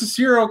Beach was a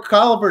Zero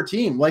caliber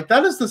team. Like,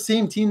 that is the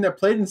same team that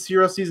played in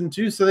Zero Season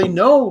 2. So they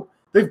know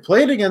they've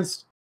played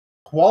against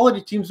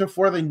quality teams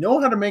before. They know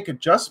how to make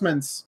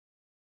adjustments.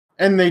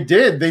 And they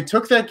did. They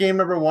took that game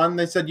number 1.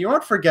 They said, you know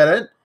what, forget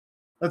it.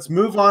 Let's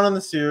move on in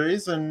the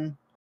series. And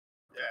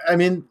I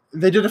mean,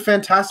 they did a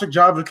fantastic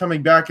job of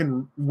coming back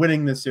and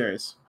winning this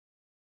series.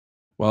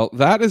 Well,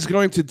 that is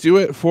going to do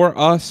it for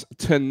us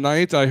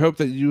tonight. I hope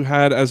that you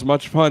had as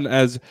much fun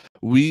as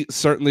we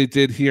certainly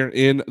did here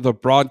in the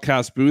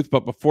broadcast booth.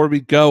 But before we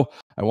go,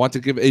 I want to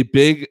give a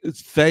big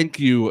thank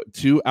you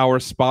to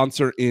our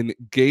sponsor in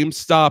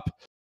GameStop.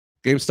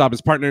 GameStop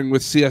is partnering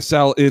with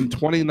CSL in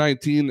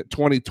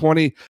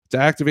 2019-2020 to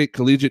activate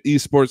collegiate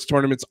esports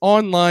tournaments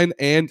online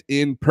and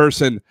in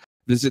person.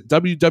 Visit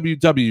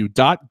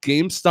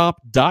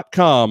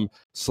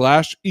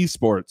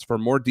www.gamestop.com/esports for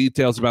more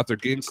details about their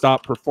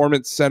GameStop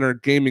Performance Center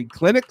gaming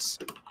clinics.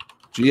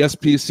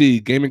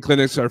 GSPC gaming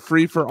clinics are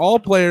free for all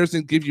players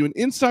and give you an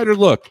insider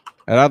look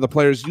at how the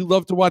players you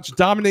love to watch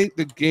dominate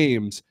the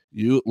games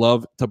you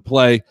love to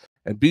play.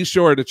 And be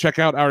sure to check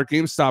out our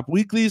GameStop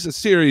Weeklies, a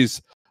series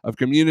of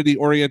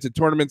community-oriented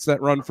tournaments that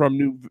run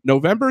from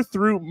November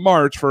through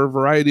March for a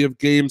variety of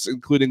games,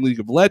 including League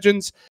of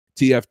Legends,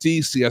 TFT,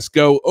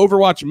 CSGO,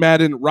 Overwatch,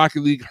 Madden,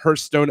 Rocket League,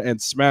 Hearthstone, and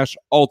Smash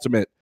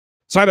Ultimate.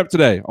 Sign up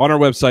today on our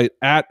website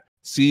at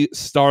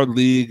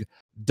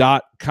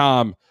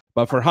cstarleague.com.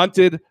 But for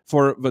Hunted,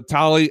 for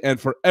Vitali,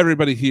 and for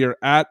everybody here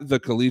at the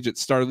Collegiate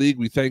Star League,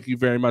 we thank you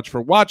very much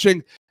for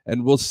watching,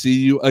 and we'll see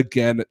you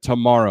again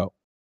tomorrow.